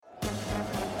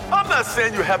I'm not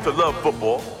saying you have to love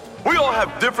football. We all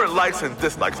have different likes and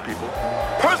dislikes, people.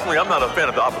 Personally, I'm not a fan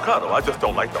of the avocado. I just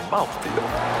don't like the mouthfeel.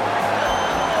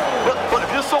 But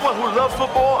if you're someone who loves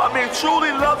football,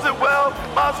 truly loves it well,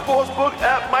 my Sportsbook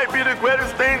app might be the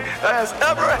greatest thing that has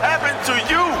ever happened to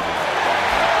you.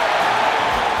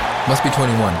 Must be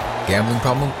 21. Gambling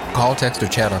problem? Call, text, or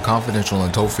chat our confidential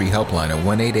and toll-free helpline at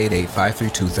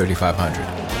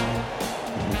 1-888-532-3500.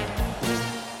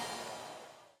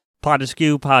 Pod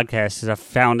Askew Podcast is a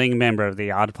founding member of the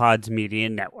Odd Pods Media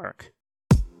Network.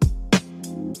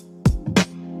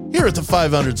 Here at the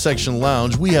 500 Section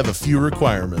Lounge, we have a few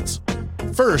requirements.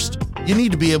 First, you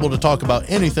need to be able to talk about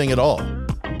anything at all.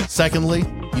 Secondly,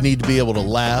 you need to be able to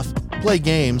laugh, play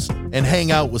games, and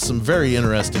hang out with some very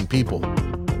interesting people.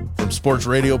 From sports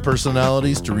radio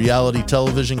personalities to reality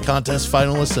television contest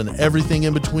finalists and everything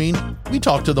in between, we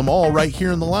talk to them all right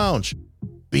here in the lounge.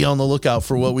 Be on the lookout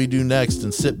for what we do next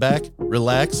and sit back,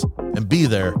 relax, and be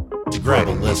there to grab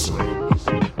a listen.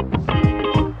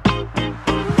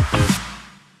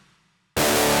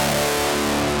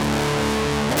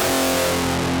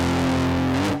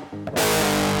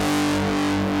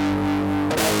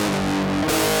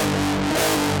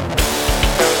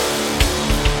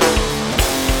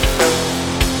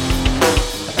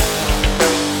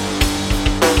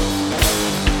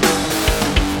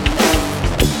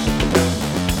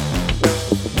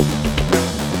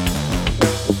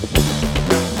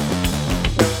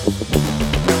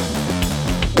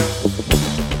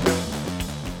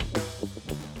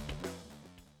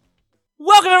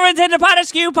 To the Pod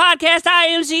Askew Podcast. I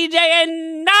am CJ,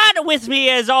 and not with me,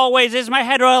 as always, is my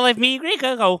head royal of me,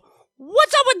 Rico.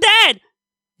 What's up with that?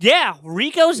 Yeah,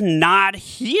 Rico's not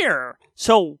here.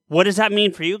 So, what does that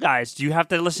mean for you guys? Do you have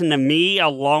to listen to me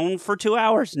alone for 2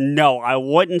 hours? No, I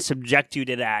wouldn't subject you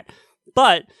to that.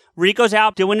 But Rico's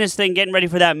out doing his thing, getting ready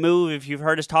for that move. If you've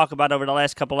heard us talk about over the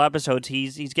last couple episodes,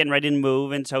 he's getting ready to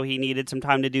move, and so he needed some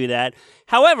time to do that.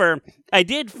 However, I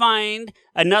did find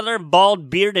another bald,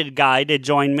 bearded guy to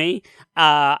join me,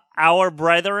 our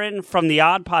brethren from the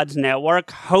Odd Pods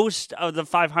Network, host of the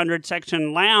 500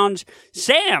 Section Lounge.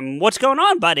 Sam, what's going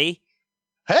on, buddy?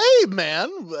 Hey, man,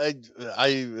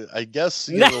 I guess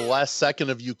the last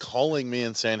second of you calling me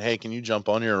and saying, hey, can you jump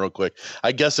on here real quick?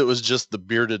 I guess it was just the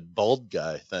bearded bald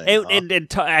guy thing.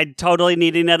 I totally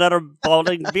need another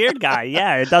balding beard guy.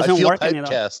 Yeah, it doesn't work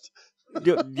anymore.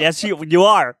 Yes, you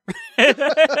are.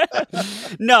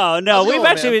 No,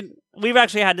 we've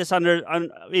actually had this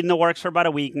in the works for about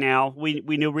a week now. We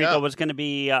knew Rico was going to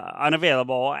be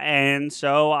unavailable, and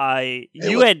so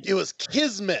it was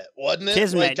kismet, wasn't it?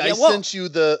 Kismet. I sent you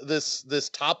this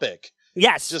topic.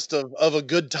 Yes, just of a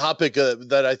good topic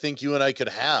that I think you and I could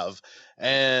have,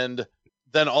 and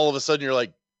then all of a sudden you're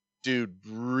like, dude,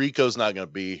 Rico's not going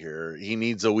to be here. He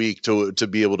needs a week to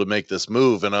be able to make this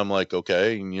move. And I'm like,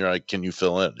 okay. And you're like, can you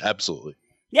fill in? Absolutely.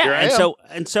 Yeah.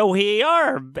 And so we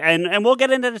are, and we'll get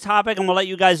into the topic, and we'll let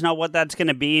you guys know what that's going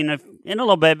to be in a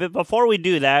little bit. But before we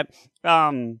do that,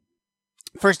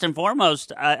 first and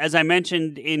foremost, as I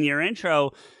mentioned in your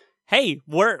intro, hey,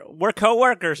 we're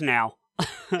coworkers now.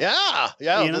 Yeah.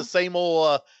 The same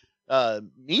old,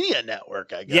 media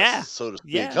network, I guess, so to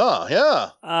speak.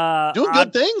 Yeah. Doing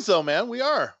good things though, man.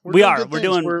 We're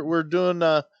doing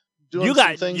you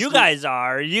guys, some things. You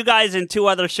guys and two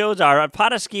other shows are.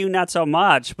 Pod Askew, not so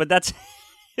much, but that's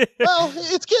well,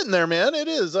 it's getting there, man. It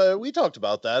is. We talked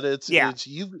about that.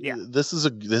 This is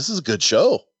a good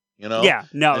show, you know? Yeah.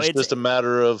 No, it's just a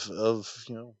matter of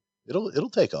It'll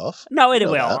take off. No, it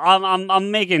will. I'm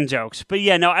making jokes, but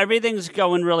yeah, no, everything's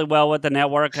going really well with the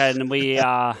network, and we've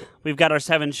got our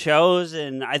 7 shows,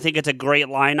 and I think it's a great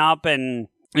lineup. And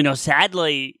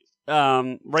sadly,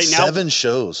 right now 7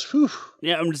 shows. Whew.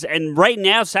 Yeah, and right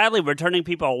now, sadly, we're turning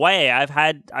people away.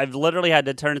 I've literally had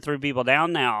to turn 3 people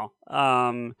down now.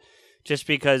 Just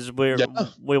because we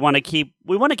want to keep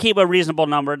a reasonable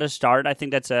number to start. I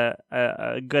think that's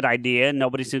a good idea.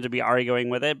 Nobody seems to be arguing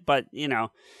with it, but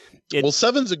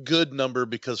 7's a good number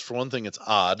because for one thing, it's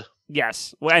odd.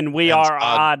 Yes, and we are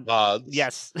odd. Odds.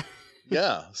 Yes.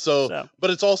 Yeah. So,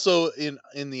 but it's also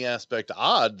in the aspect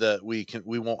odd that we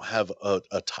won't have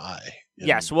a tie.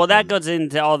 Yes. Well, that goes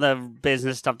into all the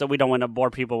business stuff that we don't want to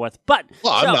bore people with. But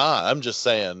I'm not. I'm just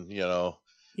saying,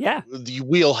 yeah,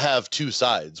 we'll have 2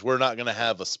 sides. We're not going to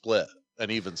have an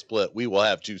even split. We will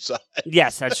have 2 sides.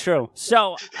 Yes, that's true.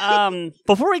 So,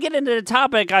 before we get into the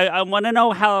topic, I want to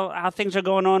know how things are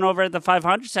going on over at the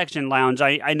 500 Section Lounge.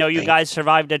 I know you guys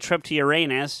survived a trip to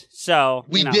Uranus, so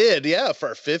we did. Yeah, for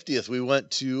our 50th, we went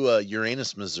to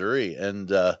Uranus, Missouri, and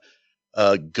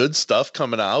good stuff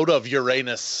coming out of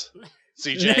Uranus.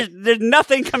 CJ. There's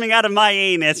nothing coming out of my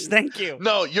anus. Thank you.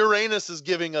 No, Uranus is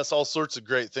giving us all sorts of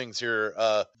great things here.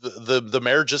 The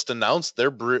mayor just announced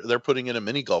they're putting in a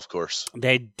mini golf course.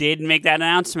 They did make that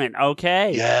announcement.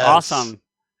 Okay. Yes. Awesome.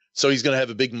 So he's going to have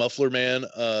a big muffler man,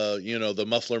 the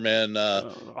muffler man,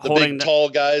 the holding big tall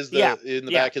guys Yeah, in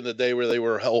the yeah. back in the day where they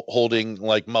were holding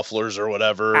like mufflers or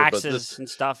whatever. Axes and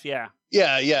stuff. Yeah.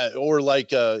 Yeah. Or like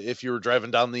if you were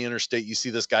driving down the interstate, you see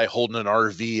this guy holding an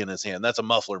RV in his hand. That's a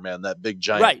muffler man, that big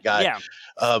giant guy.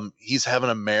 Yeah. He's having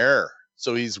a mare.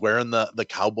 So he's wearing the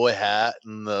cowboy hat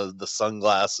and the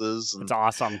sunglasses. And It's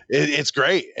awesome. it's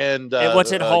great. And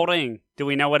What's it holding? Do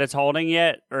we know what it's holding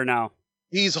yet or no?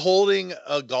 He's holding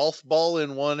a golf ball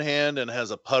in one hand and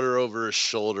has a putter over his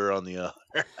shoulder on the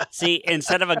other. See,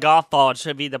 instead of a golf ball, it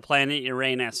should be the planet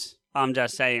Uranus. I'm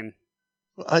just saying.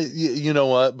 You know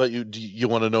what? But you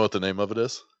want to know what the name of it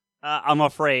is? I'm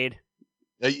afraid.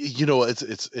 You know,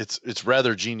 it's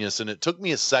rather genius, and it took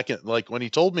me a second. Like when he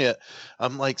told me it,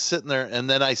 I'm like sitting there, and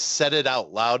then I said it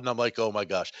out loud, and I'm like, oh my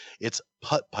gosh, it's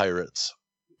Putt Pirates.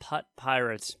 Putt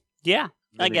Pirates. Yeah,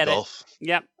 I Mini get golf. it.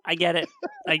 Yep, I get it.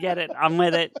 I'm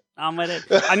with it.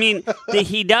 I mean,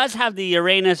 he does have the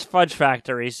Uranus Fudge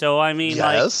Factory, so I mean,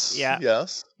 Yes.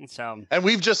 yes. So, And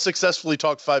we've just successfully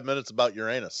talked 5 minutes about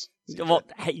Uranus. well,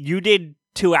 hey, you did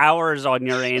 2 hours on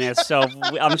Uranus, so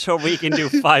I'm sure we can do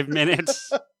 5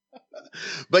 minutes.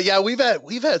 But yeah, we've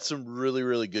had some really,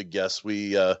 really good guests.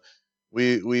 We've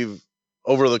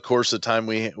over the course of time,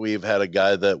 we've had a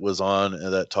guy that was on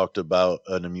that talked about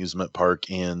an amusement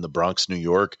park in the Bronx, New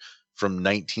York, from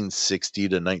 1960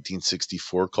 to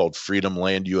 1964 called Freedom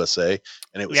Land USA,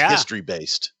 and it was history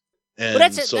based. And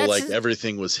that's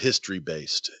everything was history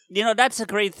based. You know, that's a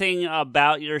great thing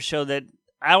about your show that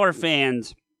our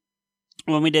fans,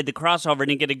 when we did the crossover,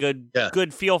 didn't get a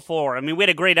good feel for. I mean, we had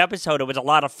a great episode. It was a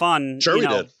lot of fun. Sure, we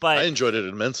did. But I enjoyed it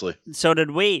immensely. So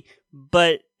did we.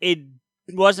 But it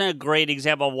wasn't a great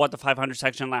example of what the 500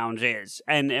 Section Lounge is,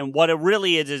 and what it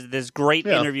really is this great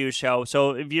interview show.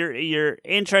 So if you're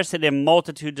interested in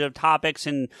multitudes of topics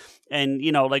and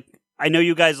like, I know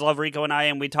you guys love Rico and I,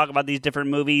 and we talk about these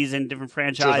different movies and different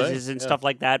franchises and stuff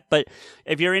like that. But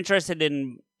if you're interested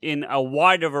in a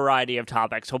wider variety of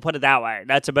topics, we'll put it that way.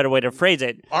 That's a better way to phrase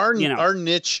it. Our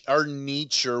niche,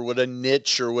 or what a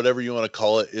niche or whatever you want to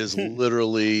call it is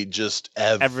literally just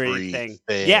everything.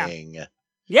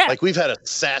 Yeah. Like we've had a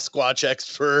Sasquatch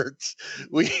expert.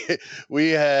 We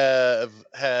have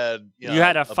had you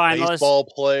had a finalist baseball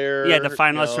player. Yeah, the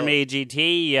finalist from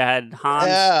AGT. You had Hans.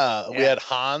 Yeah, we had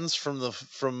Hans from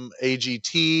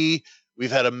AGT.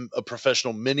 We've had a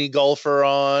professional mini golfer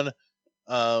on.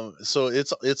 So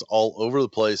it's all over the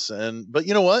place. But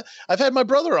you know what? I've had my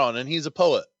brother on, and he's a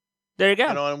poet. There you go.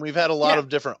 And we've had a lot of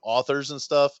different authors and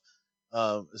stuff.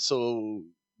 So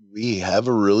we have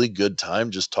a really good time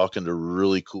just talking to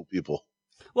really cool people.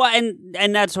 Well,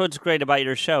 and that's what's great about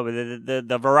your show,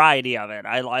 the variety of it.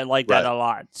 I like that a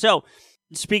lot. So,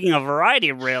 speaking of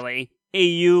variety, really,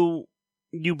 you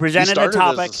presented a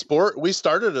topic. We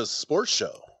started a sports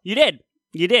show. You did.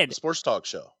 A sports talk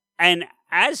show. And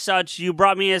as such, you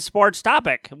brought me a sports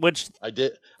topic, which I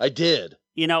did.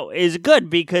 You know, is good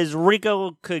because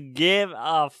Rico could give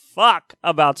a fuck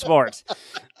about sports,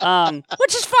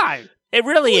 which is fine. It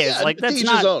really is. Yeah, like that's each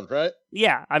not his own, right?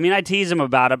 Yeah, I mean, I tease him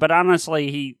about it, but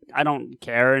honestly, I don't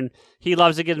care, and he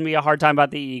loves to give me a hard time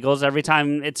about the Eagles every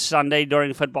time it's Sunday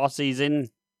during football season.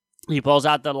 He pulls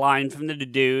out the line from the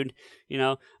dude,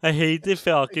 I hate the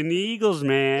fucking Eagles,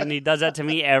 man. He does that to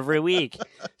me every week.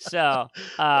 So,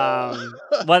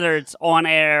 whether it's on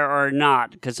air or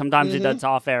not, because sometimes he does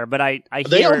off air, but I hear.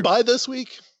 They on bye this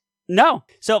week? No.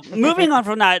 So moving on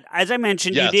from that, as I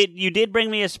mentioned, you did bring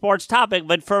me a sports topic,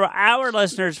 but for our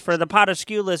listeners, for the Pot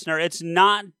Askew listener, it's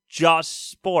not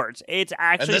just sports. It's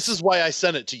actually, and this is why I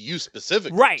sent it to you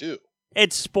specifically, right? Too.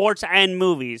 It's sports and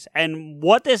movies, and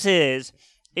what this is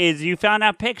you found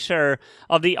a picture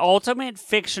of the ultimate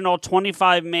fictional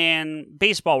 25-man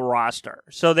baseball roster.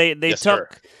 So they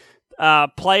took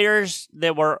players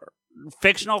that were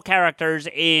fictional characters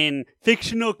in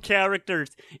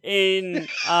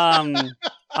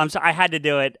I'm sorry, I had to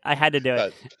do it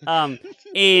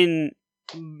in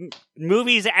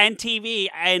movies and TV,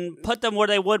 and put them where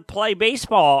they would play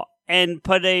baseball and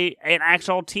put an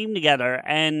actual team together,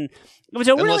 and it was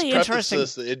really interesting.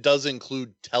 It does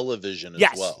include television as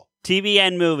well. TV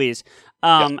and movies.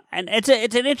 And it's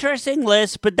an interesting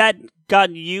list, but that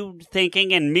got you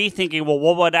thinking and me thinking, well,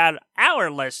 what would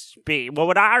our lists be? What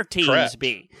would our teams Correct.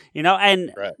 be?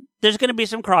 And Correct. there's going to be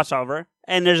some crossover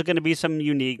and there's going to be some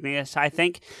uniqueness, I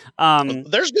think.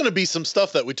 There's going to be some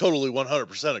stuff that we totally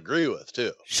 100% agree with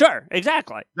too. Sure,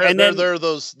 exactly. There are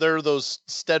those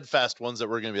steadfast ones that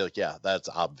we're going to be like, yeah, that's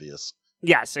obvious.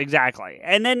 Yes, exactly.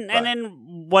 And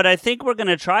then what I think we're going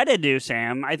to try to do,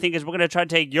 Sam, I think is we're going to try to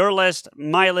take your list,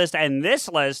 my list, and this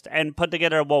list and put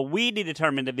together what we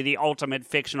determine to be the ultimate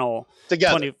fictional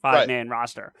 25-man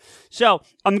roster. So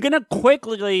I'm going to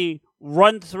quickly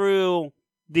run through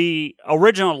the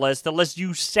original list, the list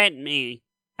you sent me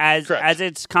as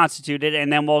it's constituted,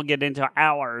 and then we'll get into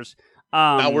ours.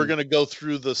 Now we're going to go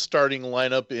through the starting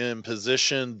lineup in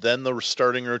position, then the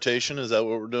starting rotation. Is that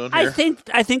what we're doing here?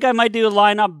 I think I might do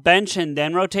lineup, bench, and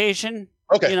then rotation.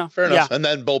 Okay, fair enough. Yeah. And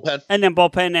then bullpen.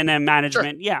 And then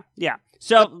management. Sure. Yeah.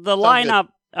 So the lineup,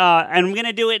 and I'm going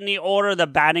to do it in the order, the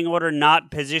batting order,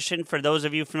 not position. For those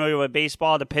of you familiar with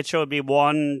baseball, the pitcher would be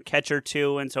 1, catcher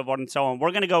 2, and so forth and so on.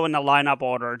 We're going to go in the lineup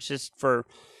order just to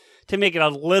make it a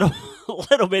little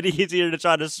bit easier to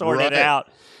try to sort it out.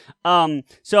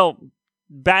 So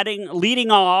leading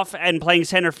off and playing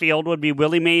center field would be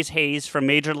Willie Mays Hayes from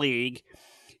Major League.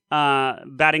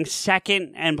 Batting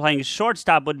second and playing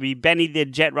shortstop would be Benny the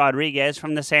Jet Rodriguez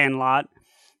from The Sandlot.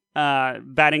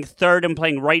 Batting third and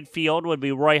playing right field would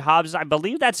be Roy Hobbs. I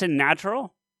believe that's in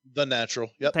Natural. The Natural,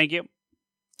 yep. Thank you. Yep.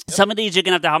 Some of these you're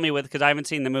going to have to help me with because I haven't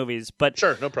seen the movies. But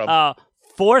sure, no problem.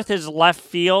 Fourth is left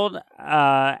field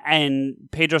and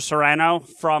Pedro Serrano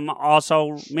from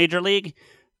also Major League.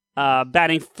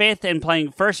 Batting fifth and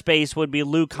playing first base would be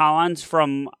Lou Collins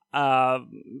from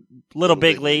Little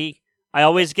Big League. I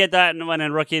always get that when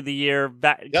in Rookie of the Year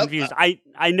confused.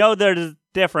 I know they're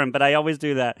different, but I always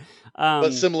do that.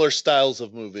 But similar styles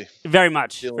of movie. Very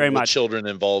much. Dealing very with much. Children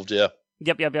involved, yeah.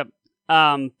 Yep.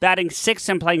 Batting sixth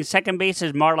and playing second base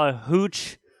is Marla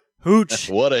Hooch.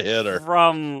 What a hitter.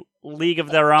 From League of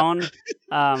Their Own.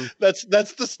 That's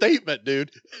the statement,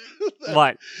 dude.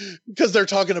 What? Because they're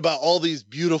talking about all these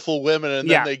beautiful women, and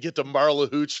then they get to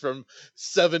Marla Hooch from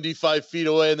 75 feet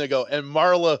away, and they go, and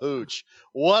Marla Hooch,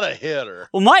 what a hitter.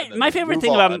 Well, my favorite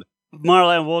thing about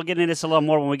Marla, and we'll get into this a little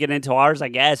more when we get into ours, I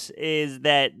guess, is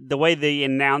that the way the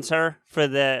announcer for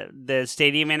the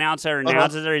stadium announcer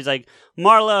announces her, he's like,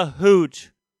 Marla Hooch.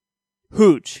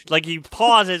 Like he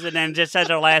pauses and then just says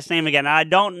her last name again.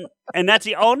 And that's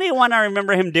the only one I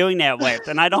remember him doing that with,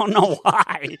 and I don't know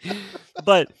why.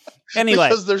 But anyway,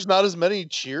 because there's not as many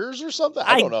cheers or something.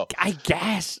 I don't know. I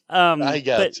guess.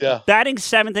 Yeah. Batting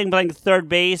seventh and playing third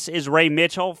base is Ray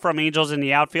Mitchell from Angels in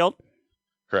the Outfield.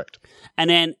 Correct. And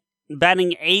then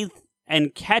batting eighth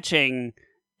and catching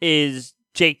is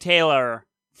Jake Taylor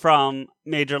from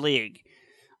Major League.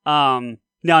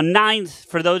 Now, ninth,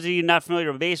 for those of you not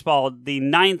familiar with baseball, the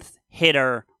ninth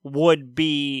hitter would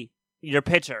be your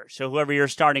pitcher. So whoever your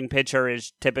starting pitcher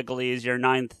is typically is your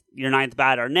ninth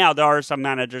batter. Now, there are some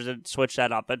managers that switch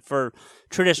that up, but for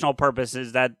traditional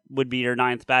purposes, that would be your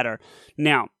ninth batter.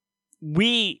 Now,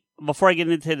 before I get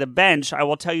into the bench, I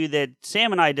will tell you that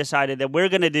Sam and I decided that we're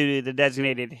going to do the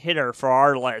designated hitter for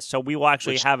our list. So we will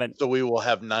actually So we will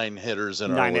have 9 hitters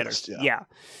in our list. Yeah.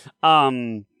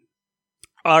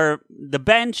 The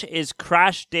bench is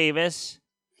Crash Davis.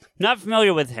 Not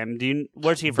familiar with him.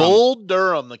 Where's he from? Bull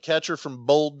Durham, the catcher from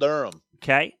Bull Durham.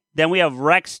 Okay. Then we have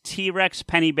Rex T-Rex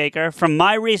Pennybaker. From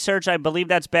my research, I believe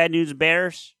that's Bad News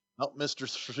Bears. Oh, Mr.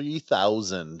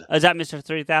 3000. Is that Mr.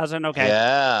 3000? Okay.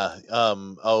 Yeah.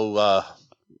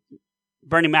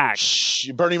 Bernie Mac.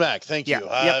 Bernie Mac. Thank you.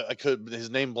 Yep. His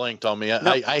name blanked on me.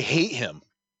 I hate him.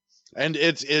 And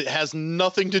it has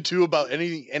nothing to do about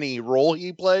any role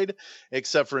he played,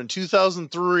 except for in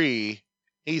 2003,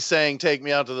 he sang "Take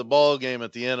Me Out to the Ball Game"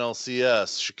 at the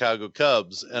NLCS, Chicago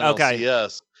Cubs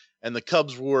NLCS, and the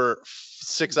Cubs were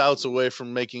 6 outs away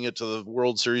from making it to the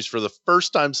World Series for the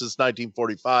first time since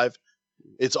 1945.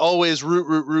 It's always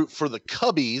root for the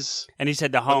Cubbies, and he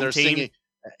said the home team, singing,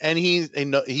 and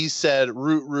he said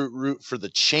root for the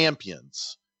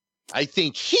champions. I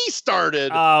think he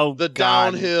started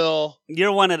downhill.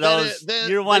 You're one of those. Then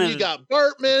you got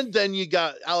Bartman. Then you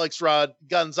got Alex Rod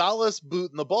Gonzalez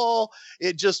booting the ball.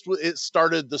 It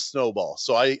started the snowball.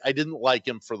 So I didn't like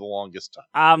him for the longest time.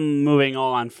 I'm moving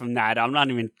on from that. I'm not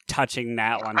even touching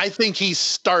that one. I think he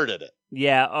started it.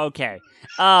 Yeah. Okay.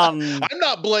 I'm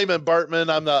not blaming Bartman.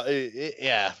 I'm not.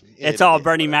 It's all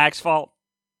Bernie Mac's fault.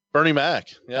 Bernie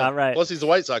Mac. Yeah. All right. Plus, he's a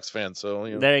White Sox fan. So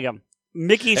there you go.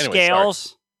 Mickey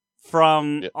Scales.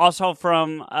 Also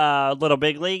from Little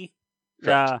Big League.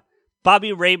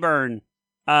 Bobby Rayburn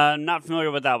Not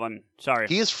familiar with that one. Sorry.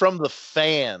 He is from The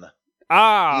Fan.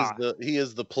 He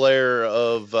is the player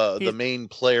of the main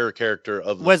player character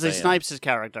of The Wesley Fan. Snipes'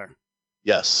 character.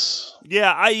 Yes.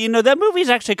 Yeah, that movie's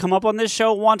actually come up on this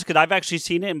show once because I've actually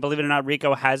seen it, and believe it or not,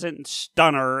 Rico hasn't.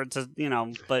 Stunner, it's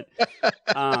but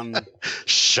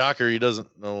Shocker, he doesn't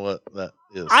know what that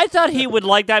is. I thought he would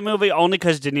like that movie only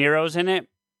because De Niro's in it,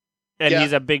 and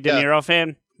he's a big De Niro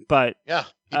fan. But yeah,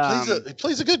 he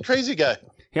plays a good crazy guy.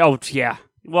 Oh yeah.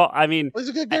 Well, I mean, he's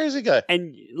a good crazy guy.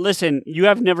 And listen, you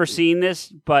have never seen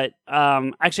this, but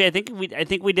actually, I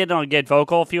think we did on Get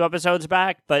Vocal a few episodes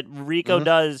back. But Rico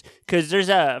does, because there's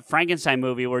a Frankenstein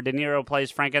movie where De Niro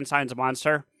plays Frankenstein's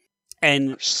monster.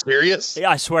 And serious? Yeah,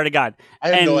 I swear to God, I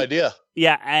had no idea.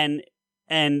 Yeah, and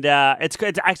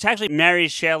it's actually Mary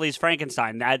Shelley's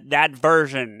Frankenstein. That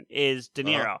version is De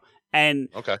Niro. And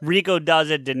Rico does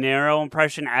a De Niro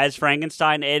impression as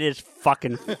Frankenstein. It is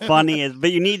fucking funny,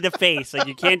 but you need the face. Like,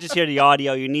 you can't just hear the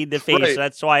audio; you need the face. Right. So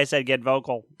that's why I said Get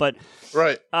Vocal. But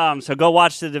right. So go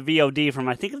watch the VOD from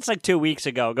I think it's like 2 weeks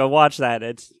ago. Go watch that.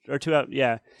 It's or two.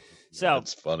 Yeah. So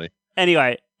it's funny.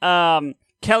 Anyway,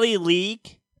 Kelly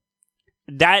Leak.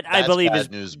 That's I believe Bad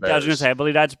is. News I was Bears. going to say I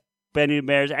believe that's Bad News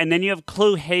Bears, and then you have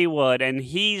Clue Haywood, and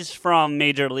he's from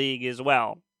Major League as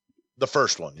well. The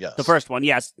first one, yes. The first one,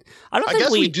 yes. I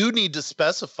guess we do need to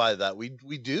specify that. We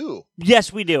do.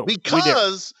 Yes, we do.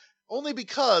 Only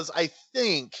because I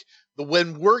think that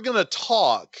when we're going to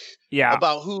talk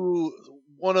about who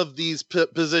one of these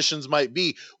positions might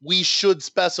be, we should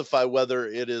specify whether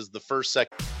it is the first,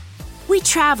 second. We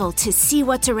travel to see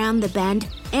what's around the bend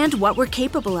and what we're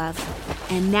capable of.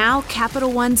 And now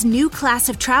Capital One's new class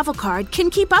of travel card can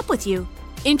keep up with you.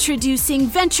 Introducing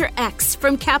Venture X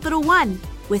from Capital One.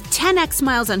 With 10x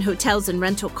miles on hotels and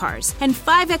rental cars, and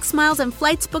 5x miles on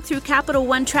flights booked through Capital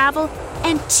One Travel,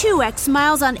 and 2x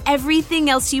miles on everything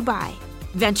else you buy.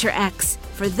 Venture X,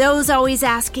 for those always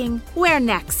asking, where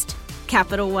next?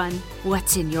 Capital One,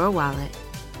 what's in your wallet?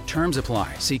 Terms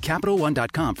apply. See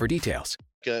CapitalOne.com for details.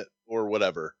 Or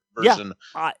whatever version.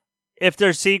 Yeah. If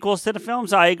there's sequels to the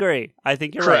films, I agree. I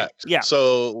think you're correct. Right. Yeah.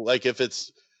 So, like, if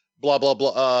it's blah, blah,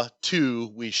 blah,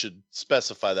 2, we should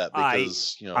specify that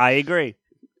because, I agree.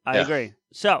 I agree.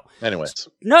 So, anyways,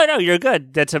 no, you're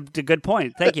good. That's a good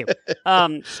point. Thank you.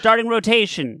 Starting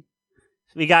rotation,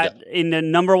 we got in the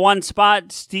number 1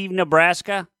 spot, Steve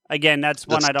Nebraska. Again, that's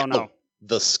one I don't know.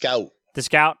 The Scout. The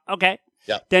Scout. Okay.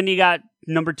 Yeah. Then you got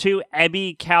number 2,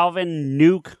 Ebby Calvin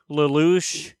Nuke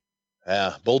Lelouch.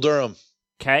 Yeah, Bull Durham.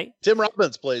 Okay. Tim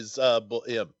Robbins plays him.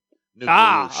 Nuke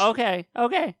Lelouch.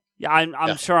 Okay. Yeah,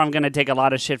 I'm sure I'm going to take a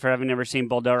lot of shit for having never seen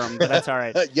Bull Durham, but that's all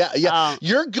right. yeah.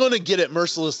 You're going to get it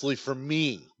mercilessly from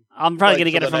me. I'm probably going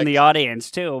to get it from the audience,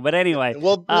 too. But anyway.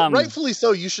 Well, rightfully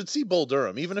so. You should see Bull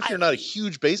Durham. Even if you're not a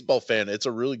huge baseball fan, it's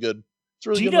a really good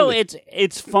movie.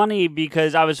 It's funny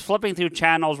because I was flipping through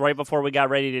channels right before we got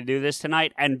ready to do this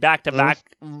tonight, and back-to-back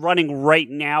running right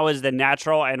now is The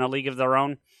Natural and A League of Their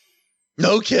Own.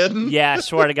 No kidding? Yeah,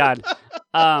 swear to God.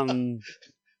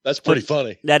 That's pretty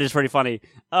funny. That is pretty funny.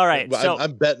 All right. So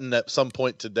I'm betting at some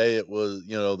point today it was,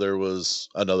 there was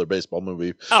another baseball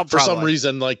movie. Oh, for some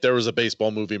reason, like there was a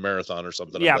baseball movie marathon or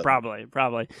something. Yeah,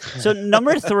 probably. So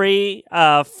number 3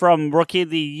 from Rookie of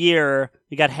the Year,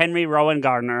 you got Henry Rowan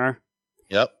Gardner.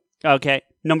 Yep. Okay.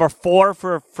 Number 4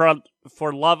 for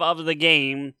Love of the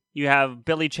Game, you have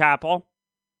Billy Chappell.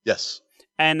 Yes.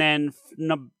 And then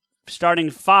starting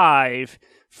 5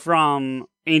 from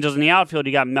Angels in the Outfield,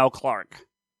 you got Mel Clark.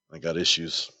 I got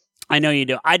issues. I know you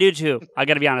do. I do too. I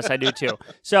got to be honest. I do too.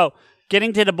 So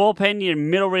getting to the bullpen, your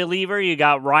middle reliever, you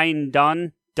got Ryan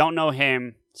Dunn. Don't know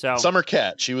him. So Summer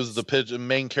Catch. He was the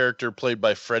main character played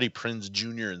by Freddie Prinze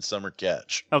Jr. in Summer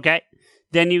Catch. Okay.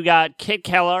 Then you got Kit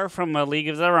Keller from A League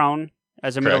of Their Own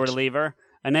as a middle reliever.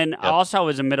 And then also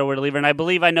as a middle reliever, and I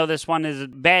believe I know this one is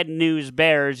Bad News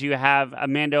Bears, you have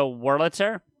Amanda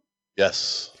Wurlitzer.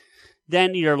 Yes.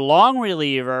 Then your long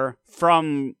reliever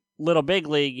from Little Big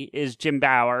League is Jim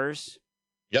Bowers.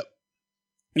 Yep.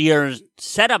 Your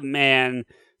setup man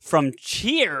from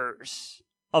Cheers,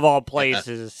 of all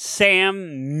places,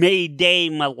 Sam Mayday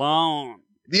Malone.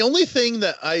 The only thing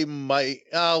that I might,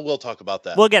 we'll talk about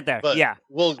that. We'll get there. But yeah,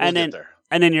 we'll get there.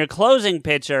 And then your closing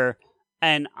pitcher,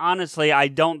 and honestly, I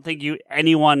don't think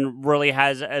anyone really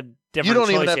has a different. You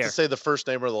don't even have here. to say the first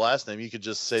name or the last name. You could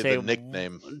just say the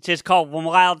nickname. Just call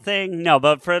Wild Thing. No,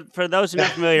 but for those who are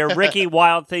not familiar, Ricky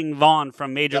Wild Thing Vaughn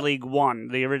from Major League One,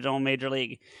 the original Major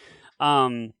League.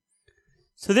 So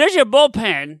there's your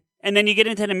bullpen, and then you get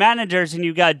into the managers, and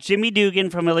you got Jimmy Dugan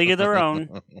from A League of Their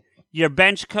Own. Your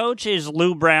bench coach is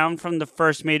Lou Brown from the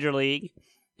first Major League.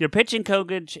 Your pitching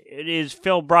coach is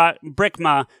Phil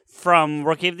Brickma from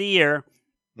Rookie of the Year.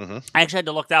 Mm-hmm. I actually had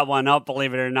to look that one up,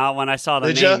 believe it or not, when I saw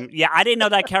the Did name. ya? Yeah, I didn't know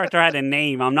that character had a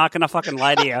name. I'm not going to fucking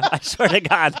lie to you. I swear to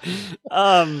God.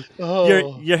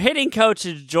 Your hitting coach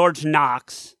is George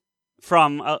Knox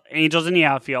from Angels in the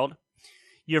Outfield.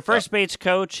 Your first base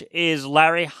coach is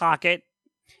Larry Hockett.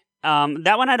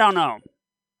 That one I don't know.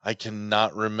 I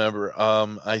cannot remember.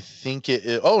 I think it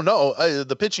is. Oh, no.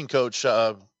 The pitching coach.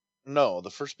 No, the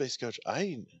first base coach.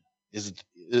 Is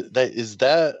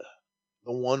that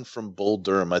the one from Bull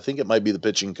Durham? I think it might be the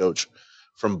pitching coach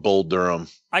from Bull Durham.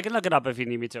 I can look it up if you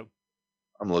need me to.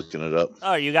 I'm looking it up.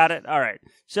 Oh, you got it? All right.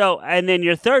 So, and then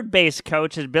your third base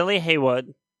coach is Billy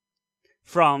Haywood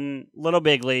from Little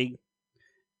Big League.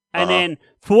 And then,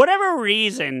 for whatever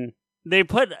reason, they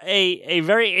put a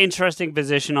very interesting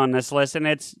position on this list, and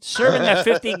it's serving a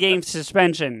 50-game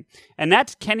suspension. And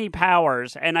that's Kenny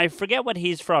Powers. And I forget what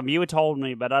he's from. You had told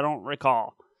me, but I don't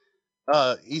recall.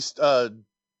 East.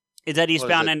 Is that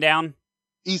Eastbound and Down?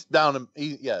 Eastbound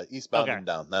Okay. and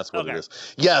Down. That's what it is.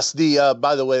 Yes.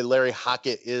 By the way, Larry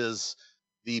Hockett is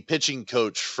the pitching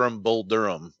coach from Bull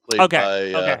Durham. Played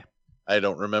by, I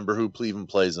don't remember who even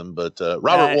plays him, but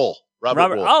Robert Wool.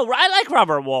 Robert Wool. Oh, I like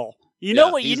Robert Wool. You know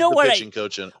what? He's You know the what? pitching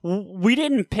coach in. We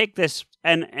didn't pick this,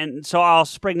 and so I'll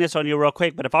spring this on you real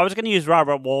quick. But if I was going to use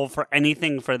Robert Wool for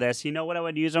anything for this, you know what I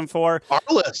would use him for?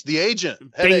 Arliss, the agent.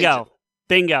 Agent.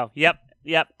 Bingo. Yep.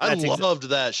 I loved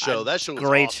that show. That show was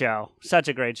great awesome. show. Such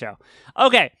a great show.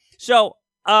 Okay, so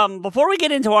before we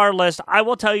get into our list, I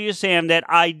will tell you, Sam, that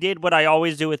I did what I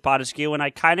always do with Podeskew, and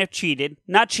I kind of cheated.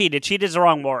 Not cheated. Cheated is the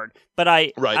wrong word. But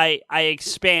I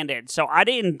expanded. So I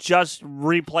didn't just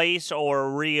replace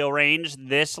or rearrange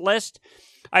this list.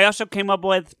 I also came up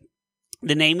with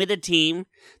the name of the team,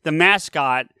 the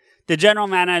mascot, the general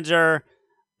manager,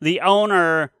 the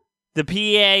owner, the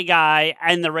PA guy,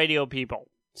 and the radio people.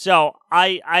 So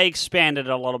I expanded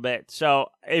a little bit. So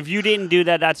if you didn't do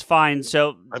that, that's fine.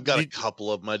 So I've got a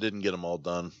couple of them. I didn't get them all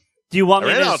done. Do you want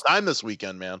me I ran to? out of time this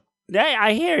weekend, man. Yeah,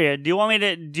 I hear you. Do you want me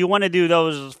to? Do you want to do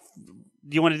those?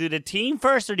 Do you want to do the team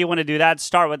first, or do you want to do that?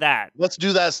 Start with that. Let's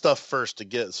do that stuff first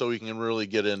so we can really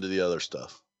get into the other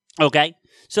stuff. Okay.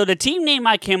 So the team name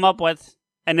I came up with,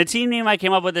 and the team name I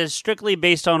came up with is strictly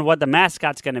based on what the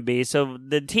mascot's going to be. So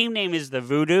the team name is the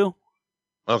Voodoo.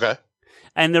 Okay.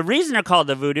 And the reason they're called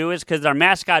the Voodoo is because their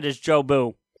mascot is Joe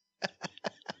Boo.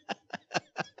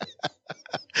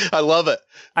 I love it.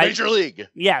 Major League.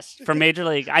 Yes, from Major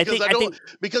League. I think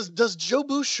because does Joe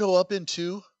Boo show up in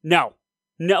 2? No.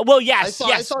 Well, yes,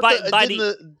 I thought by the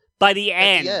end. At the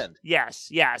end.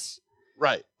 Yes.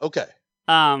 Right. Okay.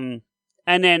 And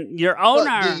then your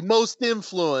owner. But the most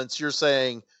influence, you're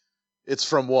saying it's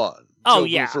from one. Oh, Joe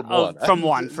yeah. Boo from one. From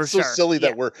one, for so sure. So silly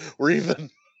that we're even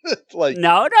like.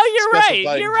 No, you're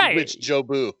right. You're right. Which Joe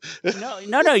Boo?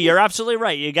 No. You're absolutely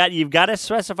right. You've got to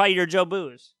specify your Joe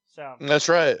Boos. So that's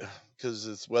right, because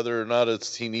it's whether or not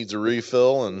he needs a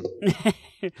refill and.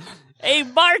 Hey,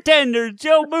 bartender,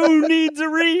 Joe Boo needs a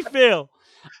refill.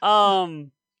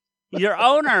 Your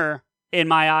owner, in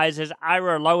my eyes, is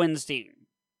Ira Lowenstein,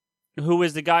 who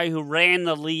is the guy who ran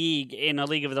the league in A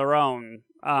League of Their Own.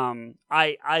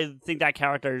 I think that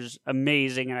character is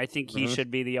amazing, and I think he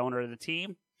should be the owner of the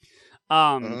team.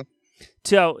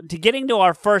 So, to getting to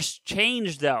our first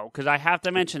change, though, because I have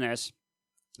to mention this,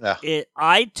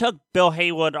 I took Bill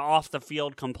Haywood off the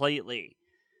field completely.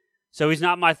 So he's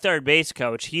not my third base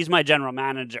coach. He's my general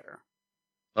manager.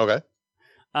 Okay.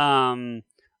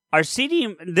 Our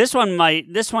stadium. This one I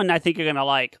think you're gonna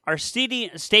like. Our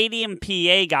stadium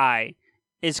PA guy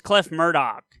is Cliff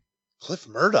Murdoch. Cliff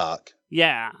Murdoch.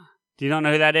 Yeah. Do you don't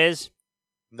know who that is?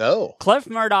 No. Cliff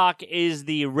Murdoch is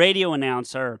the radio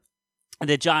announcer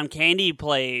that John Candy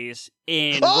plays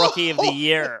in Rookie of the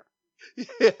Year.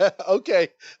 Yeah. Okay.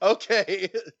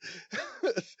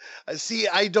 See,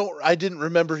 I didn't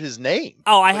remember his name.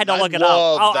 Oh, I had to look it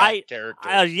up. That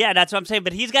character. Yeah, that's what I'm saying.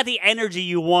 But he's got the energy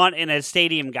you want in a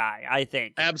stadium guy, I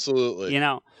think. Absolutely. You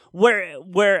know,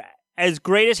 where as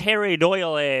great as Harry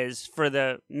Doyle is for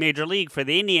the Major League for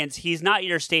the Indians, he's not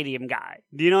your stadium guy.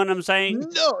 Do you know what I'm saying?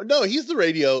 No, he's the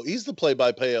radio. He's the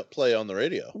play on the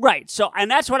radio. Right. So,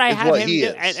 and that's what I have him do.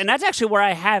 Is. And that's actually where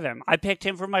I have him. I picked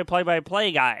him for my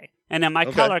play-by-play guy. And then my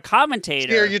color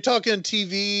commentator. Are you talking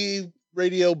TV,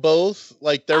 radio, both?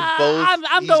 Like they're both.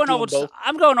 I'm going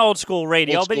old school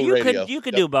radio, Old but school you radio.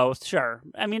 could do both. Sure.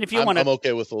 I mean, if you want to. I'm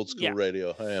okay with old school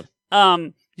radio. I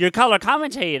am. Your color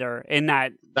commentator in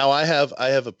that. Now I have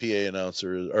a PA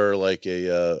announcer or like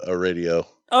a radio.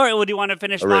 All right, well, do you want to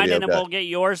finish Already, mine and then okay. we'll get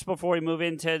yours before we move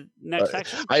into next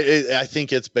section? I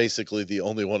think it's basically the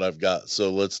only one I've got.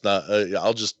 So let's not.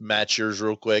 I'll just match yours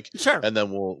real quick, Sure. and then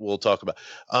we'll talk about.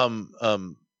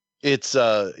 It's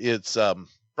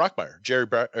Brockmire, Jerry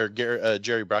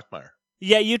Brockmire.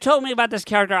 Yeah, you told me about this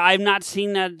character. I've not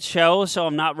seen that show, so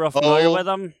I'm not real familiar with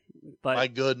him. But My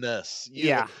goodness.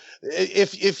 yeah.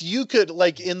 If you could,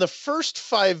 like, in the first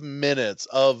 5 minutes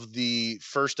of the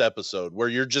first episode where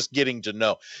you're just getting to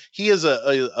know, he is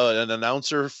an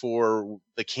announcer for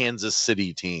the Kansas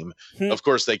City team. Of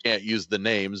course, they can't use the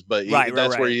names, but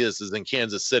that's where he is in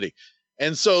Kansas City.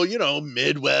 And so,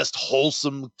 Midwest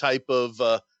wholesome type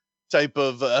of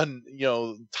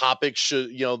topics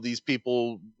should, these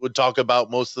people would talk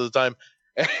about most of the time.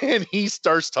 And he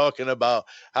starts talking about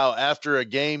how after a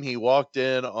game he walked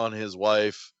in on his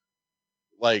wife,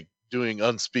 like, doing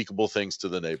unspeakable things to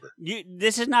the neighbor.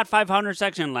 This is not 500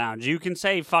 Section Lounge. You can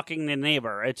say fucking the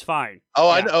neighbor. It's fine. Oh,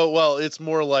 yeah. I know. Well, it's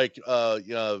more like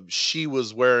she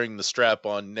was wearing the strap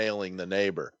on, nailing the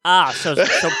neighbor. So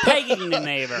pegging the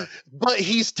neighbor. But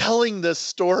he's telling this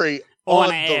story on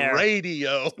the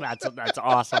radio. That's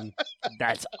awesome.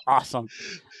 That's awesome.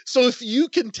 So if you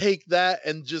can take that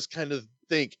and just kind of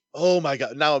think, oh my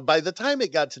God. Now, by the time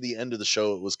it got to the end of the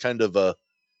show, it was kind of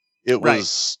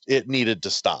it needed to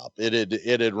stop. It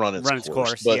had run its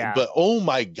course. But oh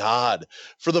my God,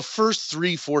 for the first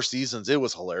 3-4 seasons, it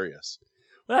was hilarious.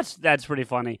 Well, that's pretty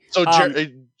funny. So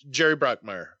Jerry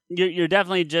Brockmire. You're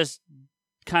definitely just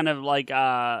kind of like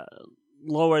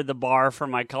lowered the bar for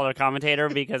my color commentator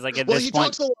because like at this he point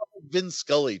talks a lot of Vin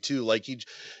Scully too. Like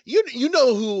you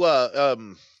know who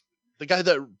the guy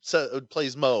that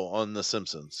plays Mo on The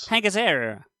Simpsons, Hank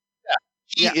Azaria.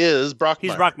 He is Brockmire.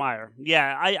 He's Brockmire.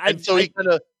 Yeah, he kind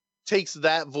of takes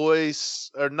that voice,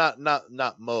 or not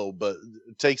Mo, but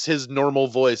takes his normal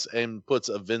voice and puts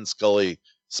a Vin Scully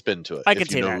spin to it. I can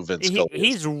see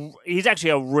that. He's actually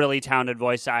a really talented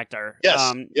voice actor.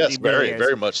 Yes, yes, really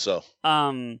very much so.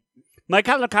 My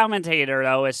color commentator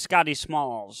though is Scotty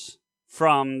Smalls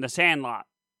from The Sandlot.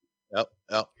 Yep.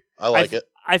 I like it.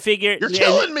 I figure you're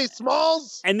killing me,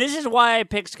 Smalls. And this is why I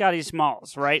picked Scotty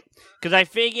Smalls, right? Because I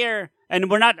figure,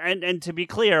 and we're not, and to be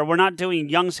clear, we're not doing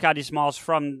young Scotty Smalls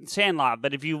from Sandlot.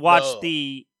 But if you watch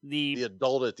the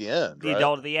adult at the end,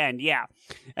 adult at the end, yeah.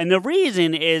 And the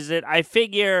reason is that I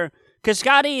figure because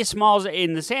Scotty Smalls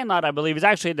in The Sandlot, I believe, is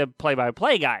actually the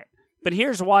play-by-play guy. But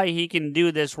here's why he can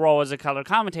do this role as a color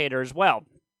commentator as well.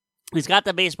 He's got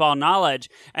the baseball knowledge,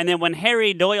 and then when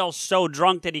Harry Doyle's so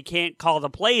drunk that he can't call the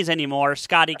plays anymore,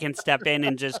 Scotty can step in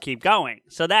and just keep going.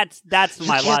 So that's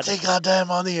my logic. You can't say goddamn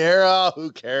on the air. Oh,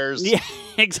 who cares? Yeah,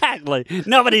 exactly.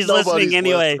 Nobody's listening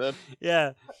anyway. Listening.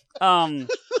 Yeah.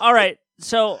 All right.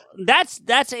 So that's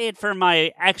it for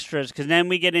my extras, because then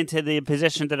we get into the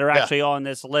positions that are actually on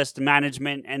this list,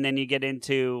 management, and then you get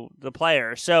into the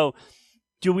players. So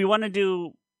do we want to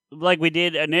do like we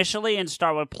did initially and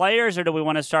start with players, or do we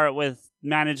want to start with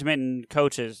management and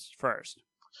coaches first?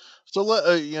 So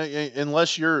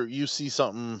unless you see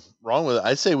something wrong with it,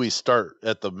 I'd say we start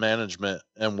at the management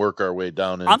and work our way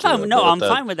down. I'm fine. I'm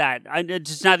fine with that. It's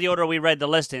just not the order we read the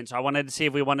list in, so I wanted to see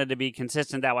if we wanted to be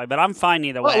consistent that way. But I'm fine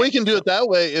either way. We can do it that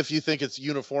way if you think it's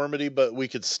uniformity, but we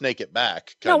could snake it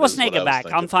back. No, we'll snake it back.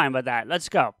 I'm fine with that. Let's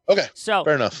go. Okay. So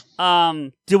fair enough.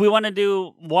 Do we want to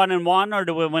do 1 and 1, or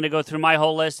do we want to go through my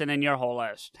whole list and then your whole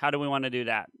list? How do we want to do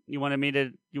that? You want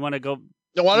to go?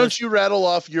 Now, why don't you rattle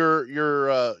off your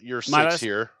 6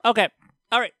 here? Okay.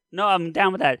 All right. No, I'm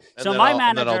down with that. And so then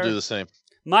I'll do the same.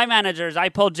 My managers, I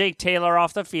pulled Jake Taylor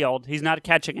off the field. He's not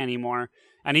catching anymore,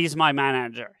 and he's my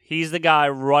manager. He's the guy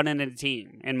running the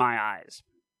team in my eyes.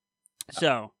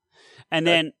 So, and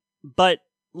then, but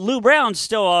Lou Brown's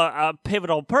still a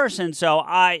pivotal person, so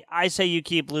I say you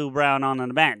keep Lou Brown on the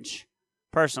bench,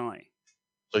 personally.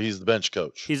 So he's the bench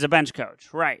coach. He's a bench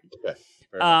coach, right? Okay.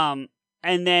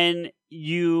 And then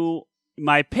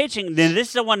my pitching. Then this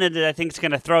is the one that I think is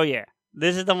going to throw you.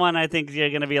 This is the one I think you're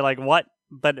going to be like, what?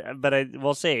 But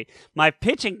we'll see. My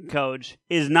pitching coach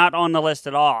is not on the list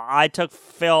at all. I took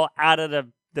Phil out of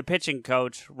the pitching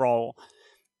coach role,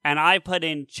 and I put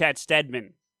in Chet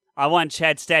Steadman. I want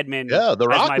Chet Steadman. Yeah, the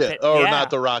Rocket. Not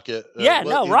the Rocket.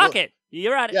 Rocket.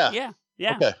 You're at it.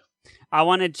 Yeah. Okay. I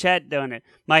wanted Chet doing it.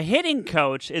 My hitting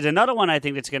coach is another one I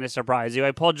think that's going to surprise you.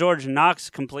 I pulled George Knox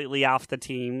completely off the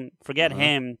team. Forget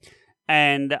him.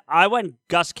 And I went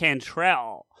Gus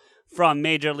Cantrell from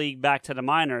Major League back to the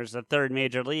minors, the third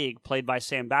Major League, played by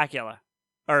Sam Bakula.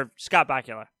 Or Scott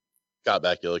Bakula. Scott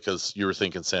Bakula, because you were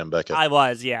thinking Sam Beckett. I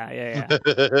was, yeah.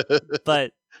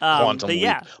 But, Quantum but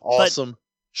yeah. Leap. Awesome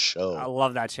show. I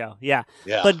love that show, yeah.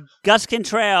 Yeah. But Gus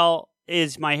Cantrell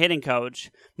is my hitting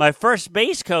coach. My first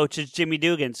base coach is Jimmy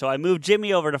Dugan, so I moved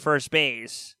Jimmy over to first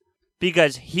base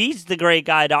because he's the great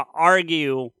guy to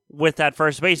argue with that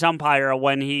first base umpire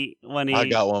when he. I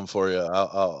got one for you.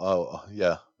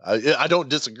 Yeah. I don't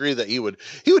disagree that he would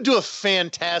do a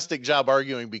fantastic job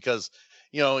arguing because,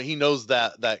 he knows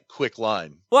that quick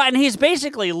line. Well, and he's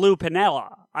basically Lou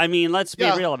Piniella. I mean, let's be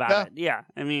real about it. Yeah.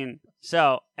 I mean,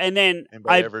 so, and then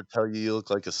anybody ever tell you look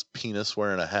like a penis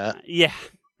wearing a hat? Yeah.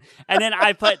 And then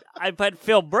I put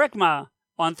Phil Brickma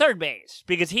on third base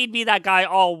because he'd be that guy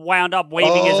all wound up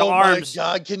waving his arms. Oh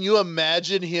my God. Can you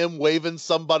imagine him waving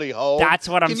somebody home? That's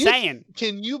what I'm saying.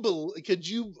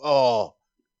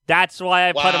 That's why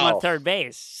I put him on third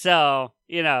base. So,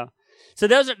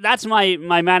 so that's my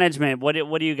management. What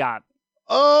do you got?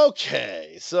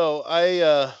 Okay. So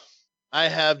I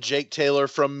have Jake Taylor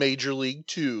from Major League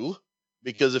 2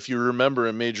 because if you remember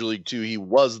in Major League 2, he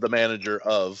was the manager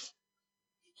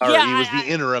he was the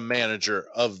interim manager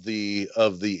of the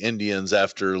Indians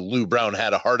after Lou Brown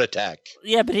had a heart attack.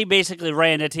 Yeah, but he basically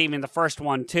ran the team in the first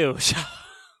one too. So.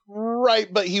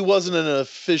 Right, but he wasn't an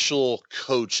official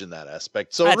coach in that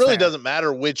aspect. So it really doesn't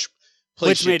matter which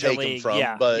place you take him from.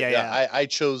 Yeah, but I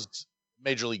chose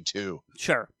Major League 2.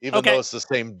 Sure. Even though it's the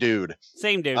same dude.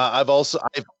 Same dude. I've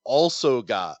also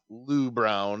got Lou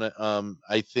Brown.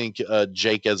 I think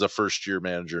Jake as a first year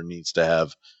manager needs to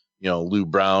have, Lou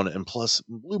Brown, and plus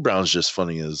Lou Brown's just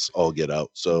funny as all get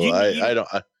out. So I don't.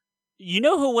 You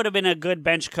know who would have been a good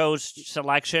bench coach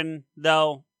selection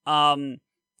though?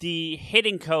 The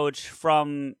hitting coach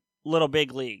from Little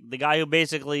Big League, the guy who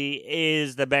basically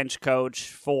is the bench coach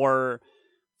for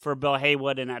Bill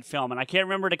Haywood in that film, and I can't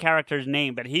remember the character's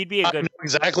name, but he'd be a good. I know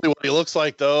exactly what he looks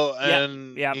like though,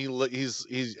 and yeah.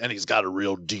 he's got a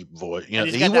real deep voice.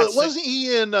 Wasn't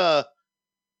he in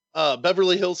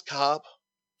Beverly Hills Cop?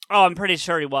 Oh, I'm pretty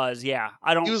sure he was. Yeah,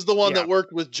 He was the one that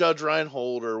worked with Judge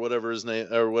Reinhold or whatever his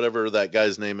name or whatever that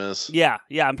guy's name is. Yeah,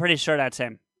 I'm pretty sure that's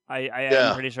him.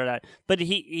 I'm pretty sure that. But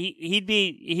he'd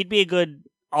be a good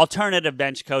alternative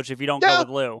bench coach if you don't go with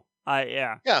Lou.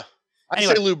 Yeah. I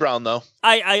say Lou Brown though.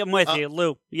 I am with you,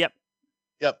 Lou. Yep.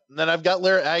 And then I've got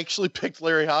Larry. I actually picked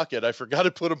Larry Hockett. I forgot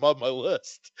to put him on my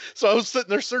list, so I was sitting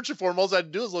there searching for him. All I had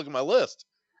to do was look at my list.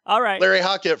 All right, Larry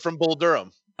Hockett from Bull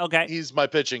Durham. Okay, he's my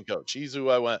pitching coach. He's who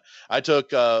I went. I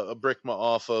took a Brickma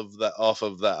off of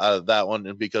that one,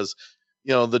 and because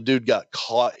the dude got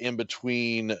caught in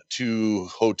between two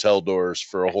hotel doors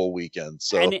for a whole weekend.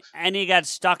 So and he got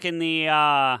stuck in the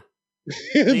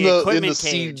equipment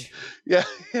cage. Yeah,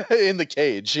 in the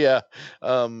cage. Yeah.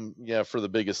 For the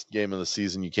biggest game of the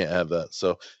season, you can't have that.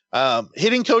 So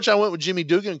hitting coach, I went with Jimmy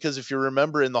Dugan because if you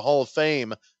remember in the Hall of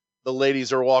Fame, the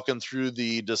ladies are walking through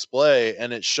the display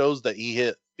and it shows that he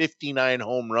hit 59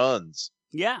 home runs.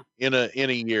 Yeah. In a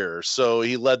year. So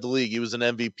he led the league. He was an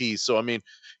MVP. So I mean,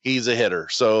 he's a hitter.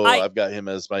 So I've got him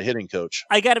as my hitting coach.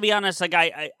 I got to be honest, like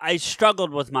I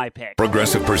struggled with my pick.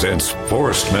 Progressive presents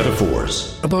Forced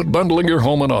Metaphors about bundling your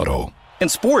home and auto. In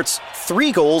sports,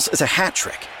 3 goals is a hat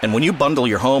trick. And when you bundle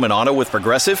your home and auto with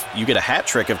Progressive, you get a hat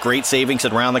trick of great savings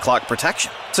and round-the-clock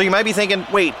protection. So you might be thinking,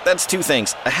 wait, that's 2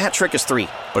 things. A hat trick is 3.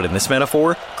 But in this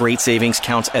metaphor, great savings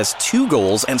counts as 2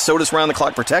 goals, and so does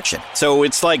round-the-clock protection. So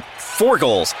it's like 4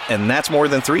 goals, and that's more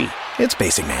than 3. It's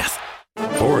basic math.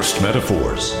 Forced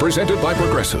Metaphors. Presented by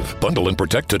Progressive. Bundle and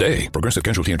protect today. Progressive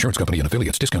Casualty Insurance Company and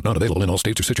affiliates. Discount not available in all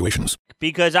states or situations.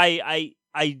 Because I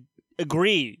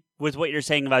agree with what you're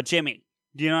saying about Jimmy.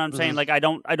 Do you know what I'm saying? Like I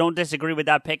don't disagree with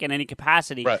that pick in any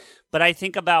capacity. Right. But I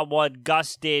think about what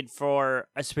Gus did for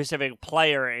a specific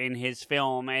player in his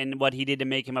film and what he did to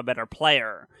make him a better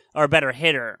player or a better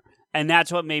hitter. And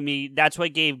that's what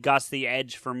gave Gus the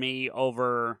edge for me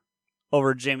over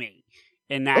Jimmy.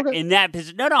 In that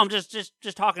position. No, I'm just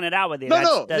talking it out with you.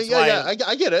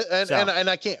 I get it. And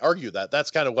I can't argue that.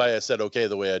 That's kind of why I said okay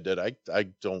the way I did. I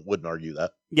wouldn't argue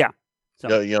that. Yeah.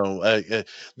 So.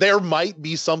 There might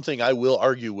be something I will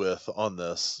argue with on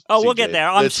this. Oh, CJ. We'll get there.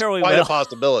 I'm sure we will. Quite a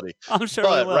possibility. I'm sure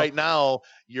but we will. Right now,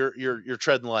 you're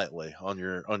treading lightly on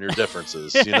your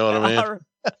differences. You know what I mean?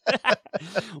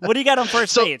 What do you got on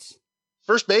first base?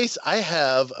 First base, I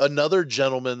have another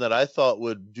gentleman that I thought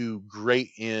would do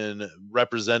great in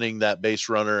representing that base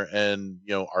runner and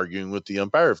arguing with the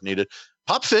umpire if needed.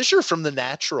 Pop Fisher from The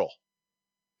Natural.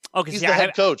 Okay, he's the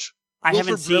head coach. I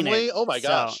haven't seen Brimley? it. Oh my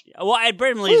gosh! Well, Ed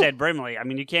Brimley's Ed Brimley. I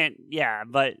mean, you can't. Yeah,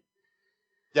 but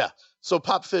So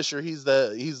Pop Fisher, he's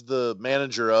the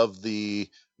manager of the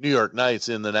New York Knights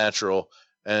in The Natural,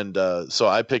 and so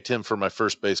I picked him for my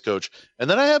first base coach, and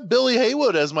then I have Billy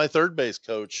Haywood as my third base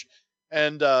coach,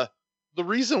 and the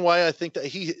reason why I think that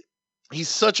he's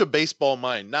such a baseball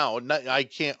mind. Now, I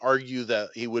can't argue that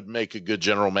he would make a good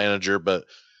general manager, but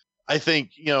I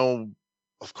think,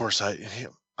 of course, I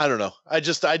don't know. I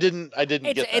didn't get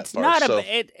that it's far, not so.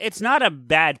 it's not a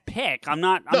bad pick. I'm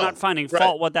not finding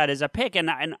fault with that as a pick, and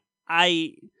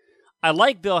I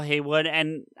like Bill Haywood,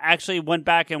 and actually went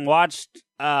back and watched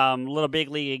Little Big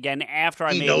League again after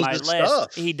I made my list.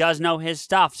 Stuff. He does know his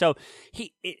stuff, so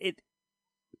it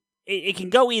can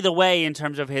go either way in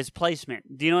terms of his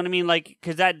placement. Do you know what I mean? Like,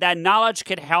 because that knowledge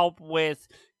could help with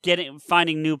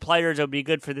finding new players. It would be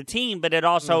good for the team, but it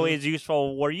also is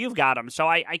useful where you've got them. So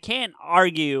I can't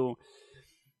argue,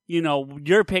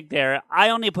 your pick there. I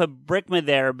only put Brickma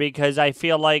there because I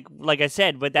feel like I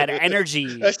said, with that energy,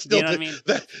 you know what I mean?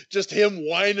 Just him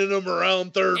whining him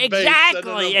around third base.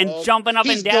 Exactly, and jumping up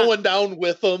and down. He's going down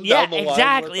with them. Yeah, down the line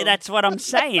exactly. with them. That's what I'm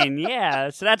saying. Yeah,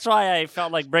 so that's why I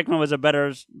felt like Brickman was a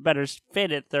better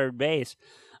fit at third base.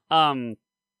 I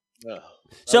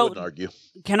wouldn't argue.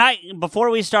 Can I, before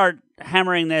we start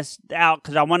hammering this out,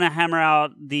 because I want to hammer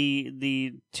out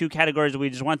the two categories we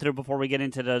just went through before we get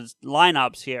into the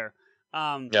lineups here.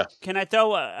 Can I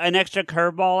throw an extra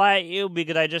curveball at you,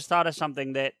 because I just thought of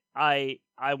something that I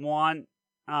want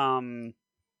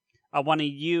to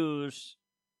use.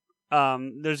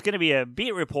 There's going to be a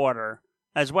beat reporter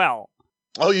as well.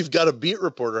 Oh, you've got a beat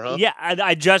reporter, huh? Yeah,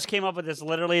 I just came up with this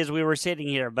literally as we were sitting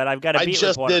here, but I've got a beat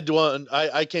reporter. I just did one.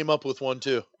 I came up with one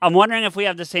too. I'm wondering if we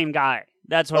have the same guy.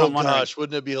 That's what I'm wondering. Oh gosh,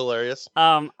 wouldn't it be hilarious?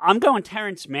 I'm going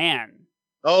Terrence Mann.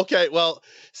 Okay, well,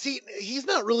 see, he's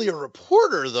not really a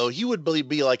reporter though. He would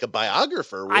be like a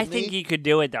biographer. I think he could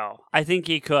do it though. I think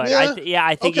he could. Yeah,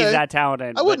 I think he's that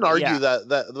talented. I wouldn't argue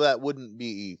that wouldn't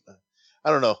be. I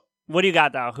don't know. What do you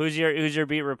got though? Who's your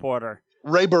beat reporter?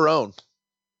 Ray Barone.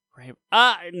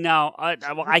 No,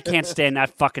 I can't stand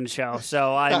that fucking show.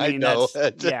 So I mean, I know.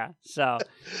 So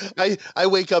I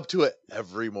wake up to it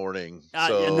every morning.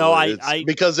 So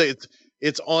because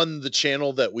it's on the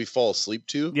channel that we fall asleep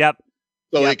to. Yep.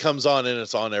 So it comes on and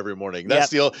it's on every morning.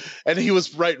 That's and he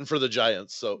was writing for the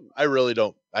Giants. So I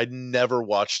never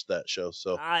watched that show.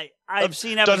 So I've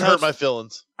seen episodes. Doesn't hurt my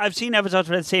feelings. I've seen episodes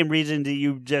for the same reason that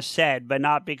you just said, but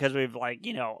not because we've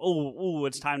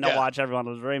it's time to watch everyone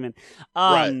was Raymond.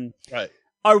 Right.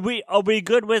 Are we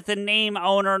good with the name,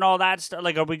 owner, and all that stuff?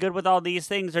 Like, are we good with all these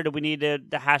things, or do we need to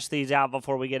hash these out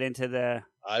before we get into the?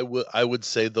 I would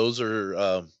say those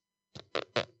are.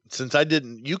 Since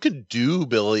you could do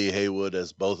Billy Haywood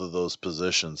as both of those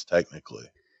positions technically.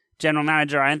 General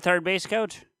manager and third base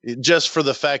coach? Just for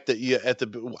the fact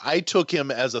that I took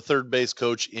him as a third base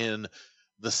coach in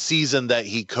the season that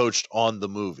he coached on the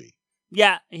movie.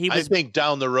 Yeah, I think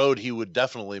down the road he would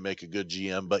definitely make a good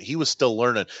GM, but he was still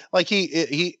learning. Like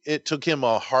it took him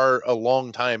a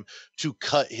long time to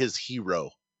cut his hero,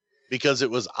 because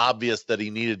it was obvious that he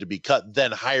needed to be cut,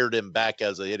 then hired him back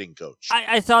as a hitting coach.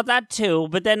 I thought that too,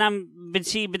 but then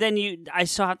I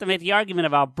still have to make the argument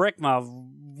about Brickma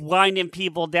winding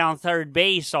people down third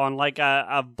base on like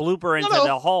a blooper into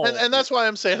the hole. And that's why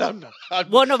I'm saying I'm not.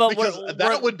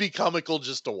 That would be comical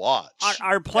just to watch.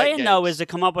 Our plan though is to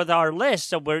come up with our list.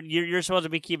 So you're supposed to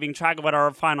be keeping track of what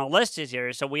our final list is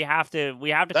here. So we have to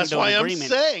that's come to an agreement.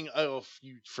 That's why I'm saying. Oh,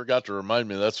 you forgot to remind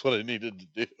me. That's what I needed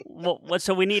to do. Well,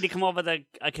 so we need to come up with a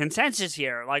consensus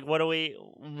here. Like, what are we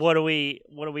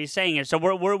saying here? So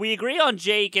we agree on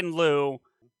Jake and Lou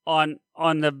on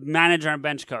the manager and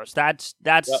bench coach. That's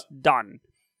done.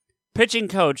 Pitching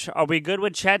coach, are we good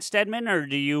with Chet Steadman, or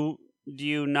do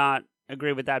you not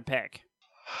agree with that pick?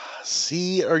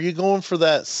 See, are you going for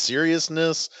that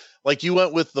seriousness? Like you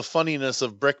went with the funniness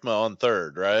of Brickma on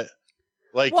third, right?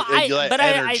 Like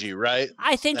energy, right?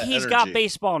 I think he's got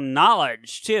baseball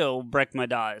knowledge too. Brickma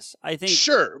does. I think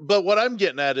sure, but what I'm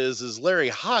getting at is Larry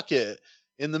Hockett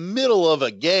in the middle of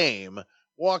a game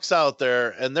walks out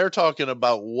there and they're talking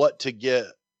about what to get.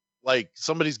 Like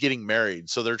somebody's getting married,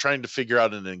 so they're trying to figure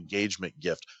out an engagement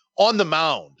gift on the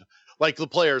mound, like the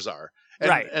players are.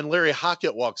 And Larry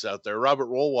Hockett walks out there. Robert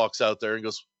Roll walks out there and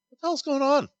goes, "What the hell's going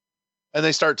on?" And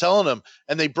they start telling him,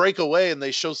 and they break away and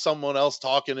they show someone else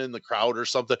talking in the crowd or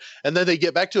something. And then they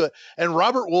get back to it. And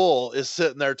Robert Wool is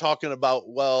sitting there talking about,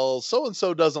 well,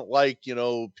 so-and-so doesn't like,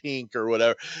 pink or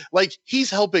whatever. Like he's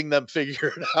helping them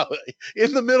figure it out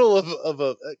in the middle of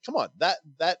a, come on,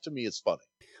 that to me is funny.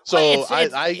 So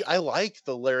I like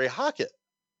the Larry Hockett.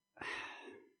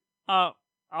 All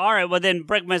right. Well, then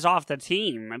Brickman's off the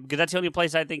team because that's the only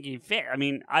place I think he fit. I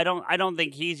mean, I don't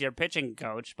think he's your pitching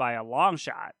coach by a long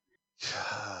shot.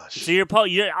 Gosh. So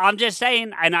I'm just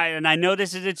saying, and I know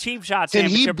this is a cheap shot, Sam.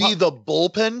 Can he be the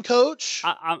bullpen coach?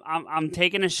 I'm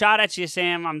taking a shot at you,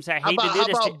 Sam. I hate to do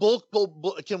this. How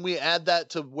about can we add that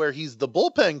to where he's the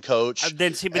bullpen coach?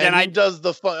 Then he does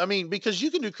the fun. I mean, because you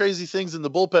can do crazy things in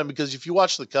the bullpen. Because if you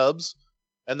watch the Cubs,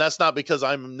 and that's not because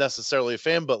I'm necessarily a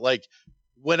fan, but like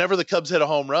whenever the Cubs hit a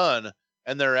home run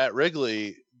and they're at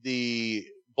Wrigley, the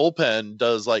bullpen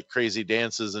does like crazy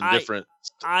dances and different.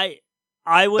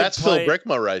 I would. That's Phil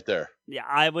Brickma right there. Yeah,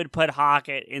 I would put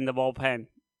Hockett in the bullpen.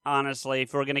 Honestly,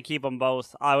 if we're gonna keep them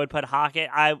both, I would put Hockett.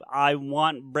 I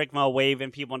want Brickma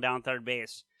waving people down third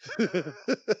base.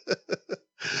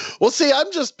 Well, see,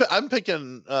 I'm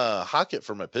picking Hockett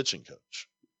for my pitching coach.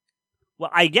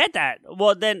 Well, I get that.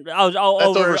 Well, then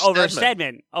over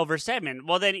Stedman. Over Stedman.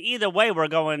 Well, then either way, we're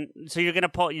going. So you're gonna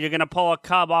pull a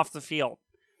Cub off the field.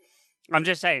 I'm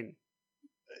just saying.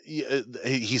 Yeah,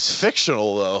 he's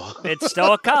fictional though. It's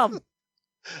still a Cub.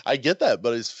 I get that,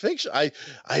 but it's fiction.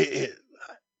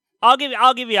 I'll give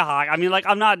you a Hawk. I mean, like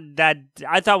I'm not that.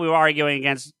 I thought we were arguing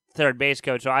against third base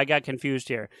coach, so I got confused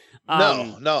here.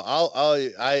 No.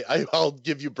 I'll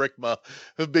give you Brickma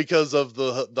because of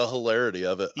the hilarity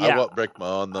of it. Yeah. I want Brickma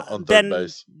on third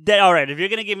base. All right, if you're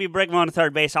gonna give me Brickma on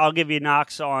third base, I'll give you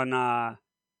Knox on. Not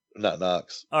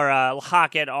Knox or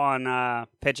Hockett on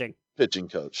pitching. Pitching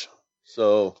coach.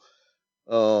 So,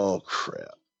 oh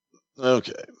crap.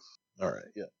 Okay. All right.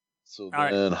 Yeah. So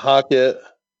then Hockett.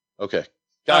 Okay.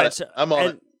 Got it. So, I'm on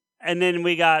it. And then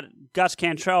we got Gus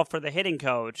Cantrell for the hitting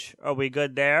coach. Are we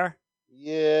good there?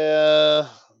 Yeah.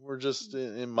 We're just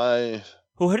in my.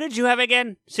 Who did you have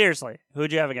again? Seriously. Who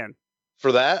did you have again?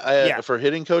 For that, for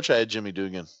hitting coach, I had Jimmy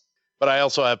Dugan. But I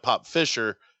also have Pop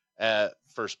Fisher at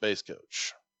first base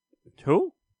coach.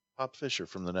 Who? Pop Fisher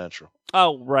from The Natural.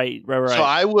 Oh, right. So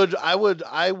I would.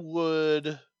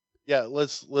 Yeah,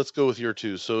 let's go with your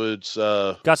two. So it's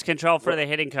Gus Cantrell for the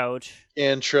hitting coach.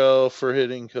 Cantrell for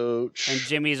hitting coach. And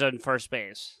Jimmy's on first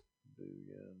base.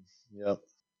 Yep.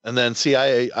 And then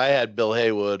I had Bill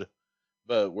Haywood,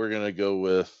 but we're gonna go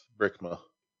with Brickma.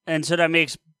 And so that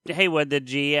makes Haywood the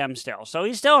GM still. So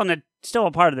he's still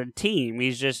a part of the team.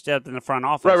 He's just up in the front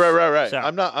office. Right. So.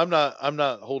 I'm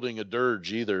not holding a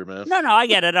dirge either, man. No, I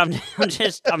get it. I'm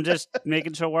just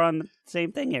making sure we're on the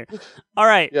same thing here. All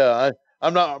right. Yeah,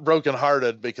 I'm not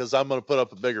brokenhearted because I'm going to put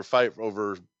up a bigger fight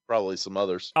over probably some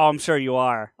others. Oh, I'm sure you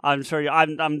are.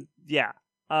 Yeah.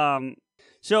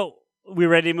 So we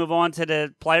ready to move on to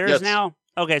the players now?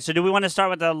 Okay. So do we want to start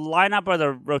with the lineup or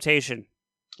the rotation?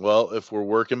 Well, if we're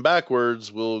working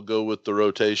backwards, we'll go with the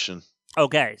rotation.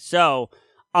 Okay, so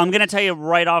I'm going to tell you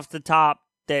right off the top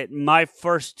that my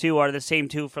first two are the same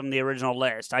two from the original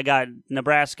list. I got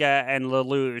Nebraska and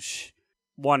Lelouch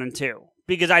 1 and 2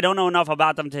 because I don't know enough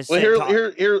about them to say.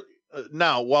 Well, here.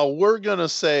 Now, while we're going to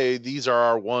say these are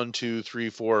our 1, 2, 3,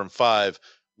 4, and 5,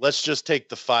 let's just take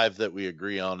the 5 that we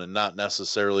agree on and not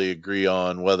necessarily agree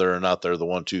on whether or not they're the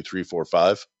 1, 2, 3, 4,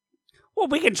 5. Well,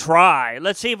 we can try.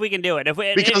 Let's see if we can do it.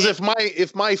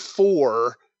 If my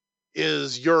 4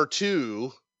 is your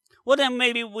 2, well, then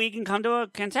maybe we can come to a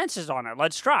consensus on it.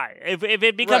 Let's try. If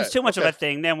it becomes too much of a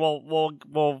thing, then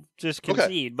we'll just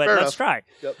concede. But let's try.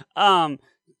 Yep.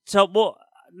 So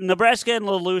Nebraska and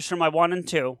Lelouch are my 1 and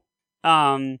 2.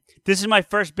 This is my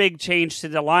first big change to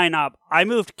the lineup. I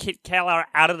moved Kit Keller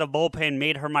out of the bullpen,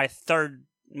 made her my third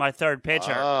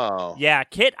pitcher. Oh. Yeah,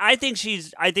 Kit, I think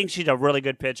she's a really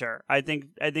good pitcher. I think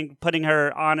putting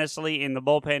her honestly in the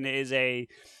bullpen is a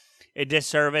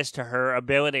disservice to her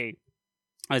ability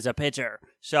as a pitcher.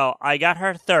 So I got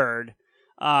her third.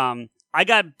 I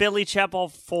got Billy Chappell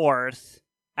fourth,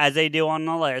 as they do on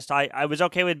the list. I was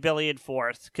okay with Billy at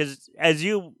fourth because as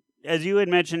you had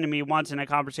mentioned to me once in a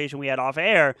conversation we had off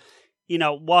air,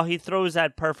 while he throws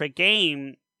that perfect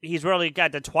game, he's really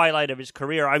got the twilight of his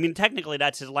career. I mean, technically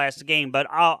that's his last game, but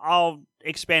I'll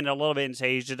expand it a little bit and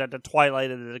say he's just at the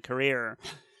twilight of the career,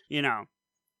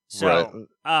 So,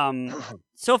 right.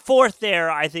 So fourth there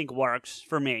I think works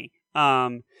for me.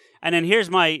 And then here's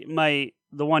the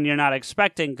one you're not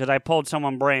expecting because I pulled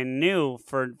someone brand new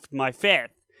for my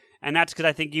fifth, and that's because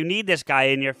I think you need this guy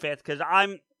in your fifth because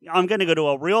I'm going to go to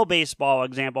a real baseball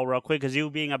example real quick because you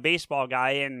being a baseball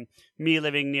guy and me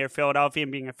living near Philadelphia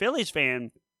and being a Phillies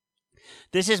fan.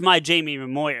 This is my Jamie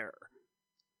Moyer.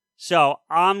 So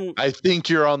I think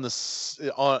you're on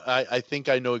I think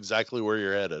I know exactly where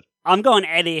you're headed. I'm going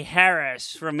Eddie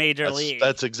Harris from Major League.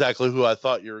 That's exactly who I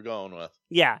thought you were going with.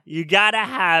 Yeah, you got to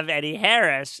have Eddie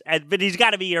Harris, but he's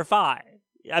got to be your 5.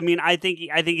 I mean, I think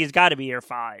he's got to be your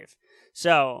 5.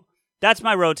 So That's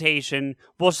my rotation.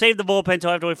 We'll save the bullpen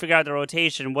until after we figure out the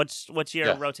rotation. What's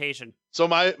your rotation? So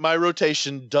my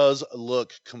rotation does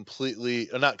look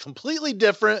not completely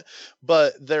different,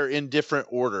 but they're in different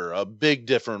order, a big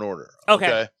different order.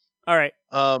 Okay. All right.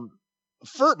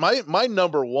 For my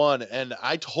number one, and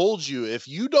I told you, if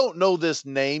you don't know this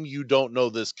name, you don't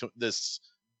know this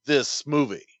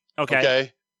movie.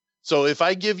 Okay. So if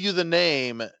I give you the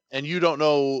name and you don't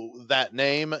know that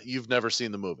name, you've never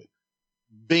seen the movie.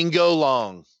 Bingo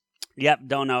Long. Yep,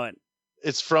 don't know it.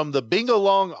 It's from the Bingo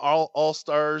Long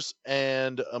All-Stars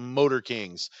and Motor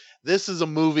Kings. This is a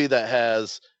movie that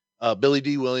has Billy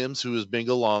D. Williams, who is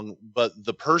Bingo Long, but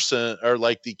the person, or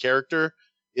like the character,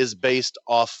 is based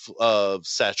off of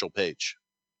Satchel Paige.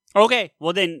 Okay,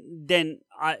 well then,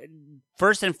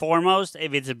 first and foremost,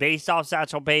 if it's based off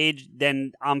Satchel Paige,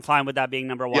 then I'm fine with that being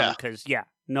number one. Because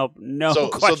no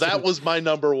question. So that was my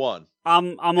number one.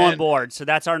 I'm on board. So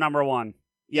that's our number one.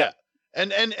 Yeah.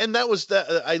 And that was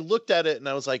that. I looked at it and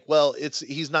I was like, well,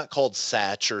 he's not called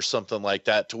Satch or something like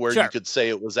that, to where you could say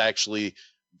it was actually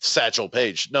Satchel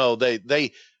Paige. No,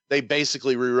 they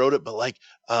basically rewrote it, but like,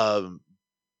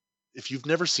 if you've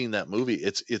never seen that movie,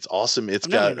 it's awesome. It's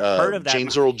got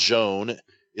James Earl Jones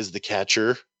is the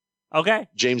catcher. Okay.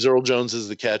 James Earl Jones is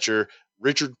the catcher.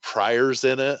 Richard Pryor's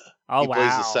in it. Oh, he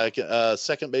plays the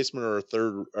second baseman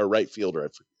or a right fielder.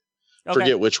 I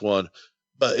forget which one.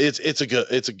 But it's a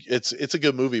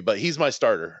good movie. But he's my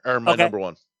starter, or my number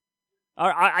one. All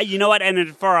right, you know what?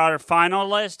 And for our final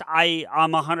list,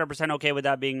 I'm 100% okay with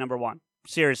that being number one.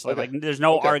 Seriously, like there's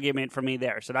no argument for me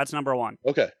there. So that's number one.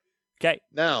 Okay.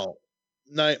 Now,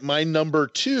 my number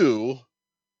two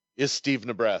is Steve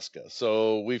Nebraska.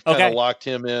 So we've kind of locked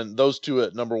him in. Those two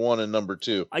at number one and number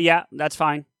two. Yeah, that's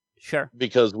fine. Sure.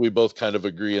 Because we both kind of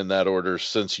agree in that order,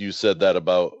 since you said that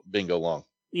about Bingo Long.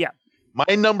 Yeah.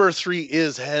 My number three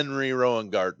is Henry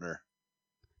Rowan Gardner.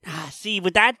 See,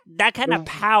 with that kind of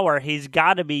power, he's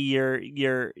got to be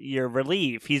your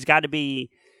relief. He's got to be.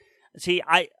 See,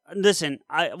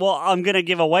 I'm gonna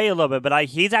give away a little bit, but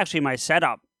he's actually my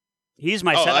setup. He's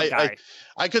my setup guy.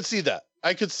 I could see that.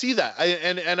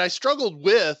 And I struggled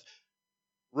with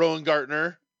Rowan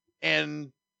Gardner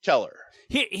and Keller.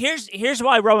 Here's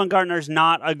why Rowan Gardner's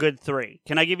not a good 3.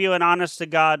 Can I give you an honest to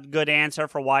God good answer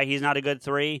for why he's not a good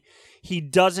 3? He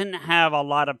doesn't have a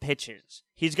lot of pitches.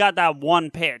 He's got that one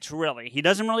pitch, really. He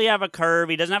doesn't really have a curve.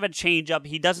 He doesn't have a changeup.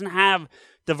 He doesn't have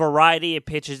the variety of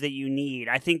pitches that you need.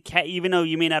 I think, even though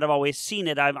you may not have always seen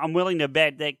it, I'm willing to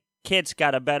bet that Kit's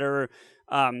got a better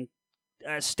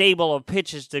stable of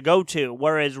pitches to go to,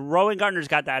 whereas Rowan Gardner's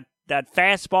got that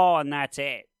fastball, and that's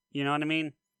it. You know what I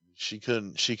mean? She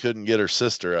couldn't get her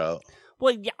sister out.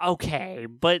 Well, yeah, okay,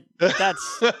 but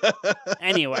that's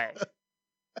anyway.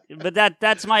 But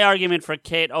that's my argument for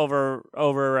Kit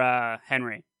over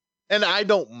Henry. And I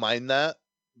don't mind that,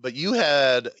 but you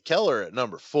had Keller at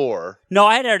number 4. No,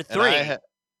 I had her at 3.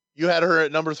 You had her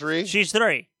at number 3? She's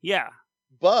 3, yeah.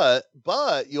 But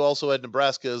you also had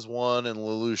Nebraska as 1 and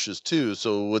Lelouch as 2.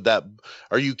 So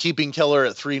are you keeping Keller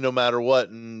at 3 no matter what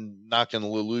and knocking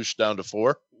Lelouch down to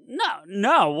 4?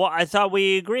 No. Well, I thought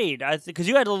we agreed. Because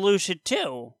you had Lelouch at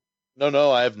 2.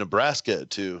 No, I have Nebraska at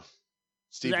 2.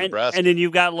 Nebraska. And then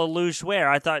you've got Lelouch where?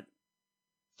 I thought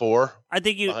 4. I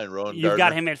think you've Gardner.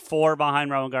 got him at 4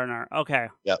 behind Rowan Gardner. Okay.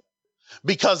 Yep.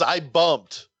 Because I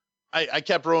bumped. I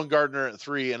kept Rowan Gardner at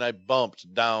 3 and I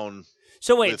bumped down.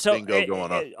 So wait, going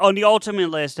on the ultimate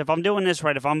list, if I'm doing this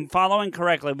right, if I'm following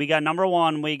correctly, we got number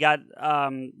 1, we got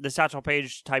the Satchel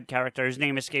Paige type character. His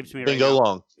name escapes me right now. Bingo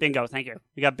Long. Bingo, thank you.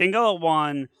 We got Bingo at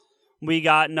 1. We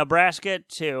got Nebraska at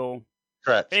 2.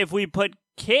 Correct. If we put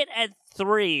Kit at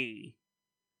 3,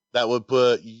 that would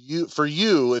put you,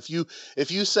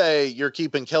 if you say you're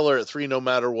keeping Keller at 3 no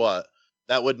matter what,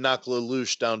 that would knock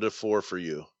Lelouch down to 4 for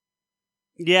you.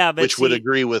 Yeah, but which would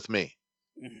agree with me.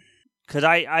 Because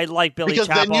I like Billy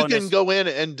Chappell. Because then you can go in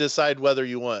and decide whether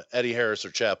you want Eddie Harris or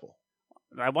Chappell.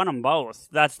 I want them both.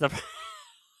 That's the...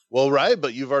 Well, right,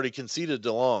 but you've already conceded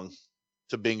to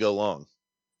Bingo Long.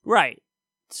 Right.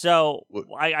 So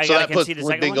I got to concede a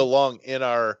second Bingo one? Long in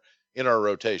our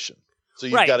rotation. So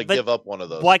you've got to give up one of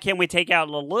those. Why can't we take out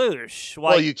Lelouch?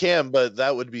 Well, you can, but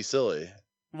that would be silly.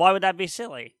 Why would that be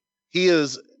silly? He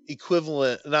is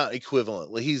not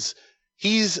equivalent.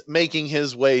 He's making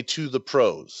his way to the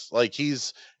pros. Like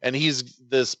he's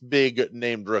this big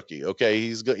named rookie.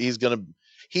 Okay.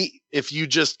 If you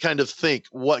just kind of think,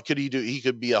 what could he do? He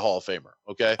could be a Hall of Famer.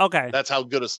 Okay. Okay. That's how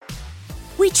good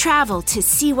We travel to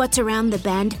see what's around the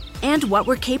bend and what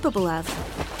we're capable of.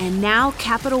 And now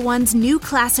Capital One's new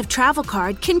class of travel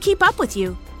card can keep up with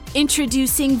you.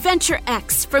 Introducing Venture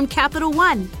X from Capital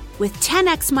One. with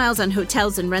 10x miles on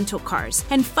hotels and rental cars,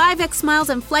 and 5x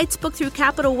miles on flights booked through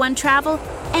Capital One Travel,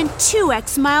 and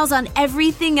 2x miles on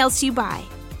everything else you buy.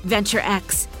 Venture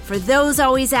X, for those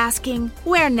always asking,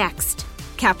 where next?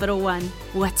 Capital One,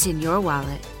 what's in your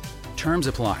wallet? Terms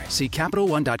apply. See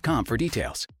CapitalOne.com for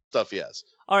details. Stuff he has.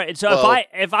 All right, so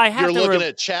if I have you're to looking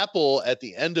at Chappell at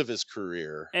the end of his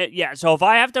career. Yeah, so if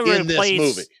I have to in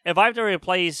this movie.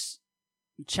 replace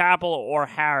Chappell or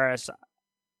Harris,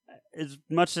 as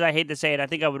much as I hate to say it, I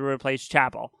think I would replace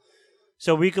Chappell.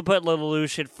 So we could put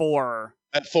Lelouch at 4.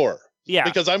 At 4. Yeah.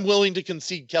 Because I'm willing to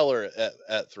concede Keller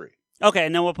at 3. Okay,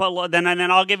 and then we'll put then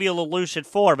I'll give you Lelouch at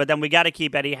 4, but then we got to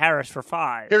keep Eddie Harris for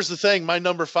 5. Here's the thing, my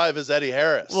number 5 is Eddie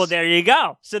Harris. Well, there you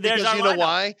go. So there's because our you know lineup.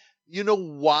 why? You know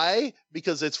why?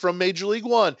 Because it's from Major League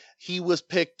One. He was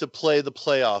picked to play the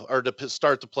playoff or to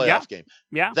start the playoff game.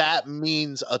 Yeah. That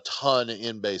means a ton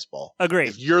in baseball. Agreed.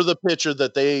 If you're the pitcher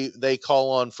that they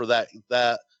call on for that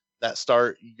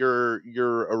start,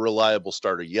 you're a reliable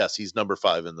starter. Yes, he's number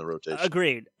 5 in the rotation.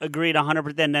 Agreed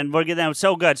 100%. Then we're getting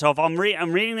so good. So if I'm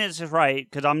reading this right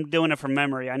because I'm doing it from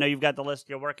memory. I know you've got the list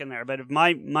you're working there, but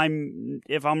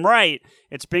if I'm right,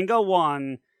 it's Bingo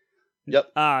 1.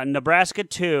 Yep. Nebraska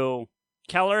 2,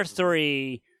 Keller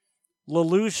 3,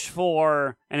 Lelouch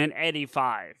 4, and then Eddie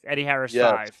 5. Eddie Harris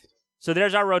 5. So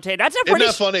there's our rotate. That's a pretty.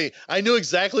 Isn't that funny? I knew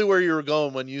exactly where you were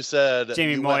going when you said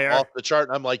Jamie you Moyer went off the chart,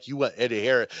 and I'm like, you went Eddie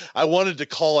Harris. I wanted to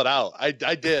call it out. I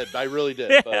did. I really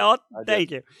did.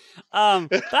 Thank you. I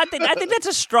think that's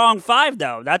a strong 5,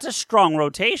 though. That's a strong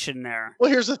rotation there. Well,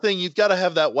 here's the thing: you've got to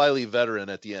have that wily veteran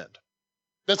at the end.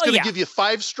 That's going to give you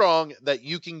 5 strong that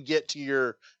you can get to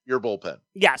your bullpen.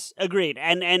 Yes, agreed.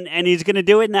 And he's going to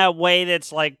do it in that way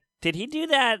that's like, did he do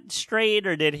that straight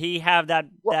or did he have that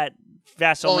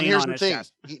Vaseline on his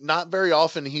chest? Not very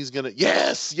often he's going to.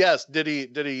 Yes. Did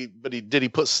he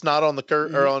put snot on the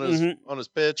or on his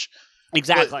pitch?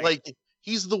 Exactly. But,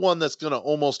 he's the one that's going to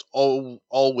almost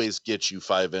always get you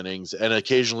 5 innings and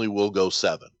occasionally will go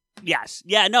 7. Yes.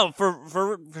 Yeah. No. For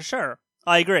sure.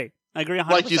 I agree. 100%.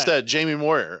 Like you said, Jamie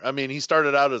Moyer. I mean, he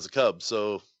started out as a Cub,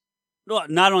 so. Well,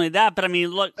 not only that, but I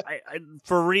mean, look,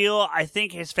 for real, I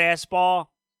think his fastball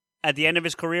at the end of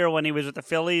his career when he was with the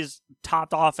Phillies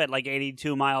topped off at like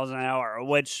 82 miles an hour,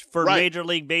 which for Major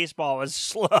League Baseball was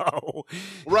slow.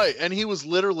 Right, and he was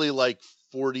literally like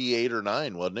 48 or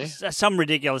 9, wasn't he? Some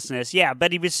ridiculousness, yeah,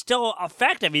 but he was still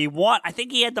effective. He won. I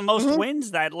think he had the most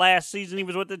wins that last season he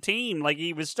was with the team. Like,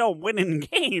 he was still winning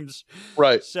games.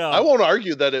 Right. So I won't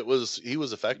argue that he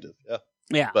was effective. Yeah.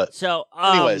 Yeah. But so,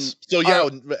 anyways,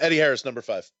 Eddie Harris, number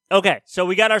 5. Okay, so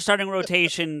we got our starting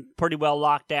rotation pretty well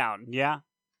locked down. Yeah.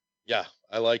 Yeah,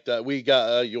 I like that. We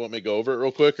got. You want me to go over it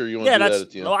real quick, or you want to do that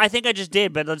at the end? Well, I think I just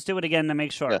did, but let's do it again to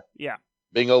make sure. Yeah.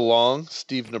 Bingo Long,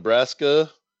 Steve Nebraska,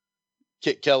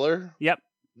 Kit Keller. Yep.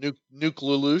 Nuke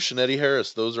Lelouch and Eddie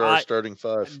Harris. Those are our starting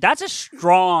 5. That's a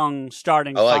strong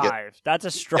starting 5. That's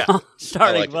a strong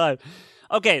starting 5.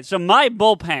 Okay, so my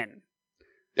bullpen.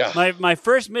 Yeah. My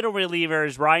first middle reliever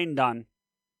is Ryan Dunn.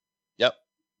 Yep.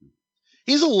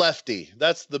 He's a lefty.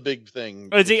 That's the big thing.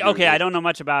 Is he? Okay, I don't know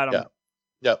much about him. Yeah.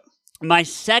 Yep. My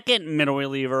second middle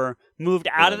reliever moved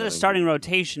out of the starting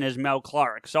rotation as Mel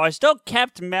Clark. So I still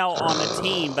kept Mel on the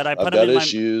team, but I put him in my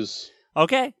issues.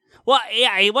 Okay. Well,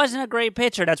 yeah, he wasn't a great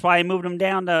pitcher. That's why I moved him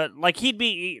down to he'd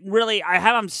be really. I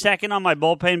have him second on my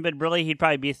bullpen, but really he'd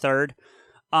probably be third.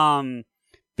 But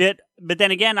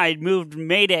then again, I moved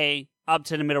Mayday up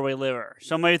to the middle reliever.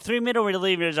 So my 3 middle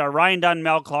relievers are Ryan Dunn,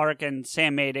 Mel Clark, and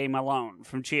Sam Mayday Malone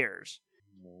from Cheers.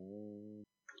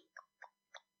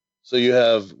 So you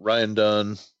have Ryan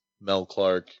Dunn, Mel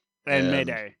Clark, and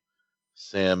Mayday.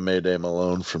 Sam Mayday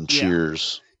Malone from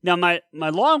Cheers. Now my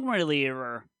long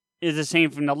reliever is the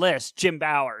same from the list, Jim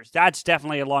Bowers. That's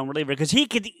definitely a long reliever because he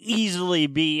could easily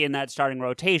be in that starting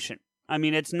rotation. I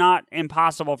mean, it's not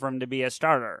impossible for him to be a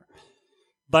starter,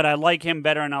 but I like him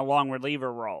better in a long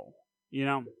reliever role. You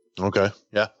know? Okay.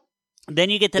 Yeah. Then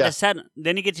you get to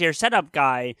Then you get to your setup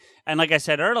guy, and like I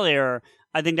said earlier,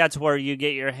 I think that's where you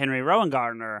get your Henry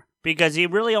Rowengartner because he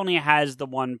really only has the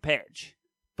one pitch,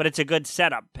 but it's a good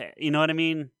setup pitch. You know what I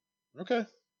mean? Okay.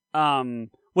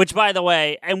 Which, by the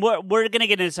way, and we're gonna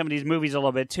get into some of these movies a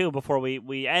little bit too before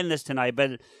we end this tonight,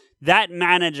 but that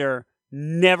manager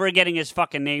never getting his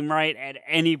fucking name right at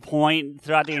any point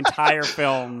throughout the entire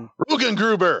film.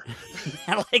 Rogengruber.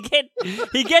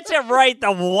 He gets it right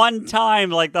the one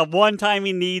time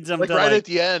he needs him to right at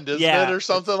the end, isn't it, or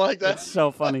something like that? It's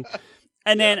so funny.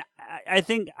 And then I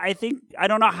think I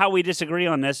don't know how we disagree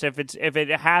on this if it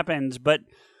happens, but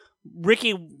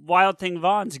Ricky Wild Thing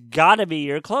Vaughn's got to be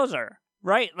your closer,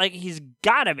 right? Like he's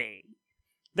got to be.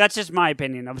 That's just my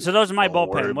opinion. So those are my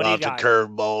bullpen. What do you got? The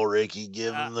curveball, Ricky.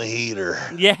 Give him the heater.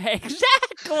 Yeah,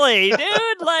 exactly,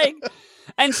 dude. Like,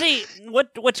 and see,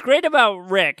 what's great about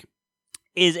Rick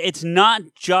is it's not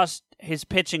just his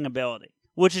pitching ability,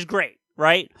 which is great,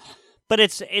 right? But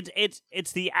it's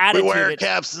the attitude. We wear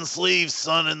caps and sleeves,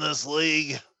 son, in this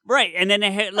league. Right, and then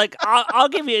I'll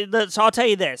give you. So I'll tell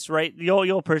you this, right?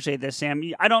 You'll appreciate this, Sam.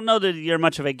 I don't know that you're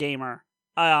much of a gamer,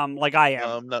 like I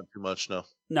am. Not too much, no.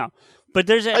 No, but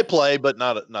I play, but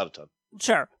not a ton.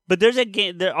 Sure, but there's a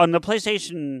game there on the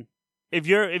PlayStation. If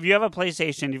you have a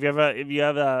PlayStation, if you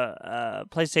have a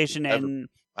PlayStation,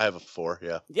 I have a 4,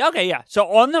 yeah. Okay, yeah. So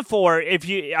on the 4,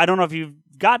 I don't know if you've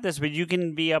got this, but you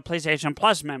can be a PlayStation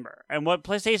Plus member, and what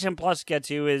PlayStation Plus gets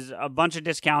you is a bunch of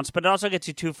discounts, but it also gets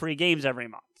you 2 free games every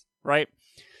month, right?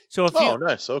 So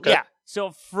nice. Okay. Yeah.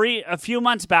 So a few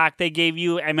months back, they gave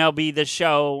you MLB The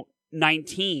Show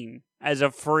 19 as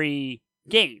a free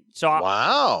game. So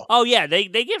wow. Oh yeah, they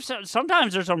give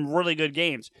sometimes there's some really good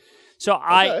games. So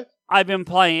I've been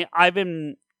playing.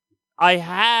 I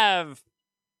have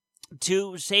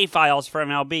 2 save files for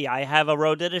MLB. I have a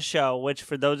Road to the Show, which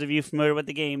for those of you familiar with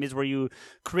the game is where you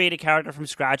create a character from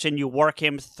scratch and you work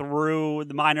him through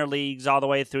the minor leagues all the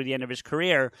way through the end of his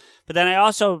career. But then I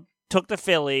also took the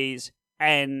Phillies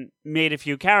and made a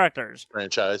few characters.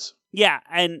 Franchise. Yeah,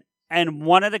 and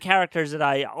one of the characters that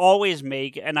I always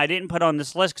make, and I didn't put on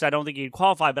this list because I don't think he'd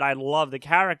qualify, but I love the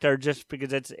character just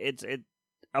because it's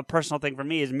a personal thing for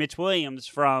me, is Mitch Williams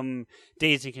from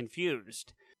Dazed and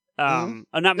Confused.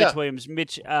 Not Mitch Williams,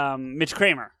 Mitch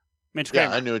Kramer. Yeah,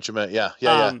 I knew what you meant. Yeah.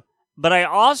 But I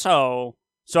also,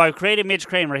 so I created Mitch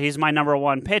Kramer. He's my number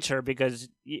 1 pitcher because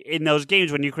in those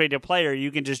games when you create a player, you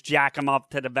can just jack him up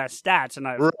to the best stats, and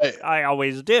I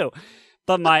always do.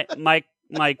 But my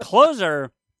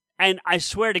closer. And I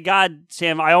swear to God,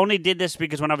 Sam, I only did this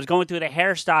because when I was going through the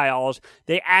hairstyles,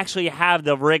 they actually have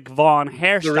the Rick Vaughn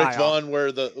hairstyle. The Rick Vaughn where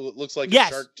it looks like a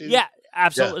shark tooth? Yeah,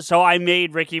 absolutely. Yeah. So I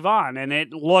made Ricky Vaughn, and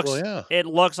it looks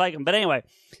like him. But anyway,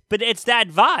 it's that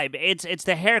vibe. It's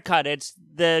the haircut. It's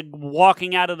the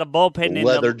walking out of the bullpen in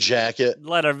leather jacket.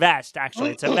 Leather vest, actually.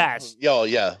 It's a vest. Oh,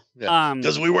 yeah.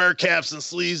 Because we wear caps and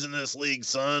sleeves in this league,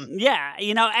 son. Yeah,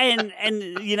 and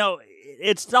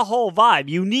it's the whole vibe.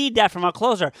 You need that from a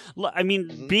closer. I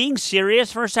mean, being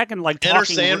serious for a second, like Enter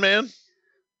Sandman.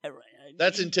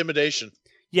 That's intimidation.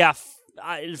 Yeah,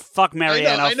 fuck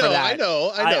Mariano for that. I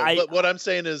know. But what I'm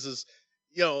saying is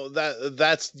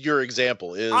that's your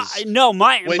example. Is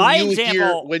my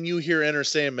example when you hear Enter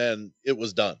Sandman, it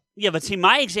was done. Yeah, but see,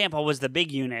 my example was the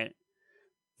big unit.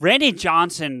 Randy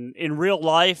Johnson in real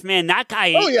life, man, that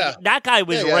guy. Oh yeah, that guy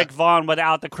was Rick Vaughn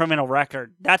without the criminal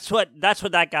record. That's what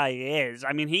that guy is.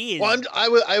 I mean, he is. Well,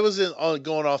 I was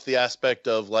going off the aspect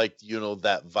of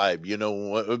that vibe.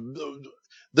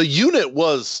 The unit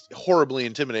was horribly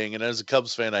intimidating, and as a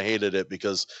Cubs fan, I hated it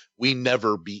because we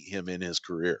never beat him in his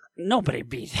career. Nobody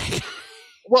beat that guy.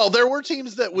 Well, there were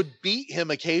teams that would beat him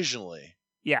occasionally.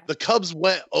 Yeah. The Cubs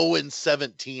went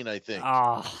 0-17, I think.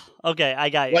 Oh, okay, I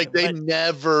got you. Like they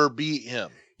never beat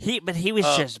him. He was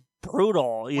just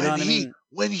brutal. You know what I mean?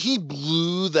 When he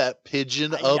blew that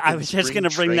pigeon up, I was just going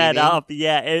to bring that up.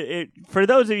 Yeah, for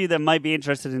those of you that might be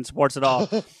interested in sports at all,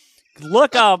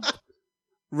 look up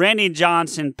Randy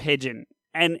Johnson pigeon.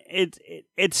 And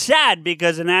it's sad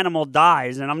because an animal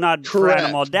dies, and I'm not for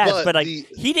animal death, but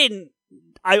he didn't.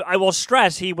 I will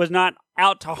stress he was not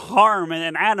out to harm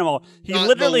an animal. He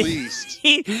literally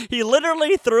he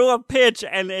literally threw a pitch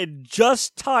and it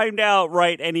just timed out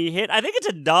right, and he hit. I think it's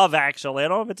a dove actually. I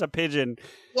don't know if it's a pigeon.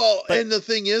 Well, and the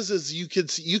thing is you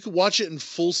could watch it in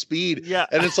full speed. Yeah,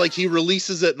 and it's like he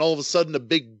releases it, and all of a sudden a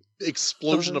big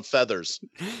explosion of feathers.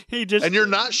 And you're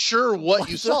not sure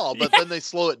what you saw, but then they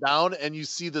slow it down and you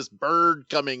see this bird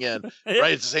coming in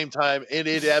right at the same time, and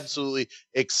it absolutely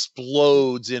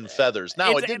explodes in feathers.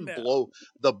 Now it didn't blow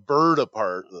the bird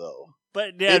apart though.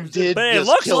 But it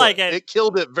looks like it. It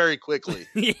killed it very quickly.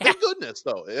 Thank goodness,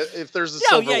 though. If there's a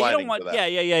silver lining to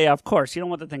that. Yeah. Of course, you don't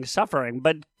want the thing suffering.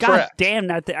 But god damn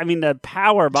that! The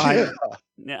power behind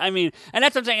it. I mean, and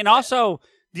that's what I'm saying. And also,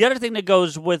 the other thing that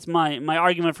goes with my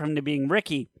argument for him to being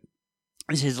Ricky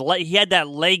is he had that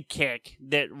leg kick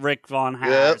that Rick Vaughn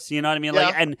has. Yep. You know what I mean?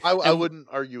 Yeah, I wouldn't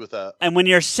argue with that. And when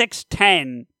you're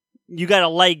 6'10", you got a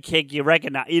leg kick, you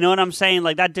recognize. You know what I'm saying?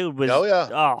 Like that dude was. Oh yeah.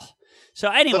 Oh. So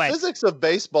anyway, the physics of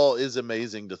baseball is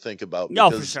amazing to think about.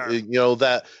 Because, for sure.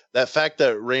 That fact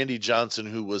that Randy Johnson,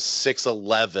 who was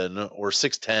 6'11" or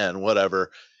 6'10",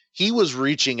 whatever, he was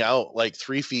reaching out like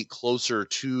 3 feet closer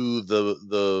to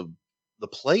the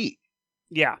plate.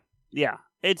 Yeah.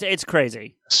 It's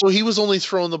crazy. So he was only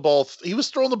throwing the ball. He was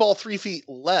throwing the ball 3 feet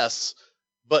less,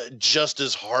 but just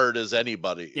as hard as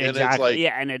anybody. Yeah, and exactly. it's like,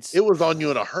 yeah, and it's it was on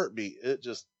you in a heartbeat. It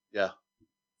just, yeah.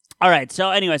 All right.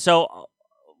 So anyway,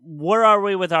 where are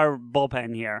we with our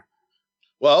bullpen here?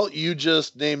 Well, you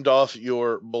just named off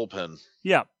your bullpen.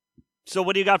 Yeah. So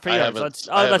what do you got for yours?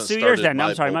 Let's do yours then.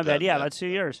 I'm sorry, my bad. Yeah, let's do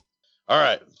yours. All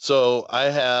right. So I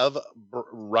have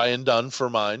Ryan Dunn for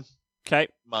mine. Okay.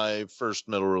 My first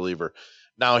middle reliever.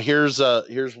 Now here's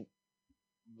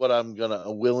what I'm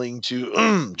willing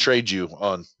to trade you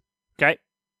on. Okay.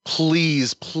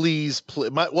 Please.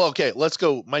 Let's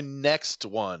go. My next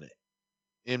one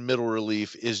in middle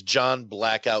relief is John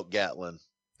Blackout Gatling.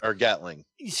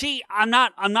 See, I'm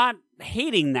not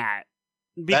hating that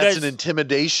because that's an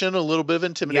intimidation, a little bit of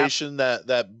intimidation. Yep.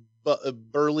 That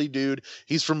burly dude.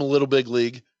 He's from a little big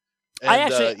league. And,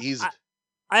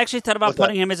 I actually thought about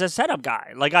putting him as a setup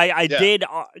guy. Like I did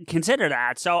consider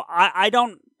that. So I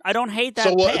don't hate that.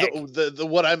 So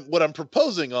what I'm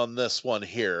proposing on this one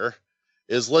here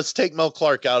is let's take Mel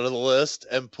Clark out of the list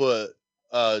and put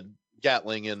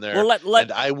Gatling in there,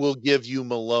 and I will give you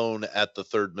Malone at the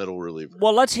third middle reliever.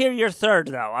 Well, let's hear your third,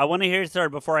 though. I want to hear your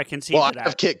third before I concede to that. I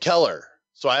have Kit Keller,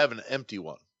 so I have an empty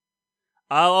one.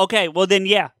 Oh, okay. Well, then,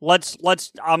 yeah. Let's.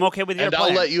 I'm okay with your plan.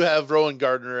 And I'll let you have Rowan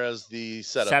Gardner as the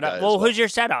setup guy. Well, who's your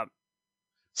setup?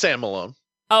 Sam Malone.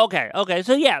 Oh, okay.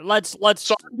 So yeah, let's.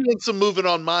 So I'm doing some moving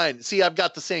on mine. See, I've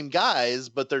got the same guys,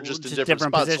 but they're just in different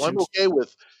spots. Positions. So I'm okay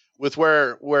with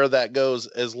where that goes,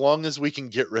 as long as we can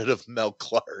get rid of Mel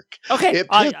Clark. Okay, it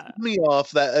pissed me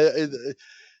off that,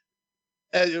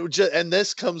 and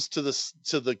this comes to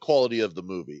the quality of the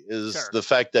movie is the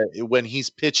fact that when he's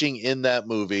pitching in that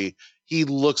movie, he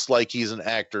looks like he's an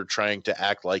actor trying to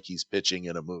act like he's pitching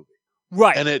in a movie,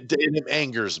 right? And it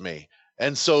angers me,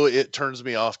 and so it turns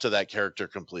me off to that character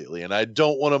completely. And I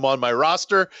don't want him on my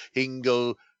roster. He can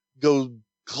go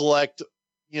collect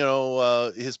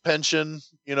his pension,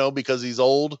 because he's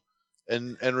old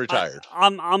and retired.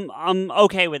 I'm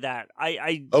okay with that.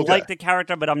 I like the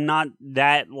character, but I'm not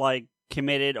that like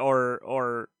committed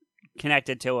or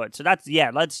connected to it. So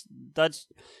let's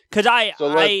because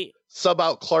I sub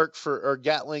out Clark or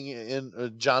Gatling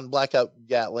in John Blackout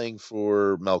Gatling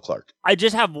for Mel Clark. I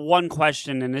just have one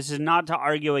question, and this is not to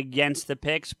argue against the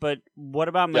picks, but what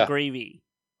about McGreevy?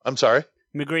 I'm sorry?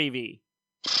 McGreevy.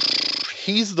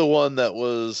 He's the one that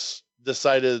was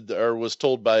decided or was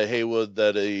told by Haywood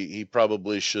that he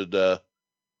probably should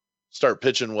start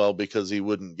pitching well because he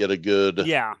wouldn't get a good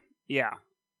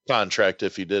contract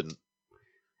if he didn't.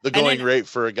 The going rate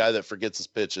for a guy that forgets his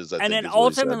pitches, I think, then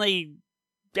ultimately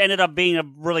ended up being a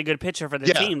really good pitcher for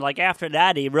the team. Like after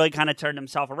that, he really kind of turned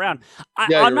himself around.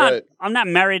 I'm not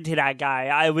married to that guy.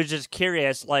 I was just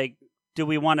curious, like, do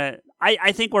we want to?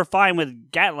 I think we're fine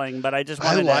with Gatling, but I just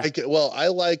wanted I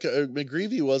like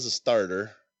McGreevy was a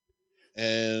starter,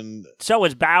 and so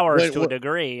was Bowers to a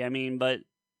degree. I mean, but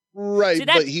right,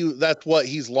 but that's what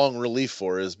he's long relief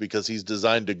for, is because he's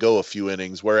designed to go a few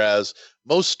innings, whereas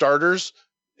most starters,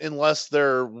 unless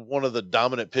they're one of the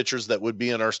dominant pitchers that would be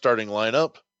in our starting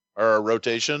lineup or our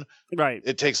rotation, right,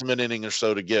 it takes them an inning or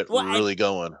so to get really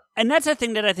going. And that's the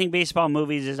thing that I think baseball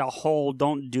movies as a whole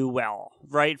don't do well,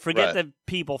 right? Forget the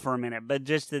people for a minute, but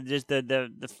just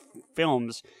the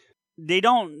films, they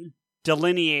don't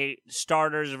delineate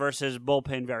starters versus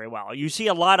bullpen very well. You see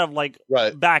a lot of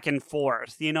back and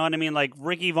forth, you know what I mean? Like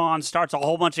Ricky Vaughn starts a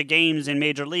whole bunch of games in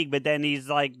Major League, but then he's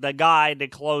like the guy to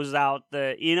close out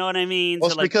you know what I mean?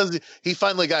 Well, it's because he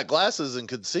finally got glasses and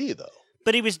could see, though.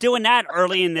 But he was doing that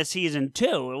early in the season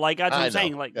too. Like that's what I'm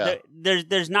saying. Like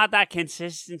there's not that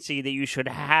consistency that you should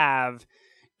have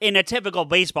in a typical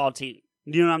baseball team.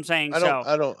 You know what I'm saying?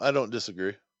 I don't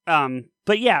disagree.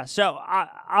 But yeah, so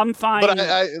I'm fine. But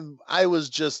I was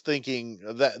just thinking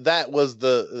that was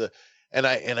and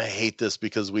I hate this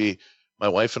because my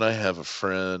wife and I have a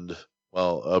friend,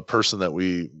 a person that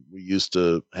we used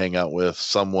to hang out with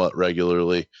somewhat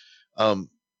regularly.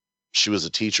 She was a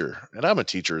teacher, and I'm a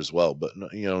teacher as well, but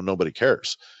nobody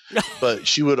cares. But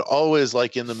she would always,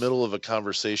 like, in the middle of a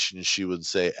conversation, she would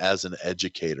say, "As an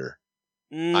educator,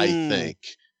 I think."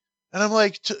 And I'm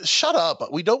like, shut up.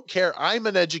 We don't care. I'm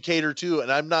an educator too,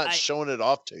 and I'm not showing it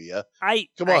off to you.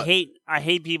 Come on. I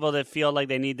hate people that feel like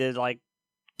they need to like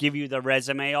give you the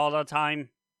resume all the time.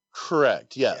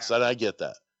 Correct. Yes, and I get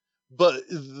that. But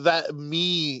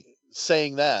me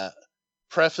saying that,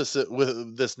 preface it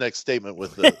with this next statement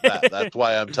with that. That's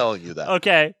why I'm telling you that.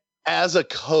 Okay. As a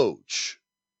coach.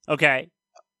 Okay.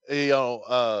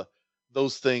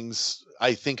 Those things,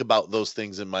 I think about those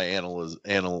things in my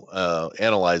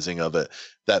analyzing of it,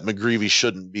 that McGreevy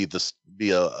shouldn't be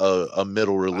a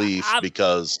middle relief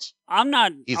because I'm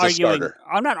not he's arguing. a starter.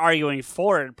 I'm not arguing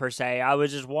for it per se. I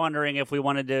was just wondering if we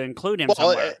wanted to include him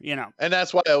somewhere. And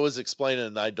that's why I was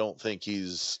explaining. I don't think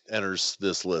he's enters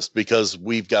this list because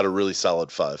we've got a really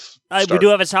solid 5. We do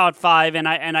have a solid 5, and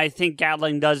I think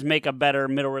Gatling does make a better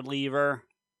middle reliever.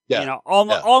 Yeah.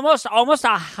 Almost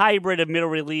a hybrid of middle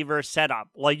reliever setup.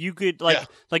 Like you could like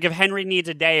if Henry needs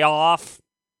a day off,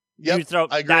 you throw.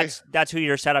 I agree. That's who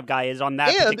your setup guy is on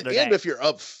that particular day. And if you're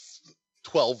up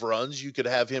 12 runs, you could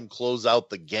have him close out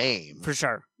the game for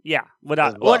sure. Yeah,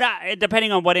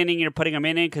 depending on what inning you're putting him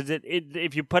in, because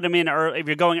if you put him in early, if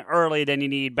you're going early, then you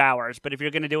need Bowers. But if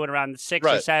you're going to do it around 6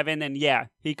 or 7, then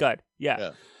he could.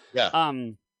 Yeah. All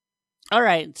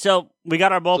right, so we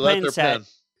got our bullpen set. Pen.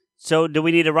 So do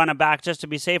we need to run it back just to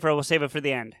be safe, or we'll save it for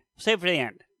the end? Save it for the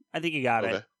end. I think you got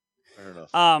it. Fair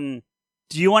enough.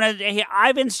 Do you want to?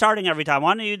 I've been starting every time.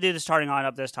 Why don't you do the starting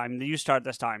lineup this time? You start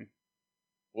this time.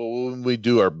 Well, when we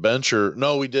do our bench,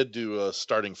 we did do a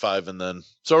starting 5, and then.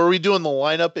 So are we doing the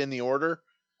lineup in the order?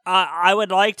 I would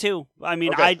like to. I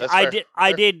mean, okay,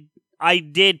 I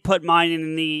did put mine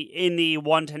in the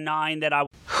 1 to 9 that I.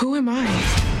 Who am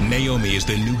I? Naomi is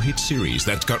the new hit series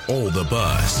that's got all the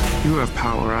buzz. You have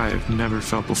power I have never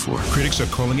felt before. Critics are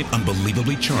calling it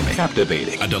unbelievably charming,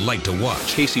 captivating, a delight to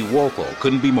watch. Casey Wolfel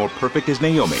couldn't be more perfect as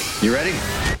Naomi. You ready?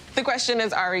 The question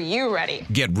is, are you ready?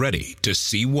 Get ready to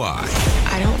see why.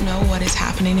 I don't know what is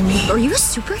happening to me. Are you a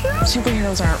superhero?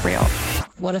 Superheroes aren't real.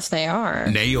 What if they are?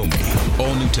 Naomi,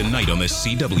 all new tonight on the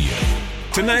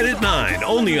CW. Tonight at 9,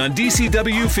 only on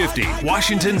DCW 50,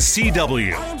 Washington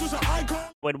CW.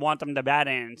 Would want them to bat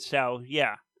in, so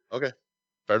yeah. Okay,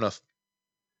 fair enough.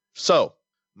 So,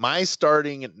 my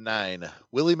starting at 9,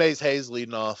 Willie Mays Hayes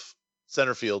leading off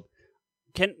center field.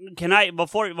 Can I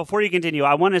before you continue?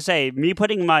 I want to say me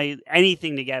putting my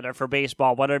anything together for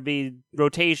baseball, whether it be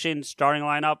rotation, starting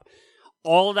lineup,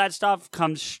 all of that stuff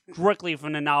comes strictly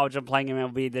from the knowledge of playing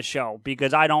MLB The Show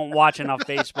because I don't watch enough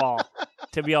baseball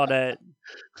to be able to.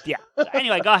 Yeah.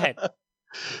 Anyway, go ahead.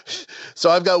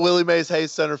 So I've got Willie Mays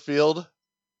Hayes center field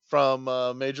from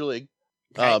Major League.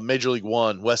 Okay. Major League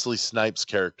One, Wesley Snipes'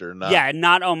 character.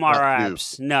 Not Omar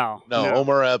Epps. No,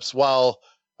 Omar Epps. While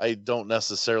I don't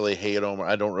necessarily hate Omar,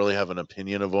 I don't really have an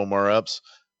opinion of Omar Epps.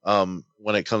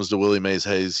 When it comes to Willie Mays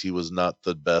Hayes, he was not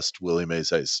the best Willie Mays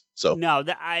Hayes. So no,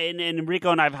 and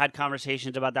Rico and I have had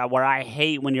conversations about that where I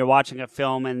hate when you're watching a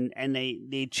film and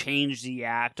they change the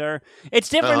actor. It's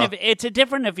different if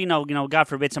different if God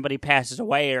forbid somebody passes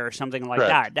away or something like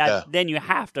Correct. that. Then you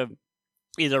have to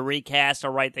either recast or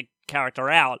write the character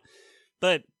out.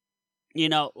 But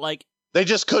they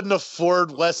just couldn't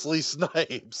afford Wesley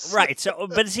Snipes. Right. So,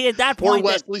 but see, at that point, or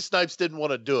Wesley Snipes didn't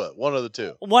want to do it. One of the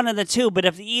two. But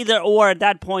if either or at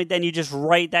that point, then you just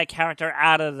write that character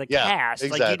out of the cast.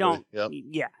 Exactly. Like you don't. Yep.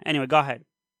 Yeah. Anyway, go ahead.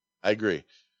 I agree.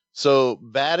 So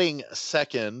batting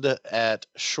second at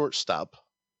shortstop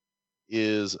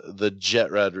is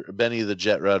Benny the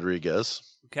Jet Rodriguez.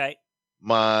 Okay.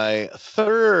 My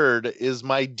third is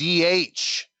my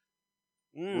DH,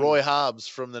 Roy Hobbs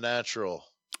from The Natural.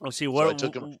 Oh, see,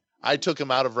 I took him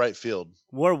out of right field.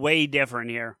 We're way different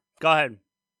here. Go ahead.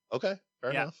 Okay, fair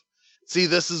enough. See,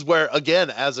 this is where, again,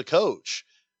 as a coach,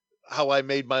 how I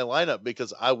made my lineup,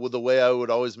 because the way I would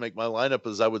always make my lineup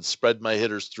is I would spread my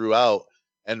hitters throughout,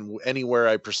 and anywhere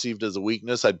I perceived as a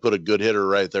weakness, I'd put a good hitter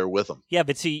right there with them. Yeah,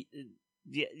 but see,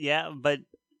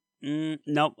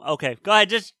 nope. Okay, go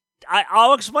ahead.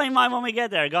 I'll explain mine when we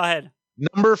get there. Go ahead.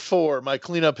 Number 4, my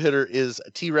cleanup hitter is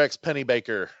T-Rex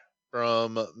Pennybaker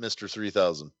from Mr.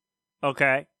 3000.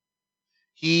 Okay.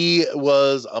 He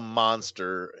was a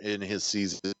monster in his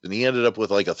season, and he ended up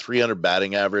with like a 300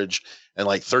 batting average and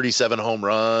like 37 home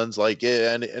runs,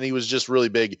 and he was just really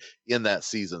big in that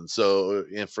season. So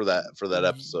for that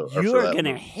episode, you're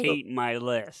gonna hate my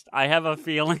list. I have a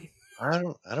feeling.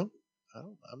 I'm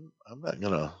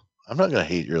not gonna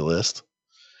hate your list.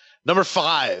 Number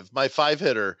 5, my 5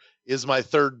 hitter is my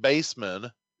third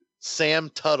baseman, Sam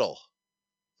Tuttle,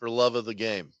 for Love of the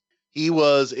Game. He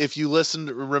was, if you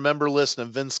remember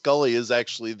listening, Vin Scully is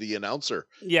actually the announcer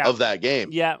of that game.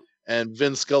 Yeah. And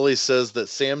Vin Scully says that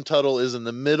Sam Tuttle is in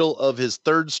the middle of his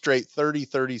third straight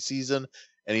 30-30 season,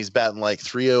 and he's batting like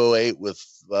 308 with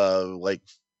like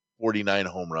 49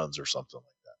 home runs or something like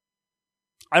that.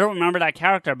 I don't remember that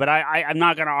character, but I'm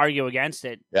not going to argue against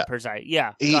it per se.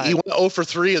 Yeah. He went 0 for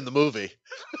 3 in the movie.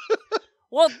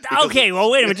 Well, okay. Well,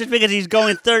 wait a minute. Just because he's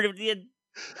going third.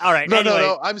 All right.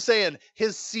 No. I'm saying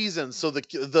his season. So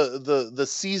the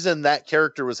season that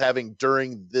character was having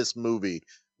during this movie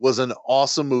was an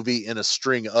awesome movie in a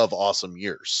string of awesome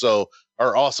years. So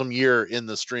our awesome year in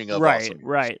the string of awesome years.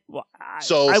 Right. Well,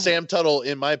 Sam Tuttle,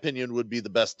 in my opinion, would be the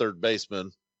best third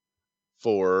baseman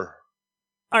for.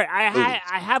 All right,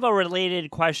 I have a related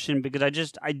question because I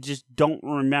just don't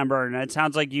remember, and it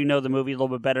sounds like you know the movie a little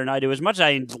bit better than I do. As much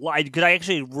as because I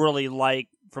actually really like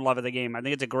For Love of the Game. I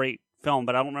think it's a great film,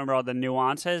 but I don't remember all the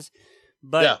nuances.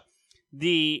 But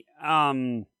the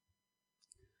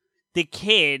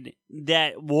kid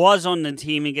that was on the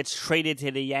team and gets traded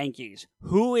to the Yankees,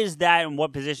 who is that and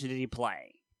what position did he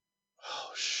play?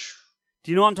 Oh,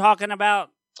 do you know what I'm talking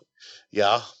about?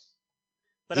 Yeah.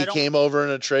 But he came over in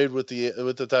a trade with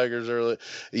the Tigers early.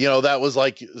 You know, that was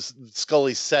like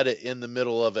Scully said it in the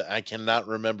middle of it. I cannot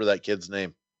remember that kid's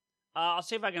name. I'll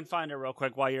see if I can find it real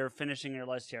quick while you're finishing your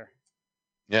list here.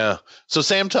 Yeah. So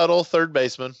Sam Tuttle, third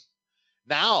baseman.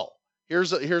 Now,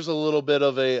 here's a little bit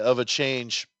of a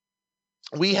change.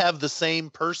 We have the same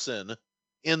person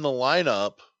in the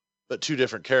lineup, but two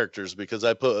different characters because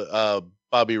I put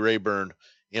Bobby Rayburn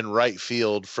in right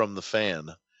field from The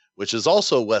Fan, which is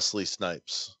also Wesley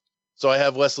Snipes. So I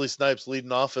have Wesley Snipes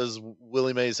leading off as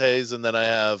Willie Mays Hayes, and then I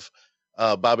have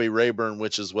Bobby Rayburn,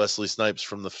 which is Wesley Snipes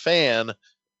from The Fan,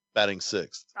 batting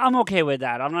sixth. I'm okay with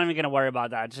that. I'm not even going to worry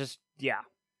about that. Just, yeah.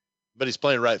 But he's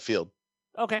playing right field.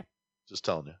 Okay. Just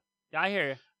telling you. Yeah, I hear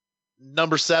you.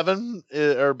 Number 7,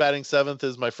 or batting seventh,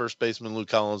 is my first baseman, Luke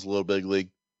Collins, Little Big League.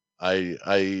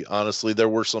 I honestly, there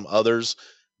were some others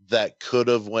that could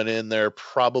have went in there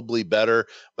probably better,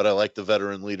 but I like the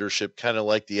veteran leadership, kind of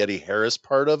like the Eddie Harris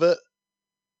part of it.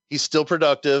 He's still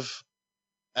productive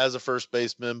as a first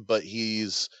baseman, but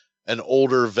he's an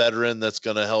older veteran that's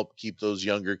going to help keep those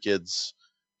younger kids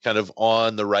kind of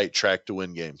on the right track to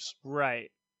win games. Right.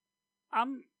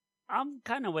 I'm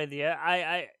kind of with you.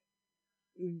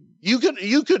 You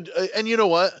could, and you know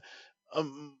what?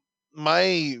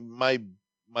 My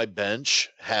bench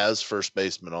has first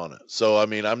baseman on it. So, I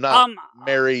mean, I'm not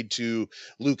married to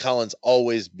Luke Collins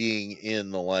always being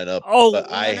in the lineup, but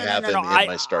I have him in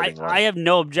my starting lineup. I have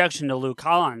no objection to Luke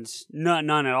Collins. None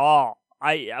at all.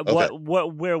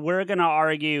 Where we're going to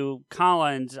argue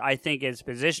Collins, I think, is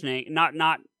positioning,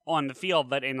 not on the field,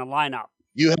 but in the lineup.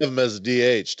 You have him as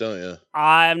DH, don't you?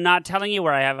 I'm not telling you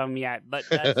where I have him yet, but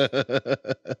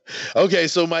that's... Okay,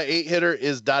 so my 8-hitter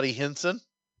is Dottie Hinson.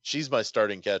 She's my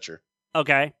starting catcher.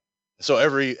 Okay. So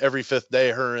every fifth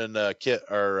day, her and Kit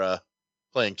are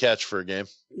playing catch for a game.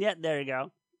 Yeah, there you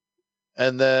go.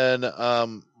 And then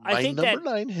my number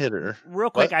 9 hitter. Real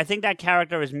quick, I think that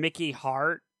character is Mickey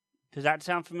Hart. Does that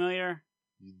sound familiar?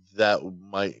 That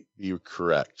might be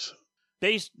correct.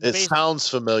 It sounds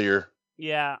familiar.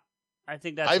 Yeah, I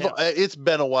think that's It's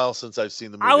been a while since I've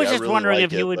seen the movie. I was just wondering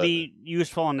if he would be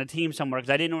useful on the team somewhere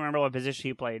because I didn't remember what position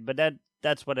he played, but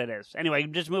that's what it is. Anyway,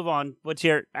 just move on. What's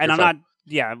your... And You're I'm fine. not...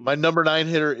 Yeah. My number 9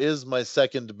 hitter is my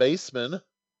second baseman,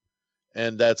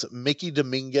 and that's Mickey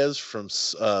Dominguez from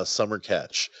Summer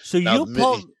Catch. So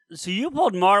you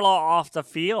pulled Marlowe off the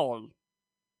field.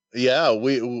 Yeah,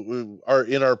 we are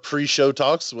in our pre-show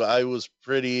talks. I was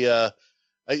pretty...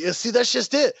 see, that's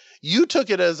just it. You took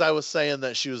it as I was saying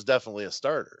that she was definitely a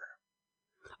starter.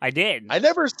 I did. I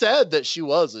never said that she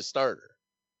was a starter.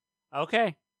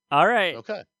 Okay. All right.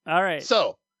 Okay. All right.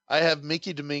 So I have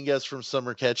Mickey Dominguez from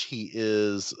Summer Catch. He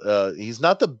is he's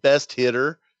not the best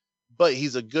hitter, but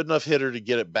he's a good enough hitter to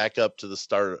get it back up to the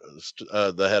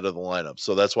the head of the lineup.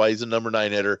 So that's why he's a number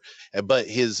 9 hitter. But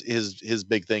his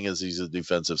big thing is he's a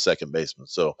defensive second baseman.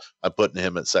 So I'm putting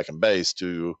him at second base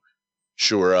to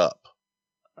shore up.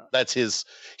 That's his.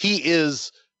 He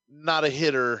is not a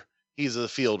hitter. He's a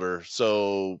fielder.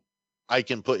 So I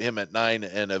can put him at 9,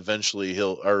 and eventually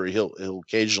he'll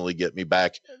occasionally get me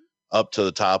back up to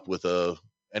the top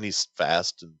and he's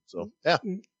fast, and so yeah.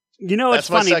 You know, that's it's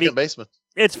funny. My second baseman.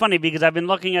 It's funny because I've been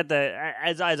looking at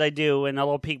as I do, and a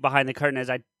little peek behind the curtain as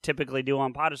I typically do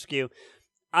on Potaskew.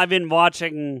 I've been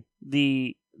watching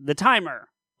the timer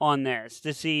on this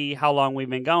to see how long we've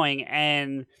been going,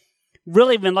 and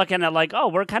really been looking at like, oh,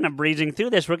 we're kind of breezing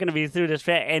through this. We're going to be through this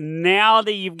fit. And now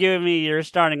that you've given me your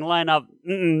starting lineup,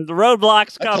 the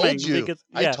roadblock's coming.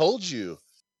 I told you.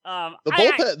 The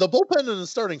bullpen and the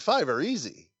starting 5 are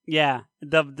easy. Yeah,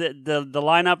 the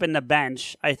lineup and the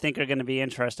bench I think are going to be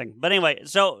interesting. But anyway,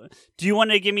 so do you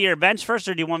want to give me your bench first,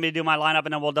 or do you want me to do my lineup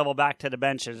and then we'll double back to the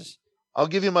benches? I'll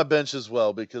give you my bench as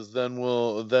well, because then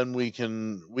we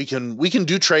can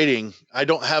do trading. I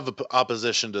don't have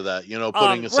opposition to that,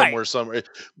 putting it somewhere,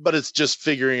 but it's just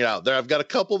figuring it out. There, I've got a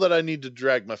couple that I need to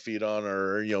drag my feet on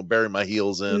or bury my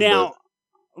heels in. Now,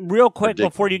 real quick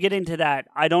Ridiculous. before you get into that,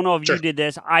 I don't know if Sure. you did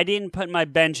this. I didn't put my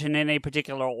bench in any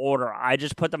particular order. I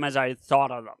just put them as I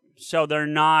thought of them. So they're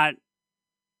not.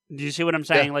 Do you see what I'm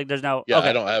saying? Yeah. Like, there's no. Yeah, okay.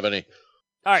 I don't have any.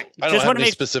 All right. I don't Just have want to any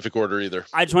make. specific order either.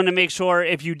 I just want to make sure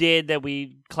if you did that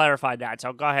we clarified that.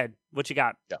 So go ahead. What you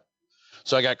got? Yeah.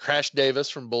 So I got Crash Davis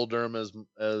from Bull Durham as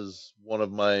one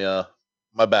of my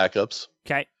my backups.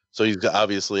 Okay. So he's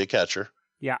obviously a catcher.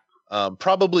 Yeah.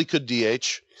 Probably could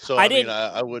DH. So I I mean, didn't-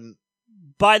 I wouldn't.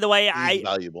 By the way, He's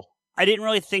valuable. I didn't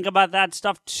really think about that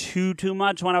stuff too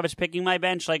much when I was picking my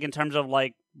bench, like in terms of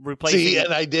like replacing. See,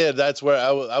 and I did. That's where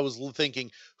I was thinking,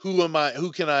 who's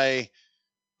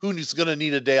going to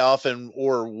need a day off,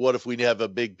 or what if we have a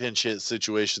big pinch hit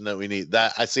situation that we need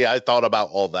that? I thought about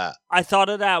all that. I thought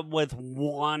of that with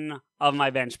one of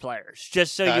my bench players,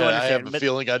 just so you understand. I have a But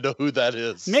feeling I know who that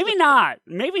is. maybe not.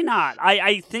 Maybe not.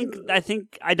 I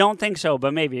don't think so,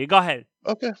 but maybe. Go ahead.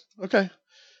 Okay.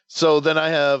 So then I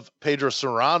have Pedro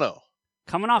Serrano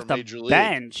Coming off from the Major League.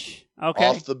 bench. Okay.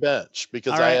 off the bench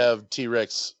because All I right. have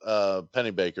T-Rex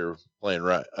Pennybaker playing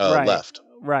Right. left.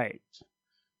 Right.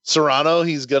 Serrano,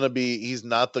 he's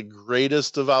not the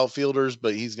greatest of outfielders,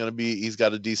 but he's got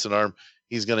a decent arm.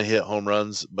 He's going to hit home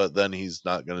runs, but then he's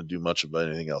not going to do much of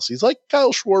anything else. He's like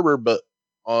Kyle Schwarber, but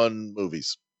on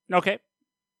movies. Okay.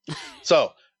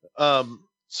 So,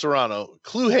 Serrano.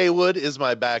 Clu Haywood is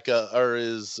my backup, or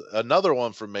is another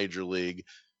one from Major League.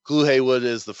 Clu Haywood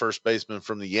is the first baseman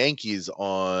from the Yankees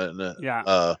on.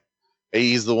 Yeah.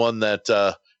 He's the one that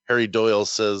Harry Doyle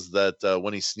says that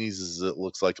when he sneezes, it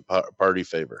looks like a party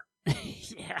favor.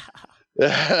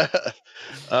 Yeah.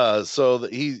 So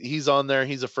he's on there.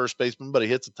 He's a first baseman, but he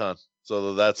hits a ton.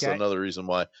 So that's Okay. another reason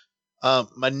why.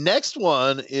 My next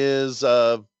one is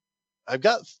I've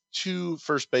got two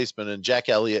first basemen, and Jack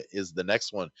Elliott is the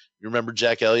next one. You remember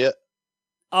Jack Elliott?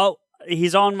 Oh,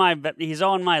 he's on my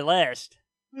list.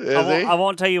 I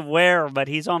won't tell you where, but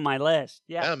he's on my list.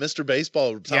 Yeah. Mr.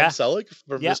 Baseball, Tom Yeah. Selleck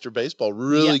from Yeah. Mr. Baseball.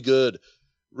 Really good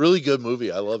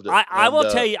movie. I loved it.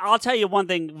 I'll tell you one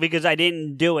thing because I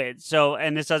didn't do it. So,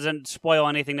 and this doesn't spoil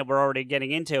anything that we're already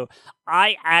getting into.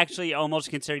 I actually almost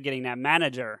considered getting that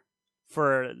manager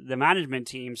for the management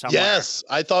team somewhere. Yes,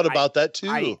 I thought about that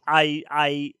too.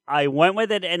 I went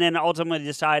with it and then ultimately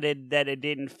decided that it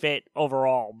didn't fit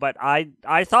overall. But I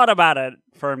thought about it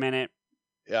for a minute.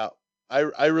 Yeah,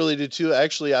 I really did too.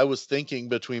 Actually, I was thinking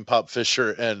between Pop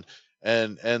Fisher and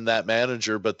that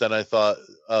manager, but then I thought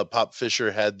Pop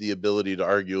Fisher had the ability to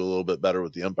argue a little bit better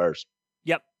with the umpires.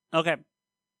 Yep. Okay.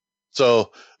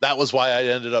 So that was why I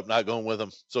ended up not going with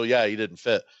him. So yeah, he didn't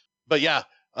fit. But yeah,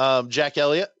 Jack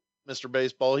Elliott, Mr.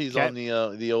 Baseball, he's on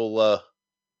the old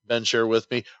bench here with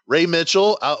me. Ray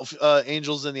Mitchell,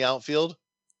 Angels in the outfield.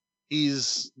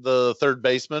 He's the third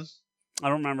baseman. I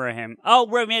don't remember him. Oh,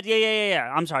 right,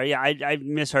 yeah. I'm sorry. Yeah, I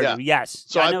misheard Yeah. him. Yes.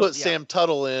 So Yeah, I know- put yeah. Sam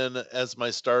Tuttle in as my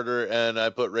starter, and I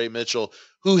put Ray Mitchell,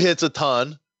 who hits a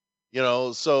ton,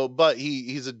 but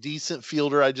he's a decent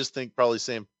fielder. I just think probably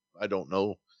I don't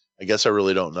know. I guess I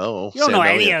really don't know. You don't Sam know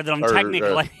any Elliott, of them or,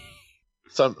 technically.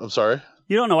 I'm sorry.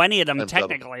 You don't know any of them Sam Tuttle.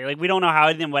 technically. Like we don't know how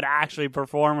any of them would actually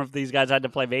perform if these guys had to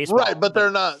play baseball. Right, but they're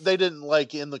not. They didn't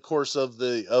like in the course of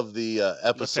the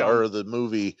episode film. or the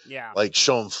movie, Yeah. like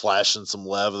show him flashing some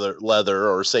leather,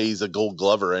 or say he's a Gold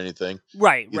Glover or anything.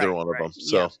 Right. Either right, one right. of them.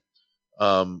 So,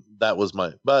 that was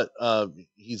but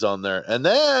he's on there, and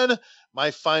then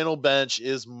my final bench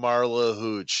is Marla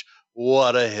Hooch.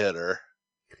 What a hitter!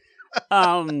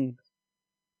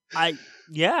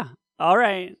 Yeah. All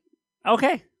right.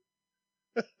 Okay.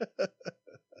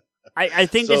 I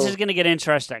think this So- is going to get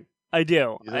interesting. I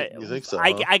do. You think so?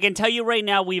 I, huh? I can tell you right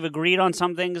now, we've agreed on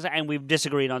some things and we've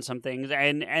disagreed on some things,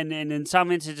 and in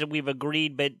some instances we've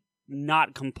agreed, but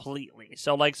not completely.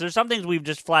 So there's some things we've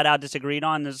just flat out disagreed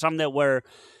on. There's some that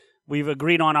we've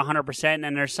agreed on 100%,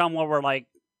 and there's some where we're like,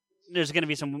 there's going to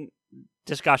be some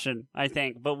discussion, I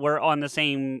think, but we're in the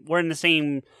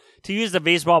same. To use the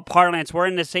baseball parlance, we're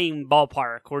in the same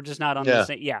ballpark. We're just not on the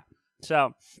same. Yeah.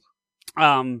 So,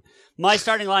 my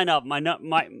starting lineup,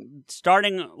 my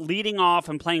starting leading off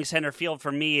and playing center field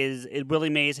for me is Willie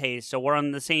Mays Hayes. So we're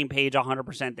on the same page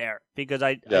 100% there because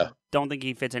I don't think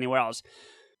he fits anywhere else.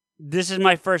 This is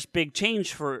my first big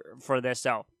change for this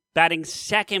though. Batting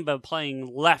second but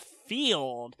playing left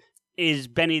field is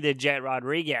Benny the Jet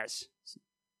Rodriguez.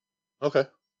 Okay.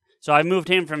 So I moved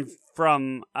him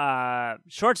from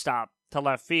shortstop to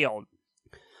left field.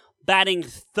 Batting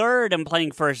third and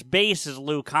playing first base is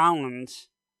Lou Collins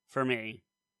for me.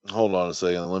 Hold on a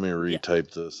second. Let me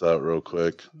retype this out real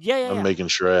quick. Yeah. I'm making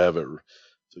sure I have it.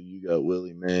 So you got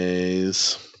Willie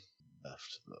Mays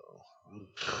left though.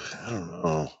 I don't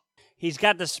know. He's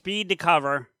got the speed to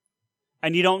cover,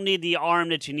 And you don't need the arm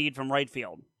that you need from right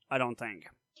field, I don't think.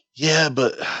 Yeah,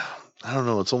 but I don't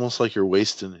know. It's almost like you're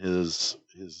wasting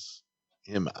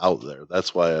him out there.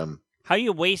 That's why I'm. How are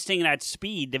you wasting that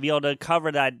speed to be able to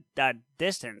cover that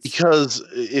distance? Because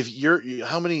if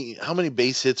how many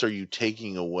base hits are you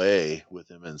taking away with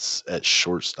him at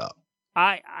shortstop?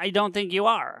 I don't think you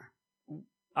are.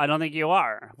 I don't think you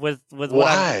are with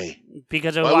why?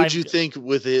 Because of why would you think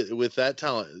with that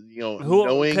talent?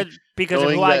 Knowing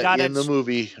who I got in the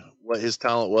movie what his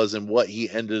talent was and what he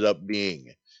ended up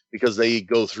being, because they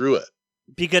go through it.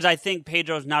 Because I think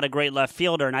Pedro's not a great left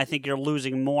fielder, and I think you're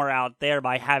losing more out there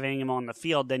by having him on the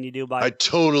field than you do by. I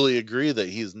totally agree that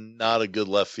he's not a good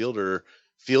left fielder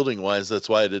fielding wise. That's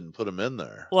why I didn't put him in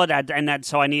there. Well,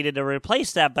 so I needed to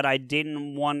replace that, but I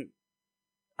didn't want.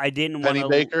 Penny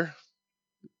Baker.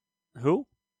 Who?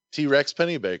 T-Rex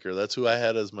Pennybaker. That's who I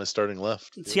had as my starting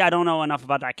left. See, I don't know enough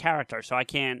about that character, so I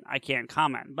can't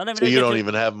comment. But so you don't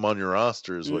even have him on your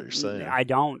roster, is what you're saying? I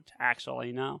don't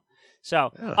actually, no.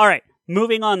 So, yeah. All right,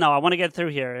 moving on though. I want to get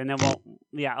through here, and then we'll.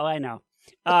 Yeah, I know.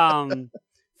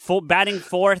 Batting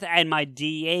fourth, and my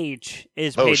DH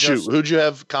is. Oh shoot! Who'd you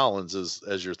have? Collins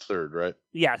as your third, right?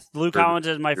 Yes, Luke Collins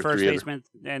is my first baseman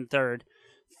and third.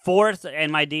 Fourth,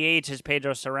 and my DH is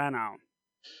Pedro Serrano.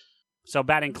 So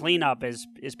batting cleanup is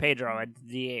Pedro at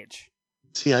DH.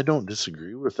 See, I don't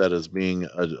disagree with that as being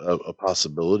a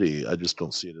possibility. I just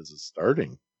don't see it as a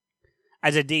starting.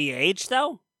 As a DH,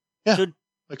 though? Yeah, so,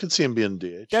 I could see him being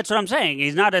DH. That's what I'm saying.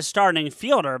 He's not a starting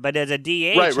fielder, but as a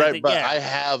DH. Right, but I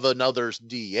have another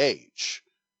DH.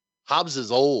 Hobbs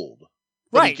is old,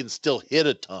 but right. He can still hit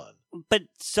a ton. But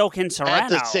so can Serrano. At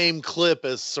the same clip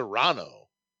as Serrano.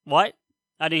 What?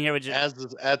 I didn't hear what you...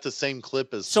 At the same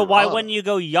clip as So Serrano. Why wouldn't you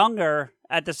go younger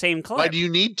at the same clip? Why do you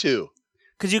need to?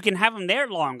 Because you can have him there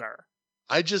longer.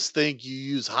 I just think you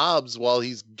use Hobbs while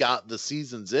he's got the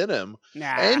seasons in him.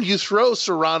 Nah. And you throw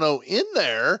Serrano in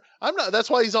there. That's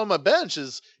why he's on my bench,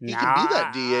 is he can be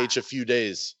that DH a few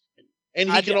days.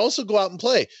 And he can also go out and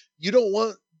play. You don't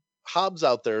want Hobbs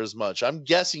out there as much. I'm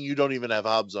guessing you don't even have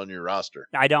Hobbs on your roster.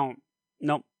 I don't.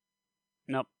 Nope.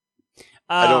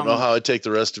 I don't know how I take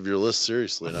the rest of your list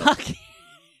seriously now.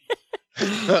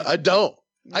 I don't.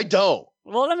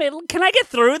 Well, can I get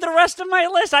through the rest of my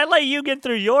list? I let you get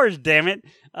through yours, damn it.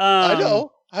 I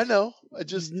know.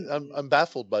 I'm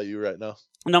baffled by you right now.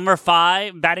 Number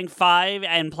 5, batting 5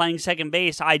 and playing second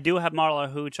base. I do have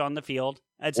Marla Hooch on the field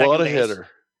at second base. What a hitter.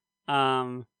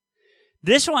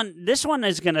 This one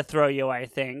is going to throw you, I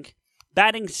think.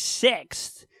 Batting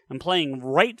 6th and playing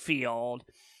right field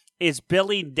is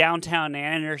Billy Downtown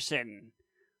Anderson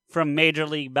from Major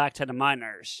League back to the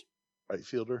minors. Right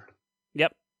fielder?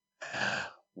 Yep.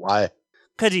 Why?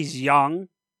 Because he's young.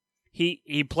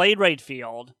 He played right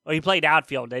field, or he played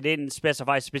outfield. They didn't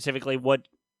specify specifically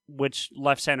which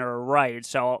left, center, or right,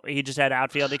 so he just had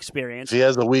outfield experience. If he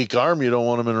has a weak arm, you don't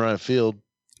want him in right field.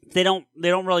 They don't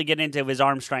really get into his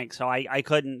arm strength, so I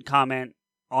couldn't comment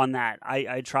on that.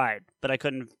 I tried, but I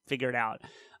couldn't figure it out.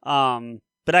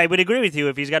 But I would agree with you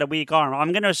if he's got a weak arm.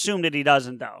 I'm going to assume that he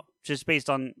doesn't, though, just based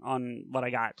on what I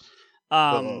got.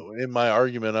 In my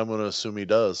argument, I'm going to assume he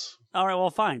does. All right, well,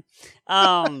 fine.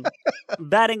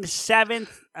 Batting 7th,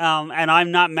 and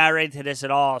I'm not married to this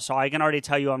at all, so I can already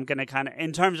tell you I'm going to kind of,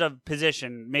 in terms of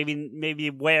position,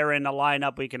 maybe where in the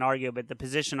lineup we can argue, but the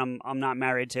position I'm not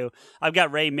married to. I've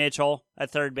got Ray Mitchell at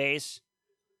third base,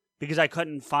 because I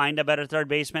couldn't find a better third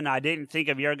baseman. I didn't think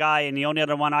of your guy, and the only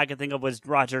other one I could think of was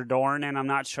Roger Dorn, and I'm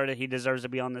not sure that he deserves to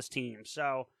be on this team.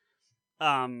 So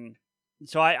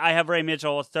I have Ray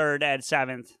Mitchell third at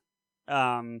 7th,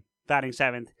 batting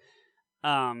 7th.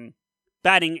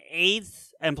 Batting 8th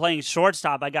and playing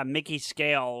shortstop, I got Mickey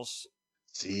Scales.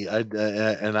 See, I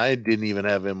didn't even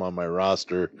have him on my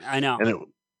roster. I know.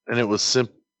 And it was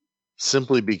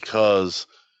simply because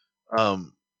I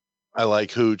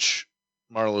like Hooch.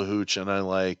 Marla Hooch, and I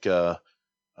like where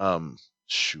in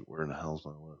the hell's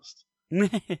my list?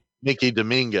 Mickey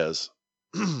Dominguez.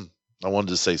 I wanted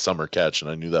to say Summer Catch, and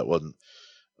I knew that wasn't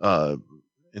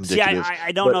indicative. See,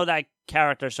 I don't know that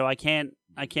character, so I can't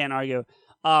argue.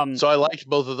 So I liked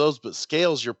both of those, but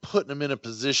Scales, you're putting him in a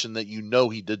position that you know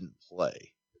he didn't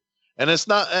play. And it's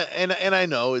not, and I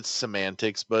know it's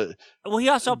semantics, but he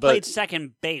also played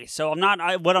second base. So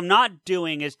what I'm not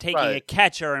doing is taking a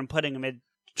catcher and putting him in.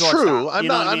 True. I'm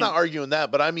not arguing that,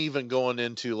 but I'm even going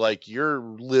into like you're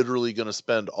literally going to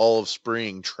spend all of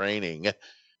spring training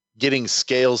getting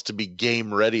Scales to be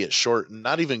game ready at short,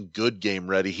 not even good game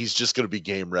ready. He's just going to be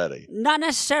game ready. Not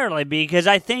necessarily, because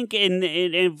I think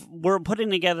if we're putting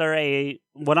together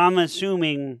what I'm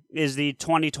assuming is the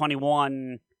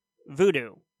 2021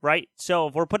 Voodoo, right? So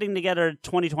if we're putting together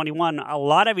 2021, a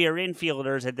lot of your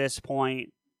infielders at this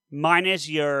point, minus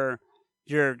your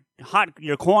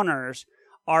corners,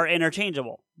 are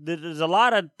interchangeable. There's a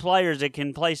lot of players that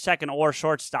can play second or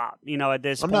shortstop, at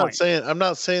this point. I'm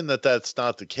not saying that that's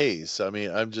not the case. I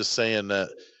mean, I'm just saying that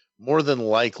more than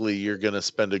likely you're going to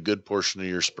spend a good portion of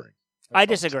your spring. I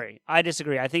disagree. I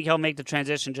think he'll make the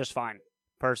transition just fine,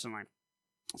 personally.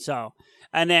 So,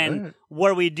 and then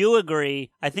where we do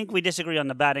agree, I think we disagree on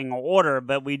the batting order,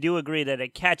 but we do agree that a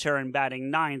catcher in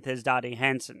batting ninth is Dottie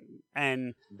Henson.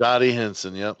 And Dottie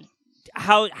Henson, yep.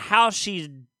 How she's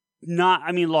not,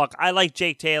 I mean, look, I like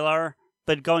Jake Taylor,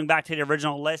 but going back to the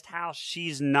original list, how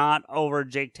she's not over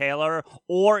Jake Taylor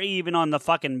or even on the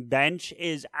fucking bench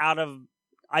is out of,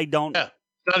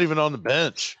 not even on the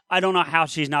bench. I don't know how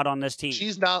she's not on this team.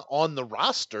 She's not on the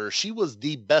roster. She was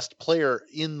the best player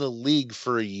in the league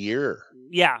for a year.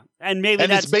 Yeah, and maybe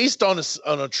it's based on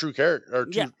a true character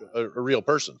or a real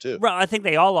person too. Well, I think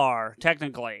they all are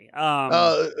technically,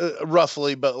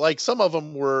 roughly, but like some of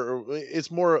them were.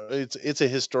 It's a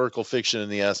historical fiction in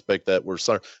the aspect that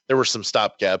there were some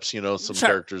stopgaps, some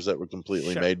characters that were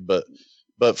completely made, but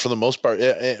for the most part,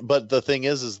 but the thing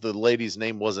is the lady's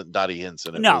name wasn't Dottie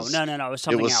Henson. No.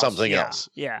 It was something else.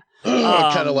 Yeah.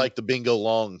 Kind of like the Bingo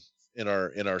Long in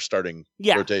our starting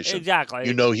rotation.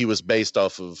 Exactly. He was based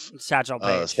off of Satchel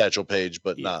Paige,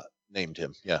 but not named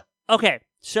him. Yeah. Okay.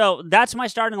 So that's my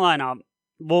starting lineup.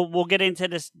 We'll get into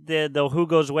this the who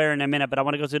goes where in a minute, but I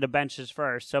want to go through the benches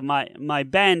first. So my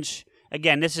bench,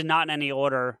 again, this is not in any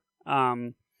order.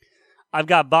 I've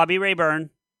got Bobby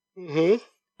Rayburn. Mm-hmm.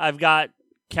 I've got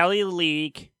Kelly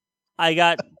Leak.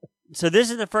 So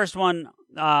this is the first one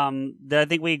that I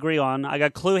think we agree on. I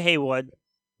got Clue Haywood.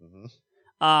 Mm-hmm.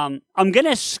 I'm going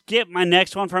to skip my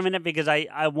next one for a minute because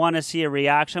I want to see a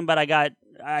reaction, but I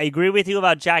agree with you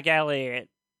about Jack Elliott.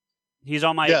 He's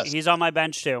on my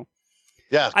bench too.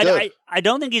 Yeah, I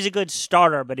don't think he's a good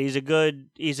starter, but he's a good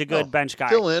bench guy.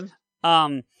 Still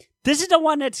in. This is the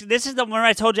one where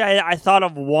I told you I thought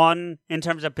of one in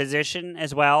terms of position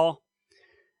as well.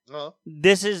 Uh-huh.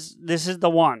 This is the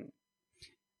one.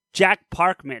 Jack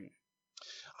Parkman.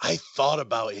 I thought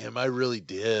about him. I really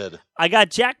did. I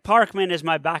got Jack Parkman as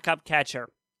my backup catcher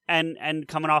and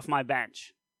coming off my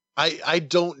bench. I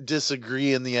don't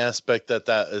disagree in the aspect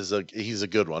that he's a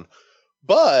good one.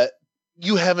 But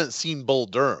you haven't seen Bull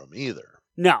Durham either.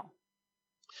 No.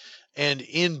 And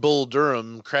in Bull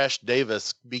Durham, Crash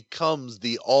Davis becomes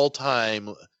the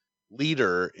all-time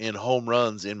leader in home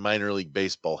runs in minor league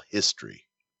baseball history.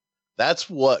 That's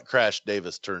what Crash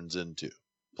Davis turns into.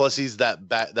 Plus, he's that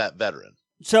veteran.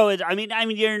 So I mean,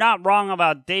 you're not wrong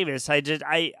about Davis. I just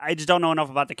don't know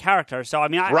enough about the character. So I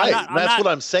mean, that's what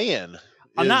I'm saying.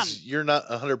 You're not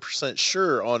 100%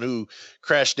 sure on who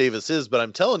Crash Davis is, but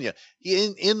I'm telling you,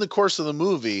 in the course of the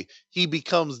movie, he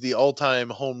becomes the all-time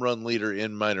home run leader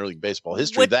in minor league baseball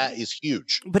history. That is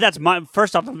huge. But that's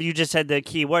first off, you just said the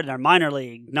key word there, minor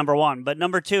league, number one. But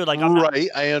number two,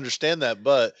 I understand that,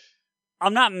 but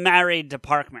I'm not married to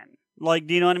Parkman. Like,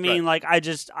 do you know what I mean? Right.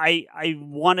 Like, I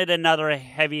wanted another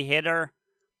heavy hitter.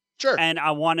 Sure. And I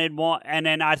wanted more, and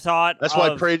then I thought that's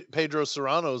why Pedro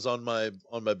Serrano's on my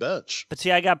bench. But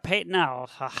see, I got no.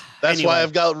 That's why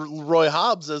I've got Roy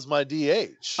Hobbs as my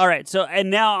DH. All right, so and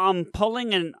now I'm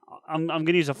pulling and I'm going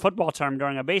to use a football term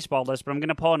during a baseball list, but I'm going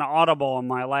to pull an audible on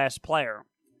my last player.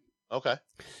 Okay.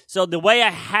 So the way I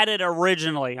had it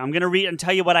originally, I'm going to read and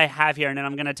tell you what I have here, and then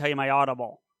I'm going to tell you my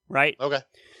audible. Right? Okay.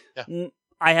 Yeah.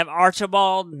 I have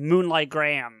Archibald Moonlight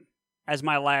Graham as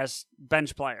my last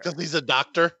bench player. Because he's a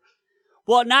doctor?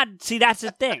 Well, that's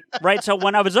the thing, right? So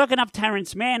when I was looking up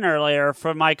Terrence Mann earlier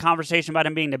for my conversation about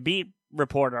him being the beat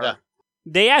reporter,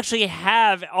 they actually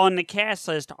have on the cast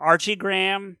list Archie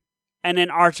Graham and then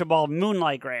Archibald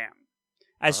Moonlight Graham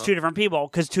as two different people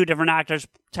because two different actors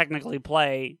technically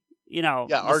play, the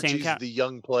Archie's same the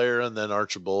young player and then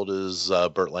Archibald is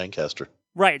Burt Lancaster.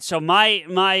 Right. So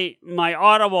my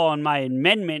audible and my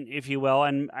amendment, if you will,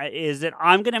 is that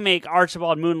I'm going to make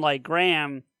Archibald Moonlight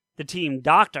Graham the team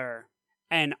doctor,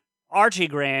 and Archie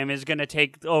Graham is going to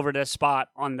take over the spot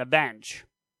on the bench.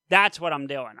 That's what I'm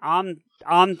doing. I'm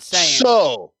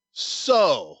saying.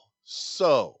 So,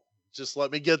 just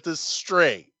let me get this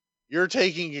straight. You're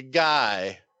taking a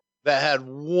guy that had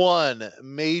one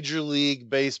Major League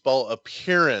Baseball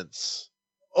appearance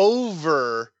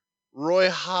over Roy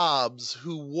Hobbs,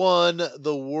 who won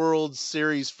the World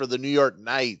Series for the New York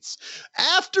Knights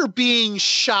after being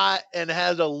shot and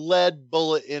had a lead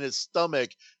bullet in his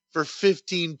stomach for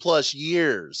 15 plus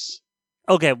years.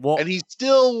 Okay, well, and he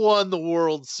still won the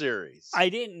World Series. I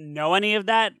didn't know any of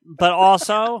that, but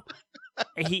also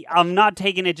I'm not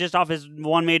taking it just off his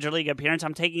one major league appearance.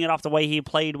 I'm taking it off the way he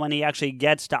played when he actually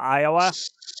gets to Iowa.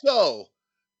 So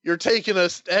you're taking an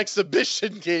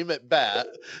exhibition game at bat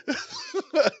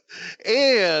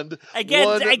and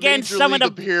against some of the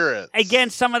appearance.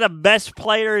 Against some of the best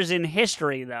players in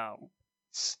history, though.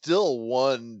 Still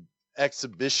one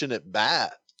exhibition at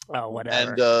bat. Oh,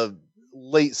 whatever. And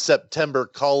late September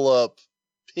call-up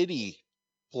pity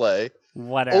play.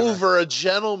 Whatever. Over a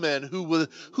gentleman who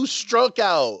struck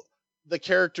out the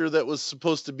character that was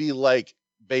supposed to be like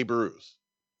Babe Ruth.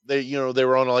 They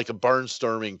were on like a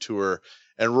barnstorming tour,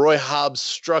 and Roy Hobbs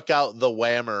struck out the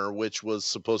whammer, which was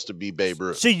supposed to be Babe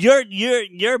Ruth. So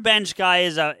your bench guy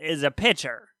is a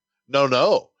pitcher.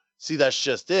 No. See, that's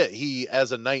just it. He,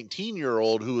 as a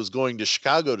 19-year-old who was going to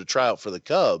Chicago to try out for the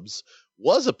Cubs,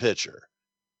 was a pitcher.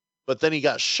 But then he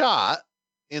got shot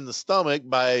in the stomach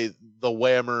by the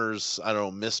whammer's, I don't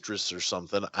know, mistress or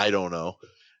something. I don't know.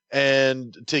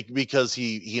 And because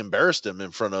he embarrassed him in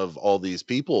front of all these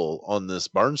people on this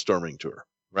barnstorming tour,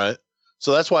 right?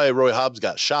 So that's why Roy Hobbs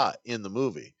got shot in the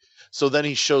movie. So then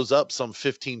he shows up some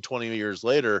 15, 20 years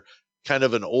later, kind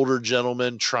of an older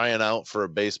gentleman trying out for a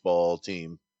baseball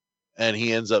team. And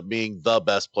he ends up being the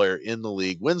best player in the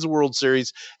league, wins the World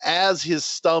Series as his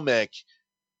stomach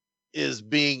is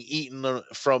being eaten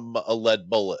from a lead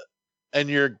bullet. And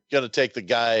you're going to take the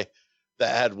guy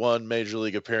that had one major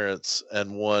league appearance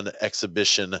and one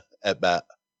exhibition at bat.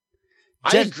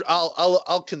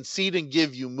 I'll concede and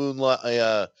give you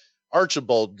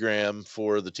Archibald Graham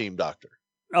for the team doctor.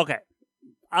 Okay.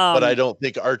 But I don't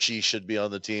think Archie should be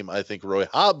on the team. I think Roy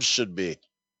Hobbs should be.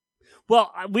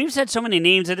 Well, we've said so many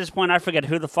names at this point, I forget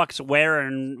who the fuck's where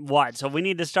and what. So we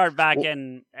need to start back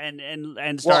and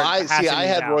start. Well, I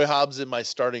had Roy Hobbs in my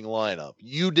starting lineup.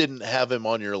 You didn't have him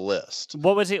on your list.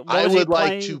 What was it? I would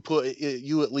like to put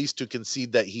you at least to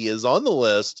concede that he is on the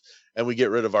list, and we get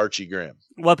rid of Archie Graham.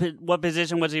 What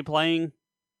position was he playing?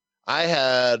 I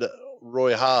had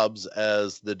Roy Hobbs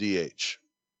as the DH.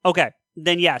 Okay,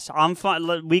 then yes, I'm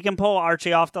fine. We can pull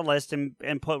Archie off the list and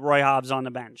put Roy Hobbs on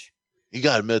the bench. You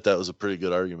got to admit that was a pretty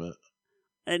good argument.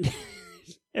 And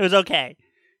it was okay.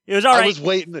 It was all right. I was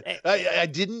waiting. I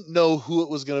didn't know who it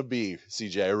was going to be,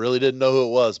 CJ. I really didn't know who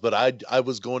it was, but I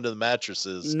was going to the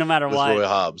mattresses no matter with what. Roy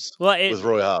Hobbs. Well, with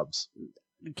Roy Hobbs.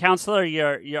 Counselor,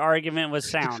 your argument was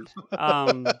sound.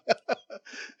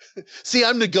 See,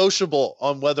 I'm negotiable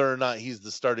on whether or not he's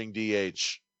the starting DH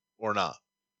or not.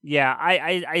 Yeah,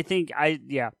 I think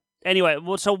yeah. Anyway,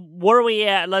 well, so where are we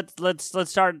at? Let's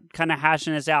start kind of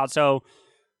hashing this out. So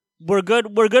we're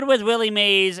good with Willie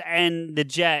Mays and the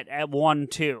Jet at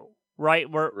 1-2, right?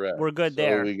 We're good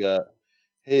there. So we got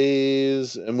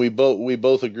Hayes, and we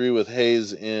both agree with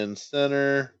Hayes in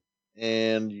center,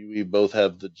 and we both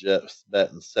have the Jet bat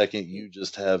in second. You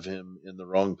just have him in the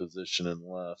wrong position and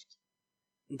left.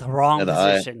 The wrong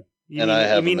position. You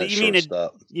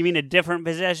mean a different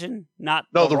position? Not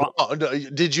wrong.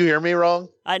 Did you hear me wrong?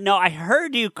 No, I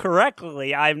heard you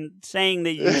correctly. I'm saying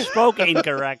that you spoke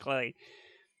incorrectly.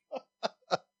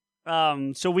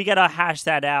 So we gotta hash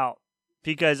that out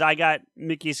because I got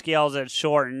Mickey Scales at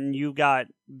short and you got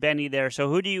Benny there. So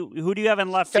who do you have in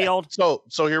left field?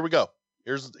 So here we go.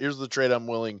 Here's the trade I'm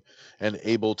willing and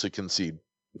able to concede.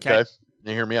 Okay?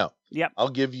 Now hear me out. Yep. I'll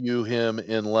give you him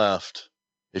in left.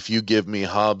 If you give me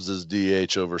Hobbs as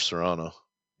DH over Serrano.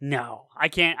 No, I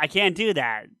can't do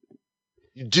that.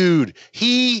 Dude,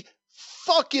 he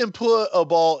fucking put a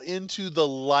ball into the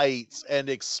lights and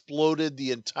exploded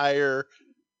the entire,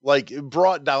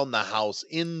 brought down the house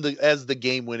as the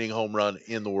game-winning home run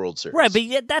in the World Series. Right,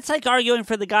 but that's like arguing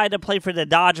for the guy to play for the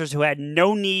Dodgers who had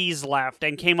no knees left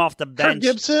and came off the bench.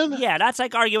 Kirk Gibson? Yeah, that's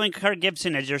like arguing Kirk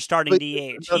Gibson as your starting DH.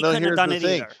 He couldn't have done it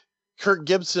either. Kirk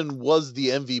Gibson was the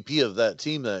MVP of that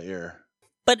team that year.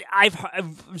 But I've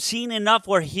seen enough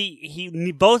where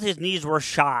he both his knees were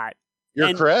shot.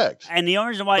 You're correct. And the only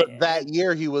reason why... But that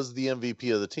year he was the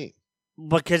MVP of the team.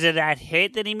 Because of that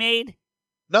hit that he made?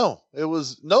 No, it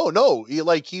was... No. He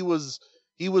was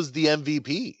the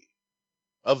MVP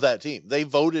of that team. They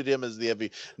voted him as the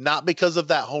MVP. Not because of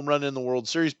that home run in the World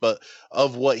Series, but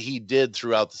of what he did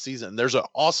throughout the season. There's an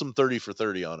awesome 30 for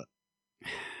 30 on it.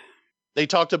 They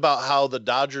talked about how the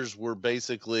Dodgers were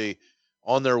basically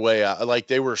on their way out.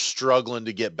 They were struggling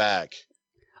to get back.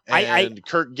 And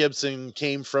Kirk Gibson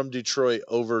came from Detroit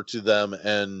over to them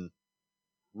and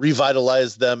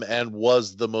revitalized them and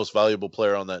was the most valuable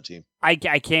player on that team. I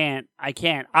can't.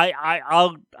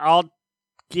 I'll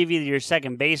give you your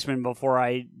second baseman before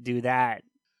I do that.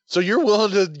 So you're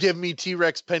willing to give me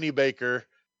T-Rex Pennybaker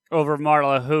over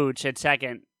Marla Hooch at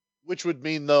second. Which would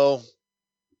mean, though,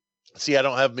 See, I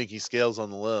don't have Mickey Scales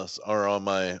on the list or on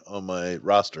my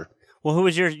roster. Well, who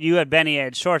was you had Benny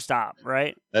at shortstop,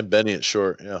 right? I had Benny at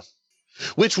short, yeah.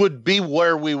 Which would be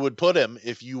where we would put him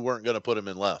if you weren't going to put him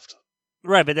in left.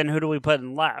 Right, but then who do we put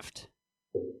in left?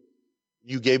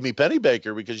 You gave me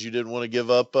Pennybaker because you didn't want to give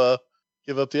up the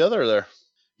other there.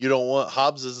 You don't want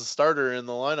Hobbs as a starter in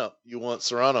the lineup. You want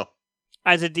Serrano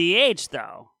as a DH,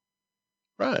 though.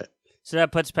 Right. So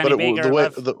that puts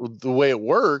Pennybaker. The way it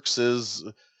works is,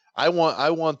 I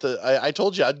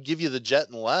told you I'd give you the Jet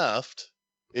and left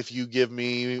if you give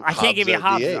me. I can't give you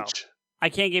Hobbs. DH. Though. I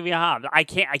can't give you Hobbs. I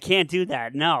can't do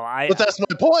that. No, But that's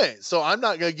my point. So I'm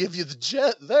not going to give you the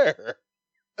Jet there.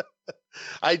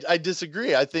 I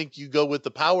disagree. I think you go with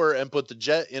the power and put the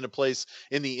Jet in a place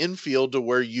in the infield to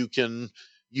where you can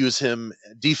use him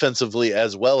defensively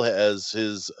as well as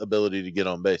his ability to get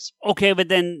on base. Okay, but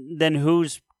then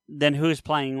who's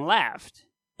playing left?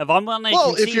 If I'm willing to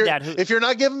concede if you're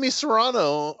not giving me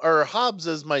Serrano or Hobbs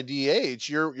as my DH,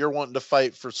 you're wanting to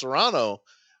fight for Serrano.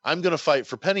 I'm going to fight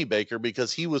for Pennybaker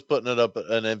because he was putting it up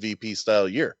an MVP style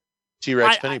year.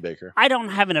 T-Rex Pennybaker. I don't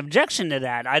have an objection to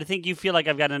that. I think you feel like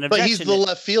I've got an objection. But he's the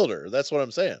left fielder. That's what I'm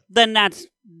saying. Then that's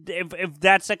if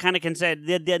that's the kind of consent.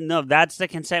 No, that's the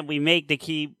consent we make to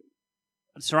keep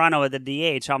Serrano at the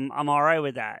DH. I'm all right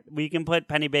with that. We can put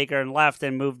Pennybaker in left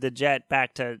and move the Jet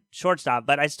back to shortstop,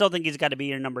 but I still think he's got to be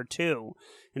your number 2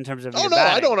 in terms of. Oh no,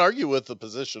 batting. I don't argue with the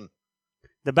position.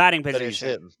 The batting position. That he's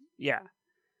hitting. Yeah.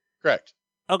 Correct.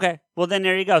 Okay. Well, then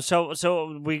there you go.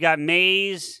 So we got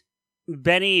Mays.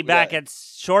 Benny back at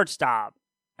shortstop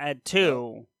at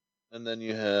 2. And then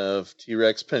you have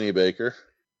T-Rex Pennybaker.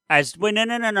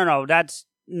 No. That's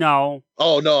no.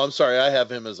 Oh, no, I'm sorry. I have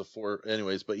him as a 4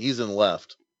 anyways, but he's in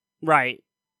left. Right.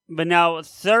 But now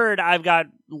third, I've got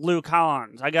Lou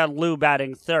Collins. I got Lou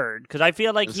batting third because I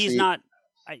feel like he's not.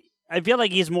 I feel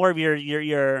like he's more of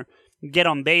your get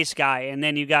on base guy, and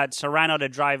then you got Serrano to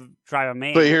drive a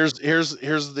main. But here's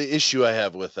the issue I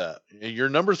have with that. Your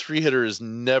number 3 hitter is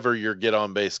never your get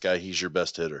on base guy. He's your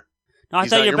best hitter. No, I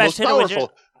thought your best hitter was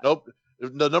Nope.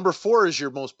 The number 4 is your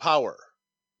most power.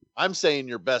 I'm saying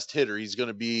your best hitter. He's going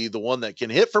to be the one that can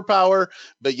hit for power,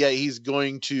 but yet he's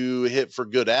going to hit for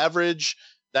good average.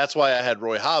 That's why I had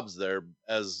Roy Hobbs there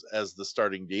as the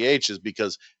starting DH, is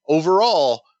because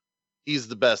overall he's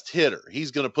the best hitter.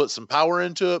 He's going to put some power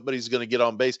into it, but he's going to get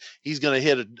on base. He's going to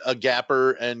hit a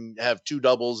gapper and have 2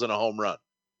 doubles and a home run.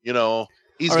 You know,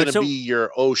 he's going to be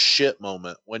your oh shit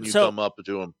moment when you come up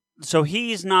to him. So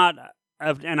he's not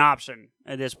an option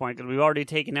at this point because we've already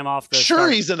taken him off the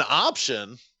start. He's an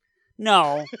option.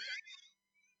 No,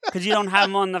 because you don't have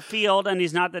him on the field and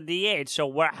he's not the DH.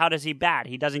 So how does he bat?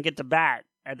 He doesn't get to bat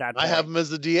at that point. I have him as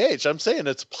the DH. I'm saying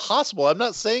it's possible. I'm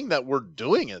not saying that we're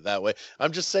doing it that way.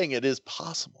 I'm just saying it is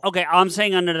possible. Okay, I'm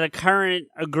saying under the current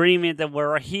agreement that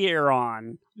we're here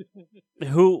on,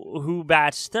 who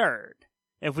bats third?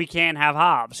 If we can't have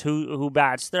Hobbs, who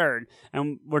bats third?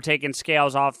 And we're taking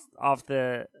Scales off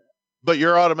the. But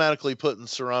you're automatically putting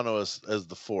Serrano as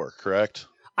the 4, correct?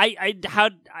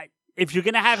 If you're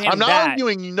gonna have him, I'm not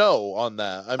arguing no on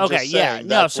that. I'm okay, just saying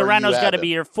no. Serrano's got to be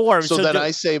your 4. So then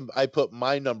I say I put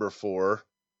my number 4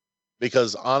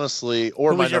 because honestly,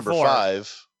 or my number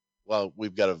 5. Well,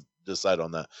 we've got to decide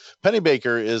on that.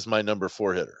 Pennybaker is my number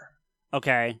 4 hitter.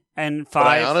 Okay, and 5. But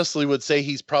I honestly would say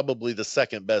he's probably the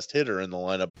second best hitter in the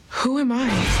lineup. Who am I?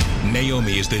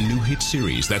 Naomi is the new hit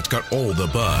series that's got all the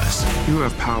buzz. You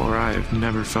have power I have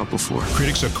never felt before.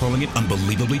 Critics are calling it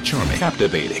unbelievably charming.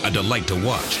 Captivating. A delight to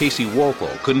watch. Casey Wolfel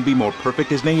couldn't be more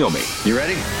perfect as Naomi. You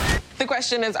ready? The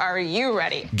question is, are you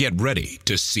ready? Get ready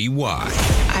to see why.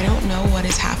 I don't know what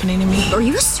is happening to me. Are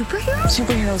you a superhero?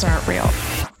 Superheroes aren't real.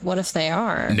 What if they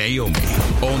are? Naomi,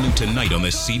 all new tonight on the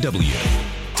CW.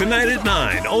 Tonight at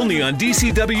 9, only on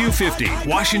DCW 50,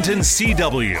 Washington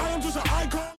CW.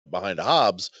 Behind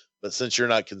Hobbs, but since you're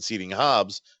not conceding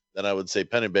Hobbs, then I would say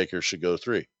Pennybaker should go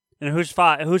 3. And who's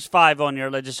 5? Who's 5 on your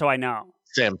list, just so I know?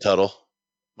 Sam Tuttle,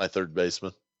 my third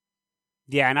baseman.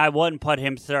 Yeah, and I wouldn't put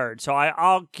him third, so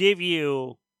I'll give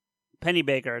you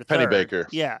Pennybaker third. Pennybaker.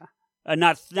 Yeah,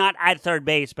 not at third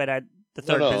base, but at the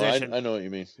third position. I know what you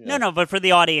mean. Yeah. No, but for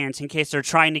the audience, in case they're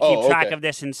trying to keep track of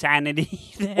this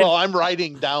insanity. Well, I'm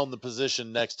writing down the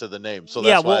position next to the name, so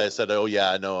that's why I said, "Oh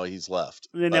yeah, I know he's left."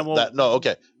 And then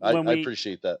I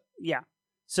appreciate that. Yeah.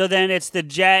 So then it's the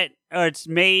Jet, or it's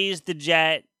Mays, the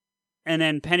Jet, and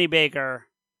then Pennybaker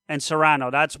and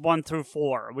Serrano. That's 1 through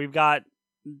 4. We've got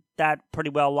that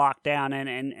pretty well locked down,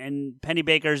 and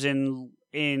Pennybaker's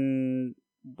in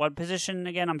what position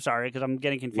again? I'm sorry because I'm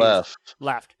getting confused. Left.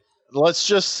 Left. Let's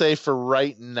just say for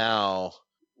right now,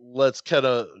 let's kind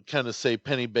of say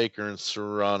Penny Baker and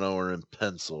Serrano are in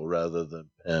pencil rather than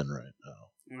pen right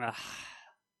now.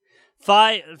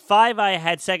 Five. I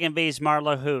had second base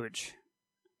Marlo Hooch.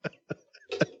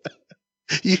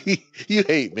 You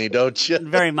hate me, don't you?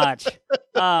 Very much.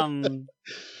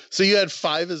 So you had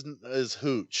 5 as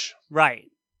Hooch. Right.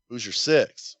 Who's your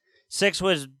 6? 6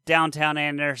 was Downtown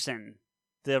Anderson,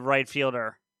 the right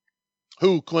fielder.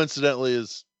 Who coincidentally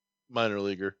is minor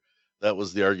leaguer. That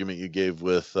was the argument you gave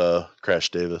with Crash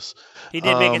Davis. He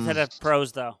did make it to the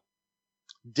pros, though.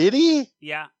 Did he?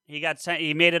 Yeah, he got sent.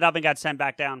 He made it up and got sent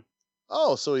back down.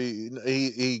 Oh, so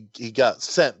he got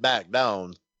sent back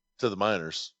down to the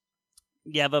minors.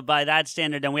 Yeah, but by that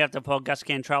standard, then we have to pull Gus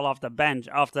Cantrell off the bench,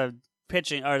 off the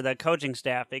pitching or the coaching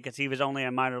staff because he was only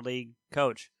a minor league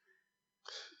coach.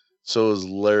 So is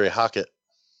Larry Hockett.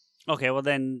 Okay, well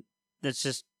then let's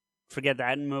just forget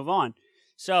that and move on.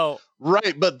 So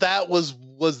right, but that was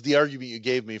the argument you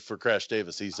gave me for Crash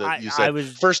Davis. You said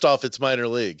first off, it's minor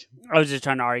league. I was just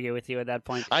trying to argue with you at that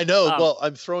point. I know. Well,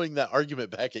 I'm throwing that argument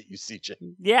back at you, CJ.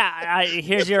 Yeah,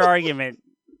 here's your argument.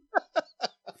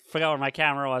 Forgot where my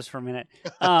camera was for a minute.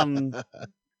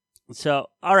 So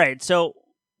all right. So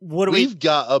what do we've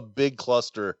got a big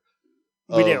cluster.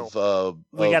 We do.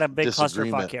 We got a big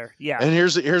clusterfuck here. Yeah. And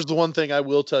here's the one thing I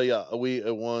will tell you.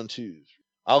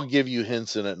 I'll give you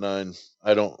Henson at 9.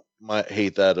 I don't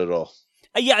hate that at all.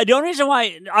 Yeah, the only reason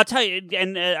why I'll tell you,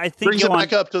 and I think brings it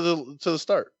back up to the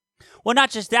start. Well, not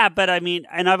just that, but I mean,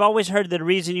 and I've always heard the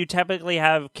reason you typically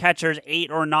have catchers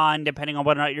 8 or 9, depending on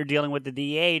whether or not you're dealing with the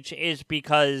DH, is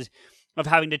because of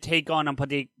having to take on and put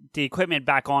the equipment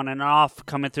back on and off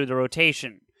coming through the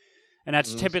rotation. And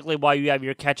that's typically why you have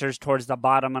your catchers towards the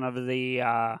bottom of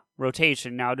the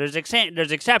rotation. Now, there's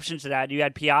exceptions to that. You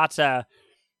had Piazza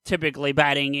typically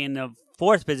batting in the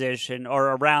 4th position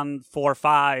or around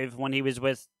 4-5 when he was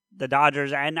with the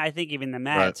Dodgers and I think even the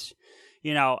Mets. Right.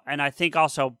 You know, and I think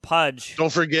also Pudge.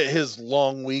 Don't forget his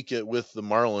long week with the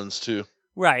Marlins too.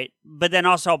 Right, but then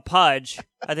also Pudge.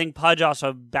 I think Pudge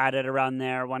also batted around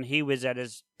there when he was at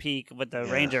his peak with the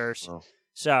Rangers. Well,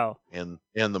 so and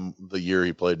the year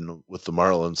he played with the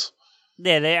Marlins.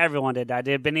 Yeah, everyone did that.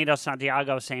 Did Benito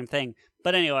Santiago, same thing.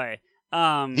 But anyway,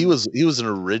 he was an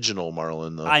original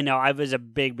Marlin though. I know. I was a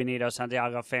big Benito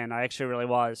Santiago fan. I actually really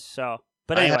was. So,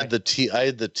 but anyway, I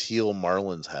had the teal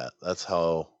Marlins hat. That's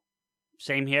how.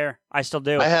 Same here. I still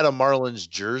do. I had a Marlins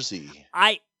jersey.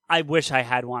 I wish I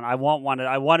had one. I want one.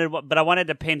 I wanted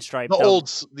the pinstripe.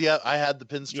 I had the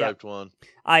pinstriped one.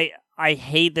 I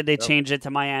hate that they changed it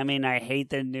to Miami, and I hate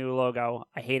the new logo.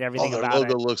 I hate everything about it. Their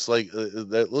logo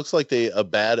looks like a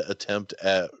bad attempt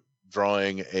at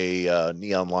drawing a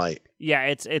neon light.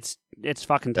 Yeah, it's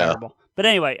fucking terrible. But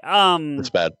anyway,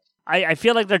 it's bad. I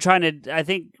feel like they're trying to. I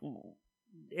think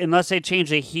unless they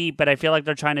change the heat, but I feel like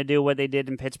they're trying to do what they did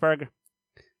in Pittsburgh.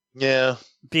 Yeah,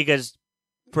 because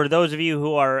for those of you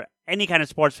who are any kind of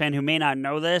sports fan who may not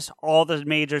know this, all the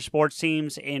major sports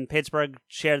teams in Pittsburgh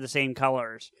share the same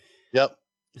colors. Yep.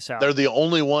 So they're the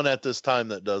only one at this time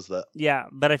that does that. Yeah,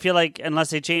 but I feel like unless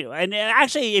they change, and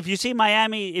actually, if you see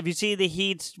Miami, if you see the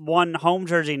Heat's one home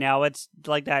jersey now, it's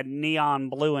like that neon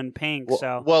blue and pink.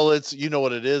 Well, it's you know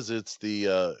what it is. It's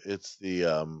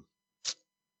the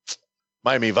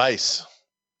Miami Vice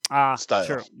style.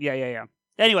 Sure. Yeah.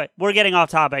 Anyway, we're getting off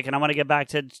topic, and I want to get back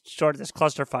to sort this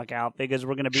clusterfuck out because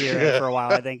we're going to be here for a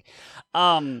while, I think.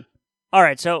 All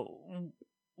right, so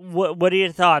what are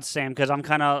your thoughts, Sam? Because I'm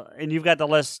kind of, and you've got the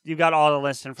list, you've got all the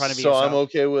lists in front of you. So I'm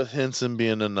okay with Henson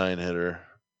being a 9-hitter.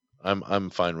 I'm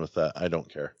fine with that. I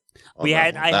don't care. I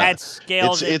had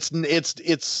scaled.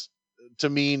 It's to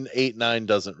me 8-9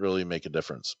 doesn't really make a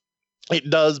difference.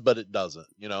 It does, but it doesn't.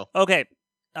 You know. Okay.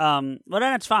 Well, then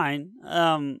that's fine.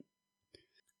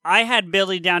 I had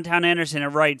Billy Downtown Anderson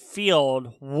at right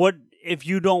field. What if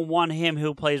you don't want him?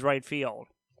 Who plays right field?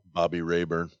 Bobby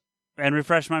Rayburn. And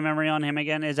refresh my memory on him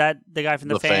again. Is that the guy from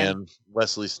the Fan?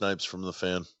 Wesley Snipes from the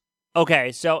Fan.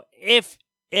 Okay, so if,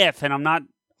 and I'm not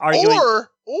arguing,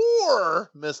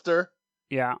 or Mister,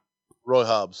 yeah, Roy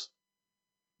Hobbs.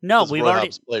 No, we've already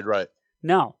Hobbs played right.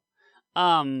 No,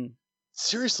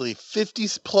 seriously,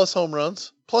 50+ home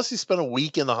runs. Plus, he spent a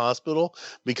week in the hospital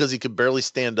because he could barely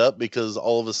stand up because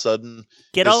all of a sudden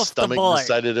his stomach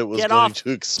decided it was going to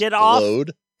explode. Get off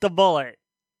the bullet.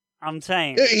 I'm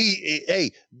saying.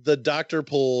 Hey, the doctor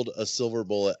pulled a silver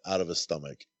bullet out of his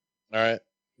stomach. All right?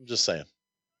 I'm just saying.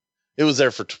 It was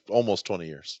there for almost 20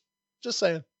 years. Just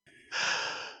saying.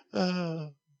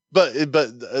 But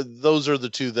those are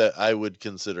the two that I would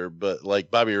consider. But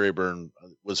like Bobby Rayburn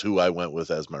was who I went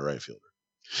with as my right fielder.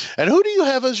 And who do you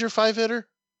have as your 5-hitter?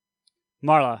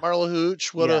 Marla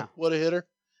Hooch. What a hitter.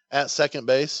 at second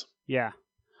base. Yeah.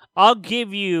 I'll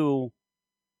give you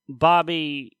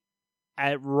Bobby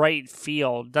at right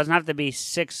field. Doesn't have to be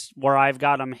 6 where I've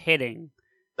got him hitting.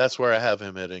 That's where I have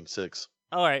him hitting 6.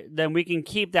 All right, then we can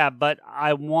keep that, but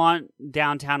I want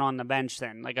Downtown on the bench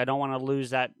then. Like, I don't want to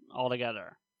lose that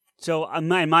altogether. So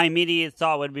my immediate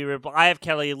thought would be, I have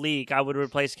Kelly Leak. I would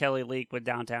replace Kelly Leak with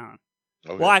Downtown.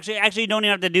 Okay. Well, actually, you don't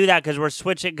even have to do that because we're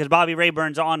switching, because Bobby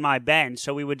Rayburn's on my bench,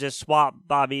 so we would just swap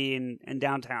Bobby and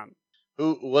Downtown.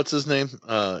 What's his name?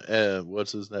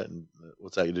 What's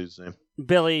that dude's name?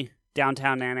 Billy,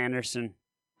 Downtown, and Anderson.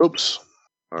 Oops.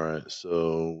 All right,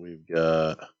 so we've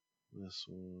got this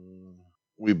one.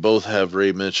 We both have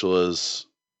Ray Mitchell as.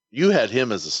 You had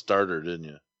him as a starter, didn't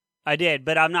you? I did,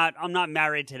 but I'm not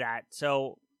married to that.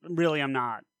 So really, I'm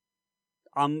not.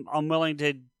 I'm willing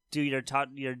to do your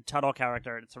Tuttle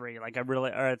character at 3, or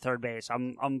at third base.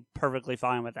 I'm perfectly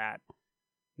fine with that.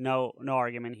 No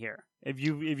argument here. If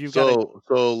you've got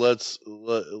so let's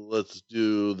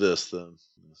do this then.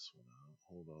 This one.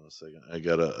 Hold on a second. I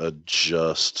gotta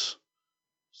adjust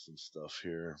some stuff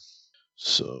here.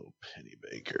 So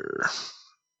Pennybaker.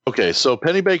 Okay, so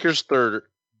Pennybaker's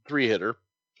 3 hitter.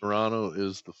 Toronto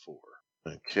is the 4.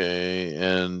 Okay,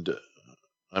 and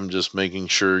I'm just making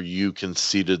sure you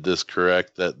conceded this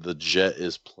correct, that the Jet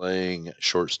is playing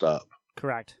shortstop.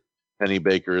 Correct.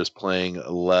 Pennybaker is playing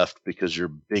left because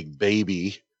you're big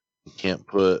baby. You can't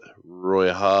put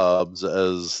Roy Hobbs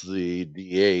as the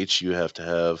DH. You have to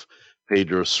have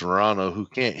Pedro Serrano, who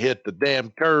can't hit the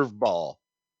damn curveball.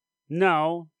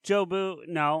 No, Jobu,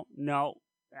 no.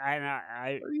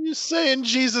 Are you saying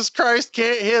Jesus Christ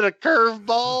can't hit a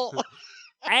curveball?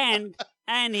 and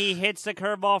he hits the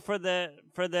curveball for the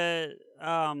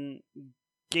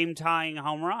game tying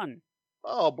home run.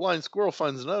 Oh, blind squirrel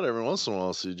finds a nut every once in a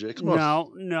while, CJ. Come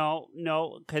on.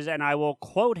 No, because and I will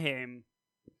quote him,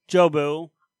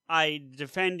 Jobu. I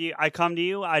defend you. I come to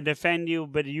you. I defend you,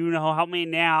 but you know, help me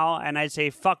now. And I say,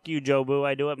 "Fuck you, Jobu."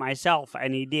 I do it myself,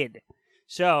 and he did.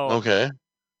 So okay.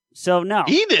 So no,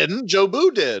 he didn't.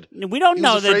 Jobu did. We don't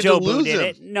know that Jobu did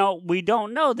it. No, we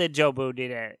don't know that Jobu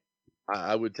did it.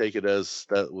 I would take it as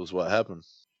that was what happened.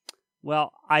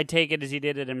 Well, I take it as he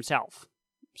did it himself.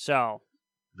 So.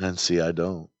 And see, I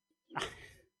don't.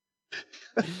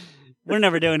 We're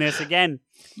never doing this again.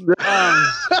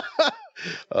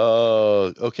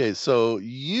 Okay. So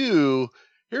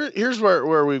here's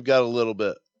where we've got a little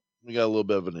bit. We got a little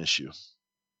bit of an issue,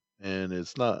 and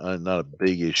it's not a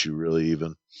big issue really,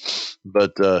 even.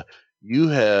 But you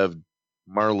have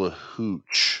Marla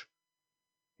Hooch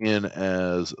in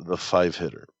as the 5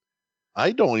 hitter.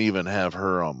 I don't even have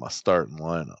her on my starting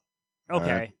lineup.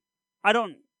 Okay, right?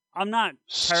 I'm not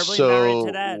terribly married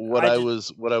to that. What I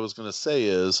was going to say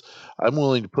is I'm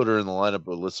willing to put her in the lineup,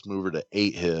 but let's move her to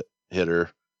 8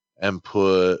 hitter and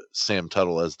put Sam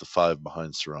Tuttle as the 5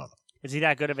 behind Serrano. Is he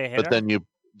that good of a hitter? But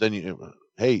then you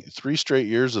hey, 3 straight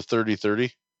years of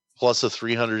 30-30 plus a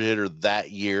 300 hitter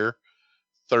that year,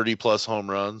 30 plus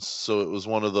home runs. So it was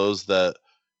one of those that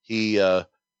he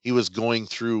was going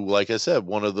through, like I said,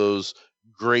 one of those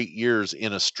great years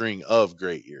in a string of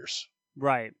great years.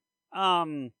 Right.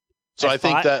 So I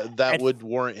think that would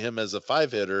warrant him as a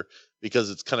 5 hitter because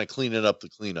it's kind of cleaning up the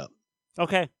cleanup.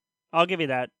 Okay. I'll give you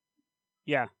that.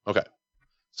 Yeah. Okay.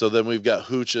 So then we've got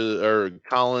Hooch or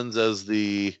Collins as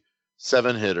the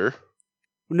 7 hitter.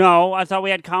 No, I thought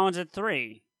we had Collins at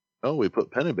 3. Oh, we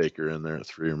put Pennybaker in there at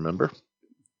 3, remember?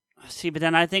 See, but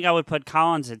then I think I would put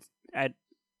Collins at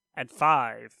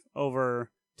 5 over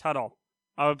Tuttle.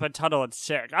 I would put Tuttle at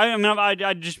 6. I mean,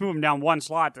 I'd just move him down 1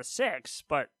 slot to 6,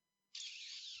 but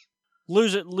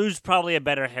lose probably a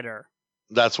better hitter.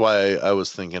 That's why I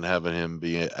was thinking having him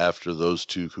be after those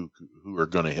 2 who are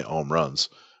going to hit home runs,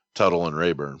 Tuttle and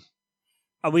Rayburn.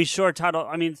 Are we sure Tuttle?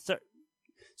 I mean,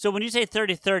 so when you say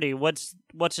 30-30,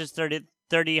 what's his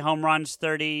 30 home runs,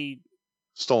 30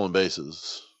 stolen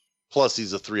bases? Plus,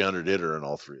 he's a 300 hitter in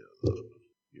all 3 of the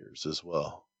years as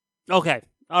well. Okay.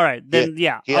 All right. Then He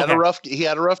had a rough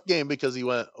game because he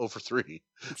went 0 for 3.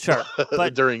 Sure.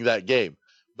 But during that game.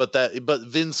 But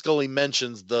Vin Scully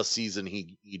mentions the season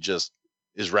he just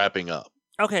is wrapping up.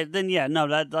 Okay, then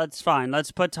that's fine.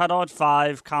 Let's put Tuttle at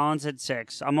 5, Collins at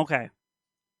 6. I'm okay.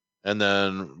 And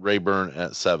then Rayburn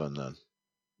at 7 then.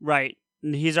 Right.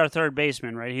 He's our third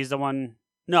baseman, right? He's the one.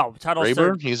 No, Tuttle's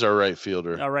Rayburn? third. He's our right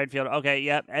fielder. Our right fielder. Okay,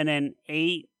 yep. And then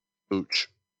 8. Hooch.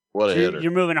 What a hitter.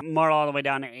 You're moving Marla all the way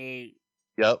down to 8.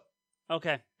 Yep.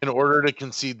 Okay. In order to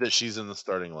concede that she's in the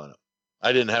starting lineup.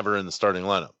 I didn't have her in the starting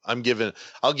lineup. I'll give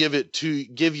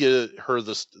you her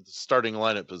the starting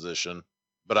lineup position,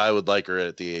 but I would like her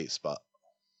at the 8 spot.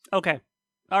 Okay.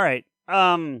 All right.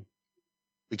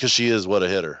 Because she is what a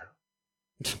hitter.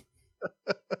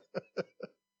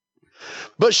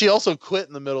 But she also quit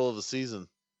in the middle of the season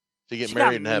to get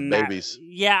married and have babies.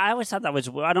 Yeah, I always thought that was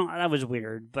that was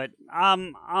weird, but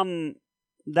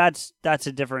that's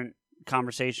a different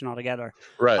conversation altogether.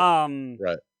 Right.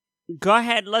 Right. Go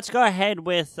ahead. Let's go ahead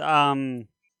with I'm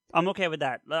okay with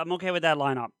that. I'm okay with that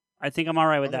lineup. I think I'm all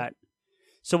right with that.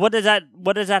 So what does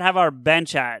that have our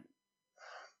bench at?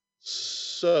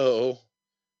 So,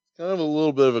 kind of a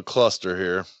little bit of a cluster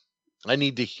here. I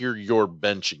need to hear your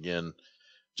bench again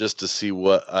just to see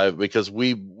because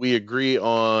we agree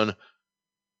on,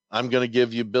 I'm going to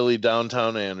give you Billy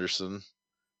Downtown Anderson.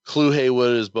 Clu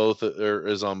Haywood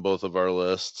is on both of our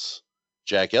lists.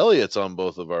 Jack Elliott's on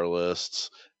both of our lists.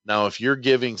 Now, if you're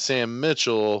giving Sam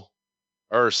Tuttle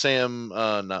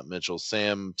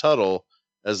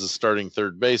as a starting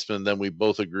third baseman, then we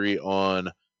both agree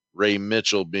on Ray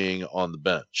Mitchell being on the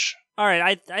bench. All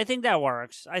right, I think that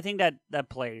works. I think that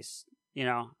plays.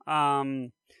 Yeah.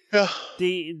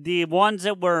 The ones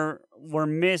that we're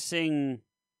missing,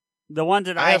 the ones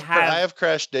that I have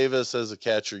Crash Davis as a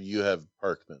catcher. You have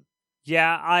Parkman.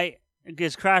 Yeah,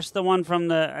 is Crash the one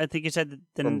from I think you said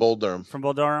from Bull Durham. From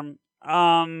Bull Durham.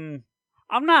 I'm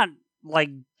not like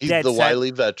he's dead the set.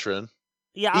 wily veteran.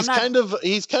 Yeah,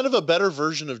 he's kind of a better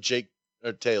version of Jake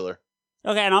Taylor.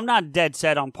 Okay, and I'm not dead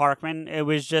set on Parkman. It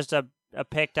was just a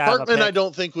pick to have Parkman. a pick. I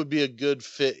don't think would be a good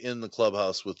fit in the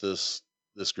clubhouse with this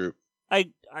group.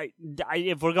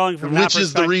 If we're going from which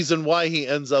is the reason why he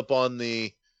ends up on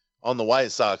the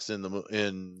White Sox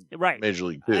in Major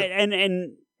League too.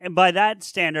 And by that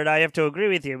standard, I have to agree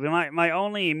with you. My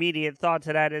only immediate thought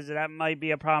to that is that might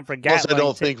be a problem for Gatling. Plus, I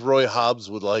don't think Roy Hobbs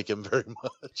would like him very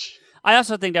much. I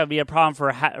also think that would be a problem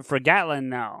for Gatlin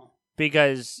now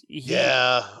because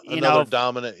another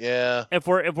dominant. Yeah, if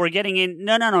we're getting in,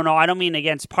 no, I don't mean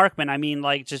against Parkman. I mean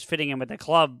like just fitting in with the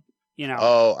club.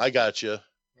 Oh, I got you.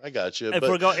 But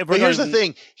here's the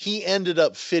thing: he ended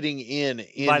up fitting in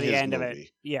by the his end movie. of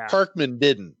it. Yeah, Parkman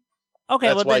didn't. Okay,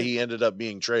 that's why he ended up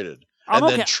being traded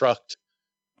then trucked.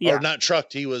 Yeah. Or not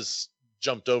trucked. He was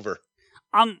jumped over.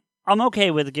 I'm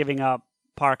okay with giving up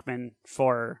Parkman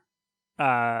for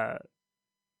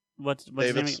what's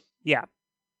his name? Yeah.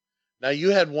 Now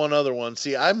you had one other one.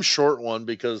 See, I'm short one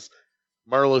because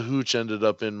Marla Hooch ended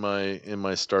up in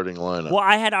my starting lineup. Well,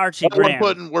 I had Archie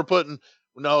Graham. We're putting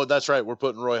no, that's right. We're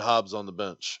putting Roy Hobbs on the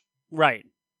bench. Right.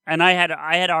 And I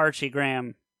had Archie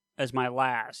Graham as my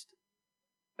last.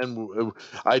 And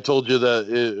I told you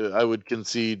that I would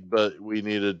concede, but we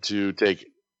needed to take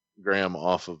Graham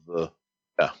off of the.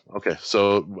 Yeah. Okay.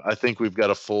 So I think we've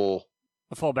got a full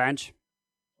bench,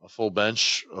 a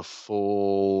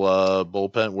full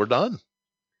bullpen. We're done.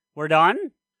 We're done.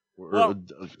 We're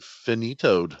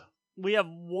finitoed. We have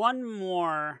one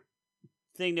more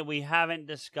thing that we haven't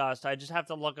discussed. I just have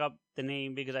to look up the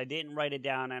name because I didn't write it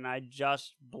down and I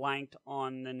just blanked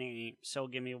on the name. So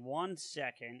give me 1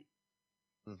 second.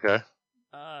 Okay.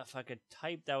 If I could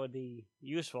type, that would be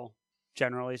useful,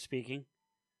 generally speaking.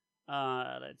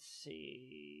 Let's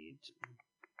see.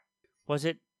 Was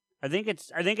it? I think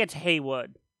it's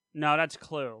Haywood. No, that's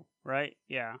Clu, right?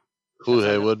 Yeah. Clu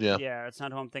Haywood, yeah. Yeah, that's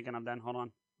not who I'm thinking of then. Hold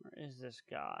on. Where is this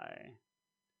guy?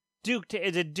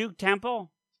 Is it Duke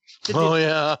Temple?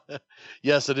 Yeah.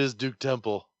 Yes, it is Duke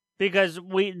Temple. Because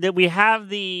we have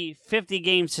the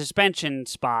 50-game suspension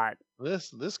spot.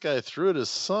 This guy threw at his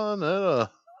son at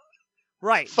a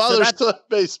father-son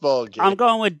baseball game. I'm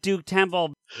going with Duke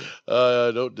Temple.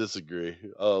 I don't disagree.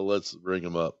 Let's bring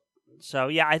him up. So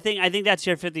yeah, I think that's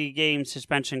your 50-game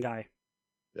suspension guy.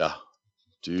 Yeah,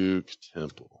 Duke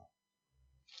Temple.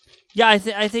 Yeah, I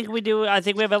think we do. I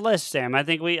think we have a list, Sam. I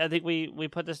think we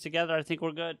put this together. I think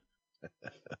we're good.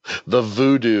 The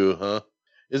Voodoo, huh?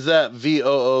 Is that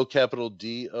VOO capital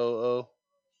DOO?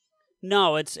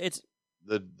 No, it's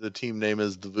the team name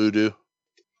is the Voodoo.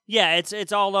 Yeah,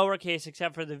 it's all lowercase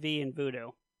except for the V in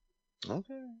Voodoo.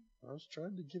 Okay, I was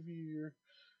trying to give you your.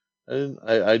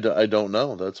 I don't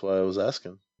know. That's why I was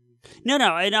asking. No,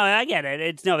 I get it.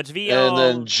 It's VO. And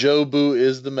then Jobu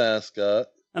is the mascot.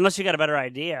 Unless you got a better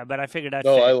idea, but I figured that.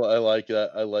 No, I like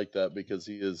that. I like that because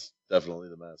he is definitely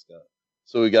the mascot.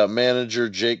 So we got manager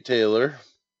Jake Taylor.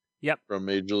 Yep. From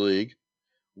Major League.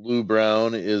 Lou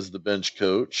Brown is the bench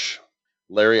coach.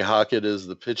 Larry Hockett is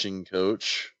the pitching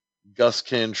coach. Gus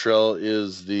Cantrell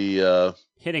is the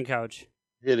hitting coach.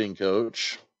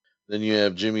 Then you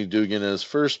have Jimmy Dugan as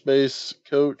first base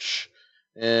coach,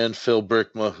 and Phil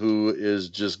Brickma, who is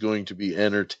just going to be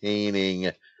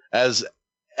entertaining as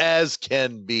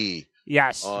can be.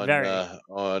 Yes, very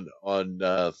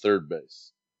on third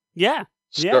base. Yeah.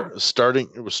 Starting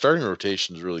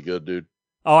rotation is really good, dude.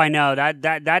 Oh, I know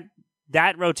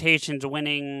that rotation's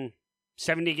winning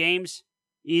 70 games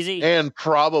easy, and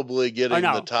probably getting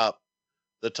the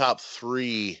top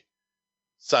 3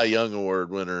 Cy Young Award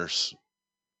winners,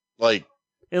 like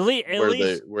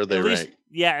where they rank.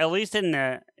 Yeah, at least in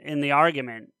the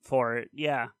argument for it.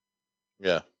 Yeah.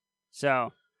 Yeah.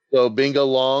 So Bingo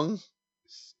Long,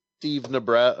 Steve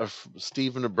Nebraska,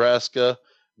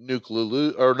 Nuke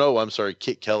Lelouch, or no, I'm sorry,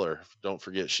 Kit Keller. Don't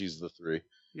forget she's the 3.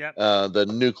 Yep. The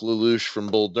Nuke Lelouch from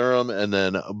Bull Durham, and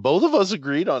then both of us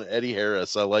agreed on Eddie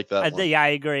Harris. I like that one. Yeah, I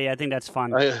agree. I think that's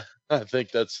fun. I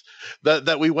think that's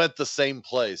that we went the same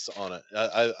place on it.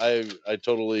 I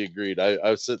totally agreed. I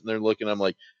was sitting there looking. I'm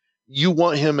like, you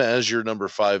want him as your number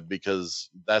 5 because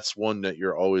that's one that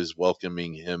you're always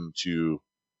welcoming him to.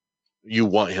 You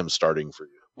want him starting for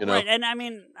you. You know? Right, and I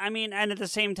mean, and at the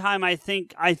same time, I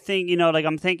think, you know, like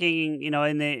I'm thinking, you know,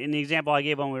 in the example I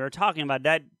gave when we were talking about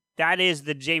that is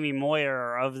the Jamie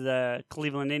Moyer of the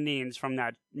Cleveland Indians from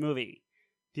that movie.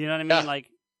 Do you know what I mean? Yeah. Like,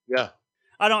 yeah,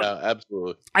 I don't. Yeah,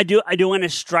 absolutely. I do want to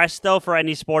stress though, for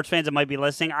any sports fans that might be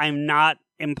listening, I'm not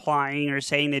implying or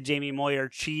saying that Jamie Moyer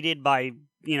cheated by,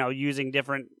 you know, using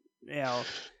different, you know.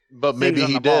 But maybe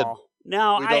he did.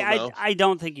 No, I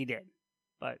don't think he did.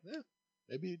 But yeah,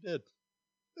 maybe he did.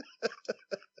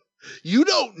 You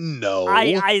don't know.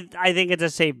 I think it's a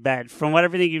safe bet. From what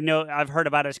everything I've heard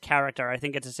about his character, I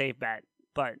think it's a safe bet.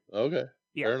 But okay,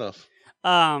 yeah. Fair enough.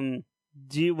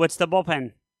 What's the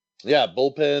bullpen? Yeah,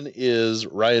 bullpen is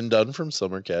Ryan Dunn from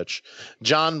Summer Catch,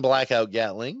 John Blackout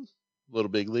Gatling, Little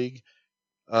Big League.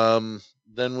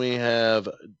 Then we have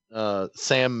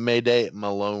Sam Mayday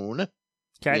Malone,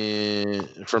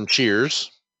 from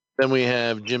Cheers. Then we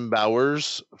have Jim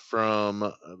Bowers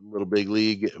from Little Big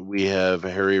League. We have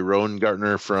Harry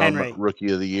Rowengartner from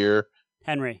Rookie of the Year.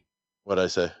 Henry. What'd I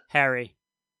say? Harry.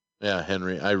 Yeah,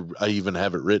 Henry. I even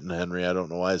have it written Henry. I don't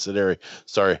know why I said Harry.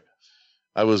 Sorry.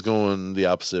 I was going the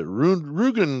opposite.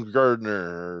 Rugen Gardner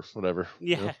or whatever.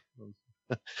 Yeah. You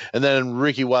know? And then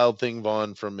Ricky Wild Thing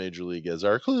Vaughn from Major League as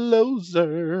our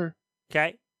closer.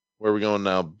 Okay. Where are we going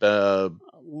now?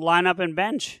 Lineup and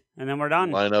bench, and then we're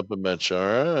done. Lineup and bench. All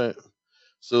right.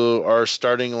 So our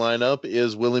starting lineup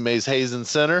is Willie Mays Hayes in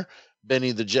center,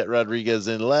 Benny the Jet Rodriguez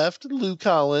in left, Lou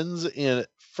Collins in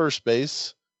first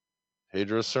base,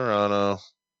 Pedro Serrano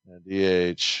at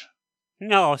DH.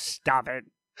 No, stop it.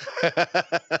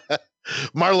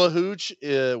 Marla Hooch,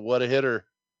 what a hitter.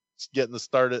 Getting the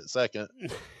start at second.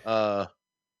 Or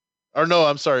no,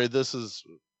 I'm sorry. This is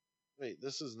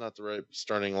not the right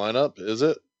starting lineup, is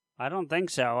it? I don't think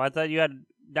so. I thought you had.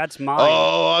 That's mine.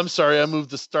 Oh, I'm sorry. I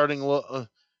moved the starting.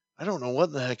 I don't know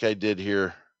what the heck I did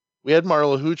here. We had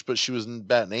Marla Hooch, but she was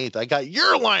batting 8th. I got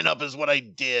your lineup is what I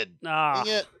did. Dang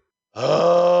it.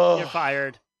 Oh, you're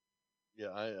fired. Yeah,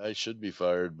 I should be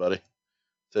fired, buddy.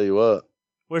 Tell you what.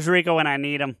 Where's Rico when I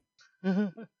need him?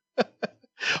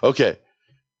 Okay.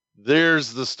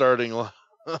 There's the starting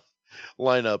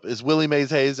lineup. Is Willie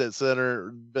Mays Hayes at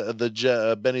center,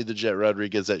 Benny the Jet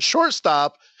Rodriguez at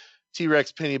shortstop,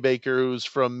 T-Rex Pennybaker, who's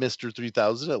from Mr.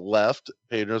 3000 at left,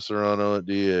 Pedro Serrano at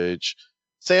DH,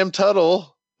 Sam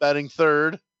Tuttle batting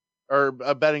 5th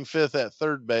at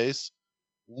third base,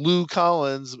 Lou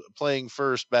Collins playing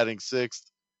first, batting 6th,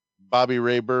 Bobby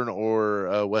Rayburn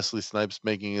or Wesley Snipes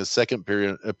making his second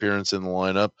appearance in the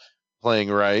lineup, playing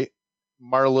right,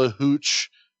 Marla Hooch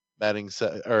playing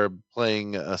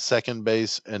second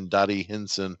base, and Dottie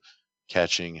Hinson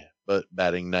catching but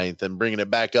batting 9th and bringing it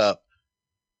back up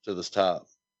to the top.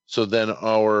 So then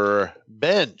our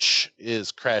bench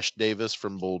is Crash Davis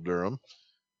from Bull Durham.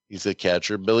 He's a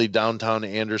catcher. Billy Downtown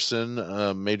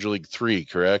Anderson, Major League 3,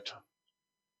 correct?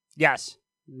 Yes.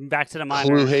 Back to the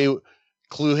minors.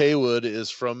 Clu Haywood is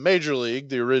from Major League,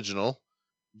 the original.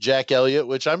 Jack Elliott,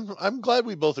 which I'm glad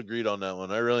we both agreed on that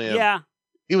one. I really am. Yeah.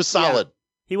 He was solid. Yeah.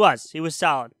 He was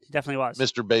solid. He definitely was.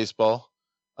 Mr. Baseball.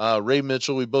 Ray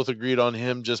Mitchell, we both agreed on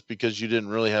him just because you didn't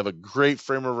really have a great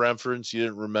frame of reference. You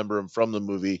didn't remember him from the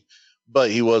movie, but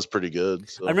he was pretty good.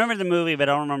 So. I remember the movie, but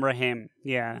I don't remember him.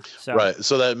 Yeah. So. Right.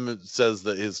 So that says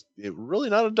that he's really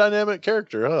not a dynamic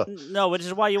character, huh? No, which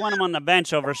is why you want him on the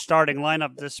bench over starting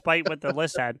lineup, despite what the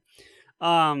list had.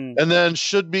 And then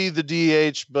should be the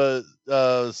DH, but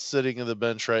sitting in the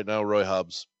bench right now, Roy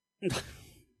Hobbs.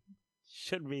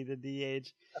 Should be the DH.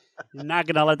 You're not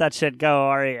going to let that shit go,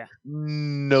 are you?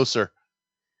 No, sir.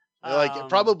 Like,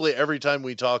 probably every time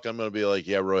we talk, I'm going to be like,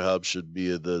 yeah, Roy Hobbs should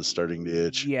be the starting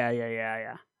DH.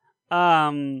 Yeah.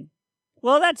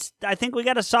 Well, I think we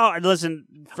got to solve. Listen,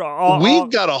 we've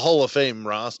got a Hall of Fame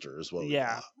roster as well.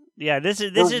 Yeah. Yeah, this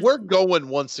is we're going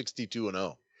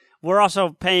 162-0. We're also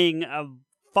paying a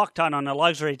fuck ton on the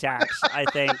luxury tax, I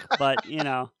think. But,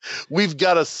 We've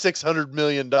got a $600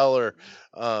 million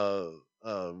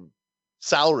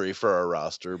salary for our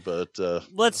roster, but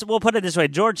we'll put it this way.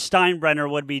 George Steinbrenner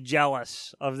would be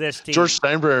jealous of this team. George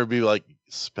Steinbrenner would be like,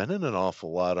 spending an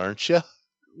awful lot, aren't you?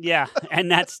 Yeah,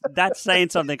 and that's saying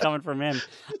something coming from him.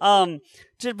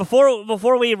 Just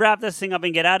before we wrap this thing up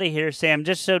and get out of here, Sam,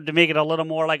 just so to make it a little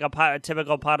more like a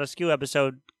typical Pot of Skew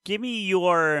episode, give me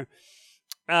your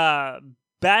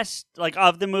best, like,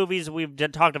 of the movies we've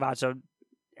talked about. So,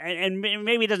 and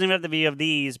maybe it doesn't even have to be of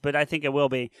these, but I think it will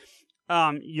be.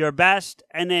 Your best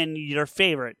and then your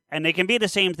favorite, and they can be the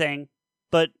same thing,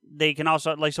 but they can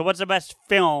also, like, so what's the best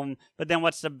film? But then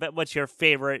what's your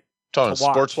favorite? Talking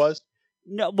sports wise?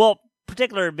 No, well,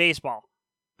 particular baseball,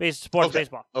 baseball.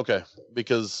 Okay,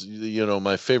 because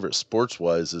my favorite sports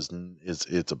wise is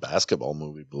it's a basketball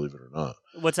movie, believe it or not.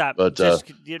 What's that? But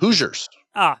Hoosiers.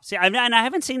 See, and I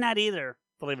haven't seen that either,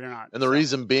 believe it or not. And the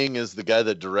reason being is the guy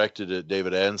that directed it,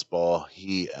 David Anspaugh,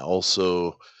 he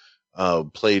also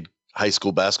played high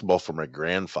school basketball for my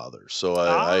grandfather. So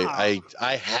I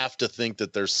have to think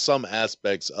that there's some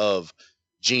aspects of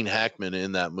Gene Hackman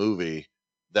in that movie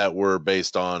that were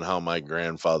based on how my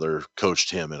grandfather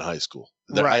coached him in high school.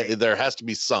 There has to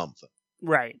be something.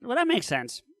 Right. Well, that makes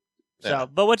sense. Yeah. So,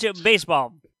 but what's your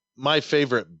baseball? My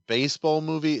favorite baseball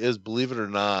movie is, believe it or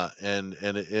not, and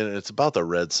it's about the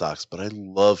Red Sox, but I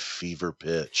love Fever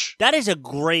Pitch. That is a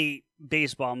great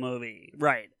baseball movie,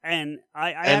 right? And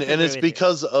and it's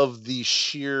because of the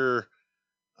sheer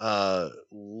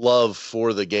love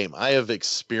for the game. I have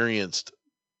experienced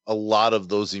a lot of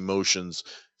those emotions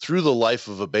through the life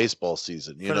of a baseball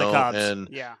season, for the Cubs. and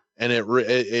yeah, and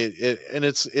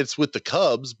it's with the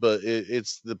Cubs, but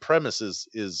it's the premise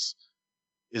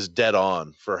is dead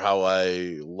on for how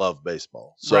I love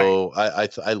baseball. So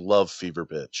right. I love Fever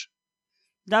Pitch.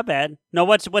 Not bad. No,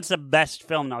 what's the best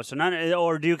film though? So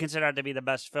or do you consider it to be the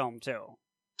best film too?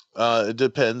 It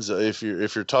depends. If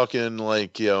you're talking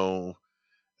like,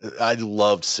 I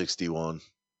loved 61.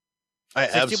 I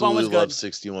absolutely loved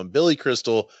 61. Billy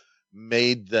Crystal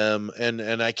made them,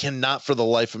 and I cannot for the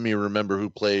life of me remember who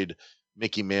played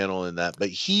Mickey Mantle in that, but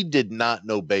he did not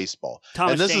know baseball.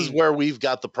 Thomas and this Jane. Is where I've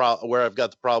got the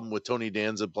problem with Tony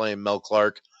Danza playing Mel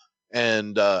Clark,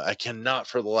 and I cannot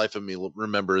for the life of me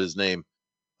remember his name.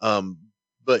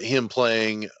 But him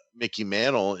playing Mickey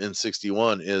Mantle in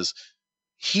 61 is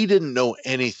he didn't know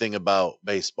anything about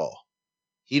baseball.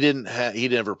 He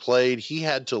never played. He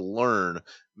had to learn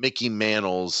Mickey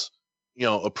Mantle's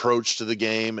approach to the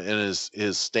game and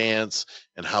his stance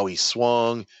and how he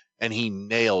swung, and he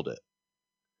nailed it.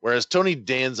 Whereas Tony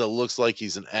Danza looks like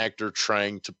he's an actor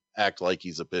trying to act like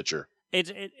he's a pitcher.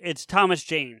 It's Thomas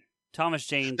Jane. Thomas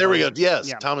Jane. There we go. Yes,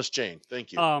 yeah. Thomas Jane.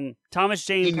 Thank you. Thomas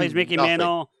Jane plays Mickey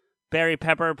Mantle. Barry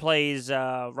Pepper plays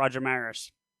Roger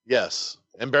Maris. Yes,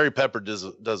 and Barry Pepper does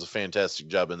a fantastic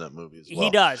job in that movie as well.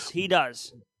 He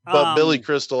does. But Billy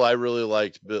Crystal, I really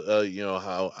liked.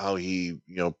 How he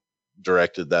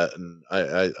directed that, and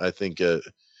I think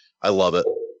I love it.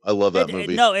 I love that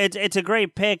movie. It's a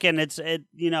great pick, and and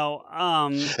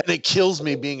it kills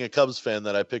me being a Cubs fan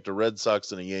that I picked a Red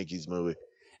Sox and a Yankees movie.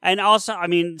 And also, I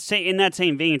mean, in that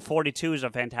same vein, 42 is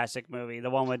a fantastic movie. The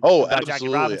one with Jackie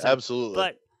Robinson. Absolutely.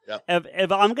 But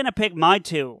if I'm gonna pick my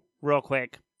two real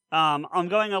quick, I'm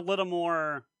going a little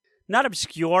more not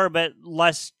obscure, but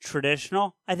less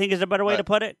traditional, I think is a better way to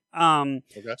put it. Okay.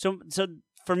 So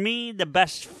for me, the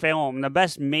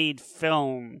best made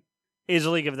film is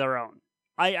A League of Their Own.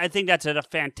 I think that's a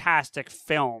fantastic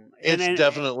film. It's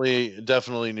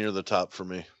definitely near the top for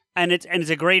me. And it's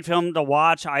a great film to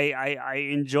watch. I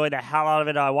enjoy the hell out of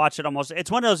it. I watch it almost.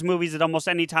 It's one of those movies that almost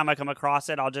any time I come across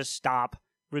it, I'll just stop,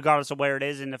 regardless of where it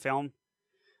is in the film.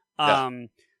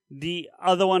 The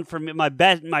other one for me,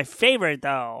 my favorite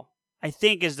though, I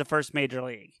think is The First Major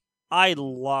League. I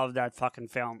love that fucking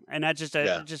film, and that's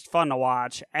just fun to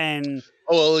watch. And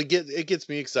it gets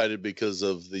me excited because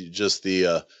of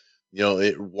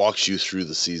it walks you through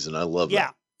the season. I love that. Yeah,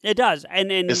 it does. And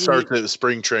it starts at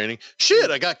spring training. Shit,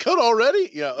 I got cut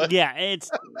already. Yeah, yeah. It's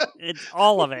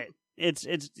all of it. It's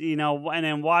and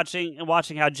then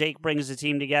watching how Jake brings the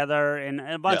team together and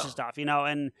a bunch of stuff.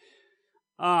 And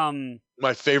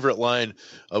my favorite line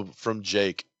from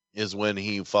Jake is when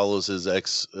he follows his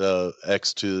ex to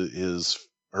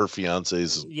her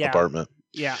fiance's apartment.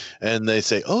 Yeah. And they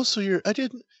say, "Oh, so you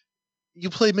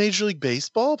play Major League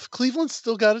Baseball? Cleveland's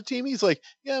still got a team?" He's like,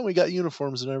 "Yeah, we got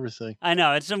uniforms and everything." I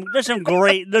know. There's some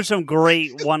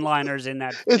great one-liners in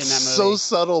that. It's in that movie. So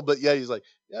subtle, but yeah, he's like,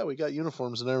 "Yeah, we got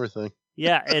uniforms and everything."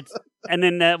 Yeah, and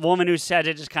then the woman who said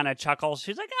it just kind of chuckles.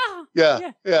 She's like, "Ah,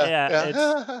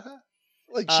 yeah."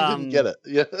 Like she didn't get it.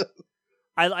 Yeah.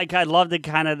 I love the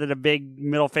kind of the big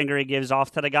middle finger he gives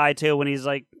off to the guy too when he's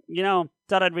like,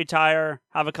 thought I'd retire,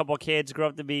 have a couple of kids, grow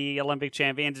up to be Olympic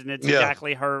champions, and it's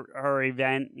exactly her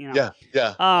event. Yeah.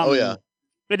 Oh yeah.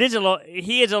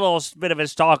 He is a little bit of a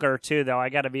stalker too, though. I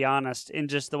got to be honest, in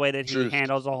just the way that he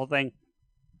handles the whole thing.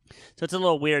 So it's a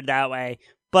little weird that way,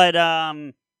 but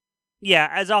yeah,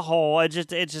 as a whole, it's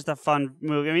just a fun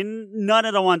movie. I mean, none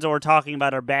of the ones that we're talking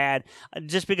about are bad.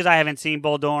 Just because I haven't seen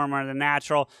Bull Durham or The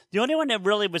Natural, the only one that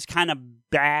really was kind of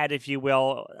bad, if you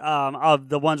will, of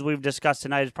the ones we've discussed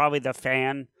tonight is probably The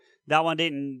Fan. That one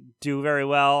didn't do very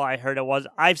well. I heard it was.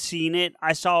 I've seen it.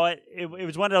 I saw it. It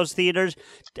was one of those theaters.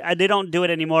 They don't do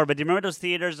it anymore. But do you remember those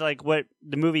theaters? Like what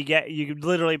the movie You could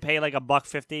literally pay like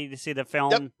 $1.50 to see the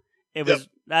film. Yep. It was.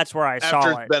 That's where I saw it.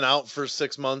 After it's been out for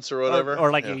 6 months or whatever,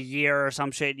 or like a year or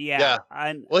some shit. Yeah.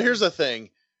 Well, here's the thing.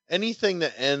 Anything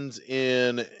that ends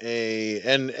in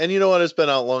and you know what? It's been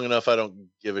out long enough. I don't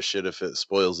give a shit if it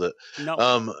spoils it.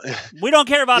 No. We don't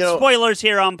care about spoilers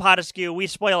here on Pot Askew. We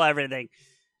spoil everything.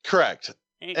 Correct.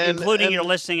 Including your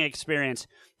listening experience.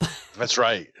 That's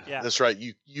right. Yeah. That's right.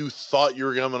 You thought you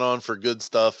were coming on for good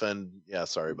stuff, and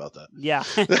sorry about that. Yeah.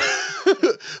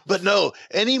 But no,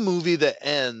 any movie that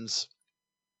ends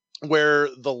where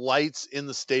the lights in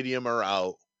the stadium are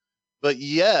out, but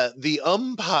yet the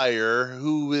umpire,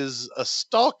 who is a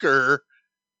stalker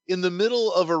in the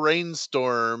middle of a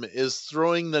rainstorm, is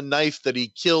throwing the knife that he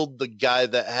killed the guy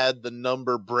that had the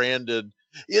number branded.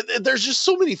 There's just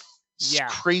so many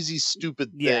crazy,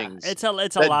 stupid things. It's a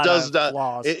lot of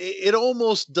flaws. It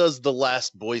almost does the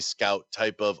Last Boy Scout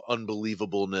type of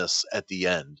unbelievableness at the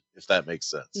end, if that makes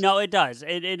sense. No, it does.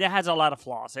 It has a lot of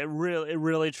flaws. It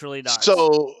really, truly does.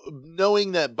 So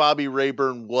knowing that Bobby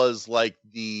Rayburn was like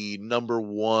the number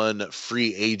one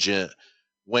free agent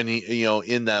when he,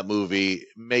 in that movie,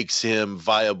 makes him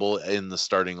viable in the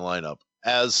starting lineup.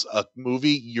 As a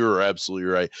movie, you're absolutely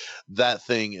right. That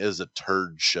thing is a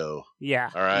turd show.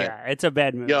 Yeah. All right. Yeah, it's a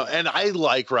bad movie. And I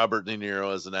like Robert De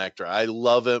Niro as an actor. I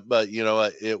love it, but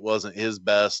it wasn't his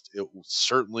best. It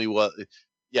certainly was.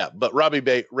 Yeah, but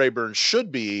Bobby Rayburn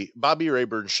should be in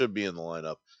the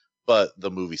lineup, but the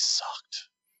movie sucked.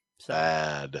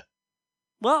 Bad.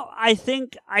 Well, I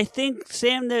think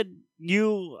Sam, that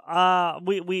you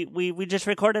we just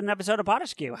recorded an episode of Pot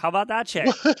Askew. How about that, chick?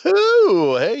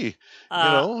 Woo-hoo! Hey,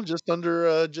 just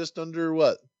under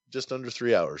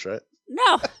 3 hours, right?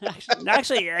 No,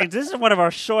 actually, this is one of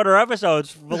our shorter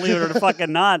episodes. Believe it or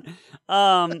fucking not.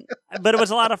 But it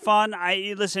was a lot of fun.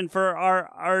 Listen, for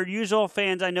our usual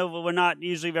fans, I know we're not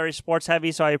usually very sports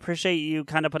heavy, so I appreciate you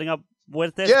kind of putting up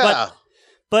with this. Yeah.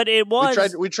 But it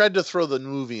was. We tried to throw the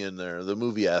movie in there, the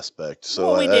movie aspect.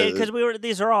 So we did, because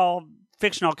these are all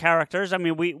fictional characters. I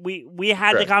mean, we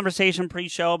had the conversation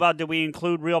pre-show about, did we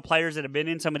include real players that have been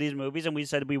in some of these movies, and we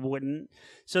said we wouldn't.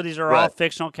 So these are all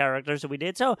fictional characters that we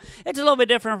did. So it's a little bit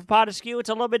different for Pot Askew. It's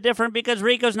a little bit different because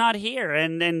Rico's not here,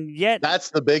 and yet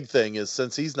that's the big thing, is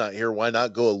since he's not here, why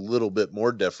not go a little bit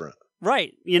more different?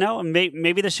 Right.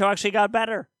 Maybe the show actually got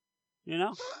better.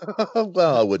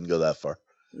 Well, I wouldn't go that far.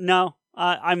 No.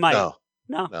 I might.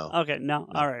 No. Okay. No.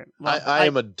 All right. Well, I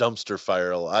am a dumpster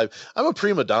fire. I'm a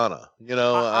prima donna.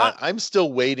 I'm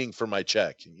still waiting for my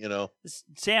check.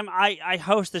 Sam, I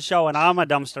host the show and I'm a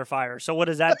dumpster fire. So what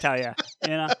does that tell you?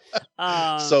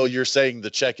 So you're saying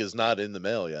the check is not in the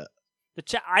mail yet? The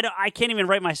check. I can't even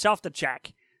write myself the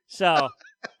check. So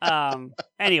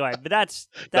anyway, but that's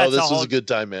no. This was a good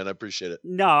time, man. I appreciate it.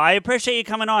 No, I appreciate you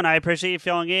coming on. I appreciate you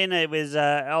filling in. It was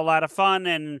a lot of fun,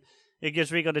 and it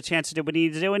gives Rico the chance to do what he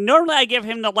needs to do. And normally I give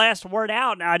him the last word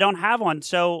out. Now I don't have one,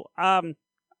 so I'm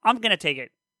going to take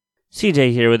it.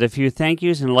 CJ here with a few thank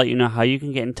yous and let you know how you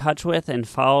can get in touch with and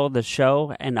follow the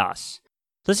show and us.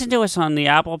 Listen to us on the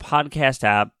Apple Podcast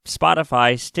app,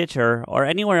 Spotify, Stitcher, or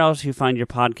anywhere else you find your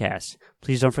podcasts.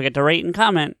 Please don't forget to rate and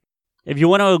comment. If you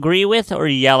want to agree with or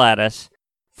yell at us,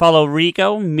 follow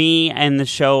Rico, me, and the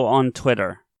show on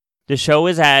Twitter. The show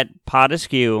is at Pot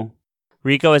Askew.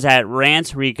 Rico is at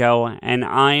Rants Rico, and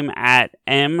I'm at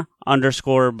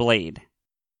M_Blade.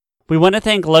 We want to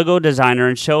thank logo designer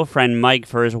and show friend Mike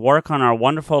for his work on our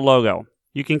wonderful logo.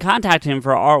 You can contact him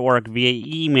for artwork via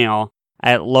email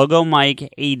at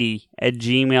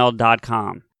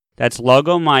logomike80@gmail.com. That's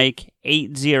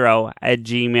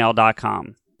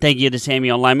logomike80@gmail.com. Thank you to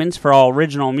Samuel Lemons for all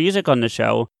original music on the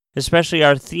show, especially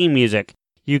our theme music.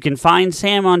 You can find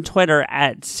Sam on Twitter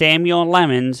at Samuel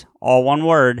Lemons, all one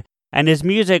word, and his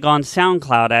music on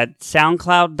SoundCloud at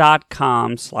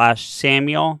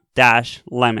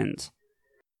soundcloud.com/Samuel-Lemons.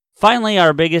 Finally,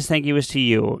 our biggest thank you is to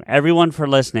you, everyone, for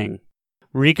listening.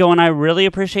 Rico and I really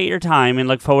appreciate your time and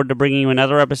look forward to bringing you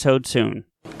another episode soon.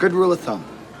 Good rule of thumb.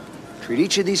 Treat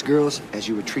each of these girls as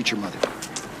you would treat your mother.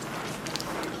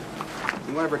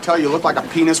 Anyone ever tell you look like a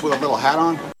penis with a little hat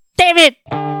on? Damn it!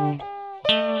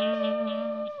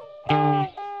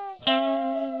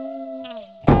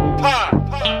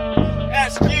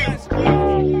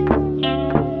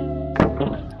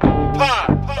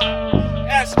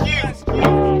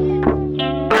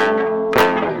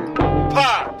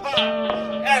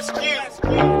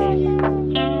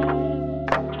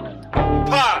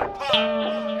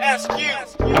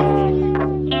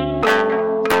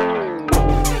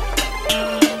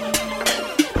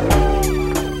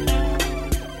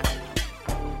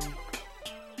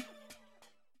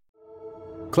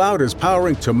 Cloud is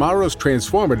powering tomorrow's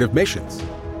transformative missions.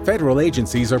 Federal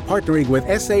agencies are partnering with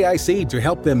SAIC to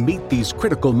help them meet these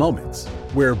critical moments,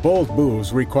 where bold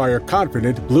moves require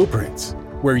confident blueprints,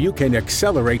 where you can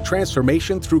accelerate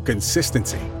transformation through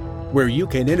consistency, where you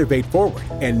can innovate forward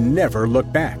and never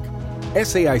look back.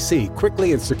 SAIC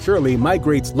quickly and securely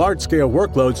migrates large-scale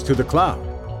workloads to the cloud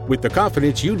with the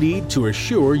confidence you need to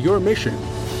assure your mission.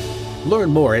 Learn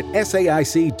more at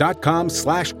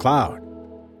SAIC.com/cloud.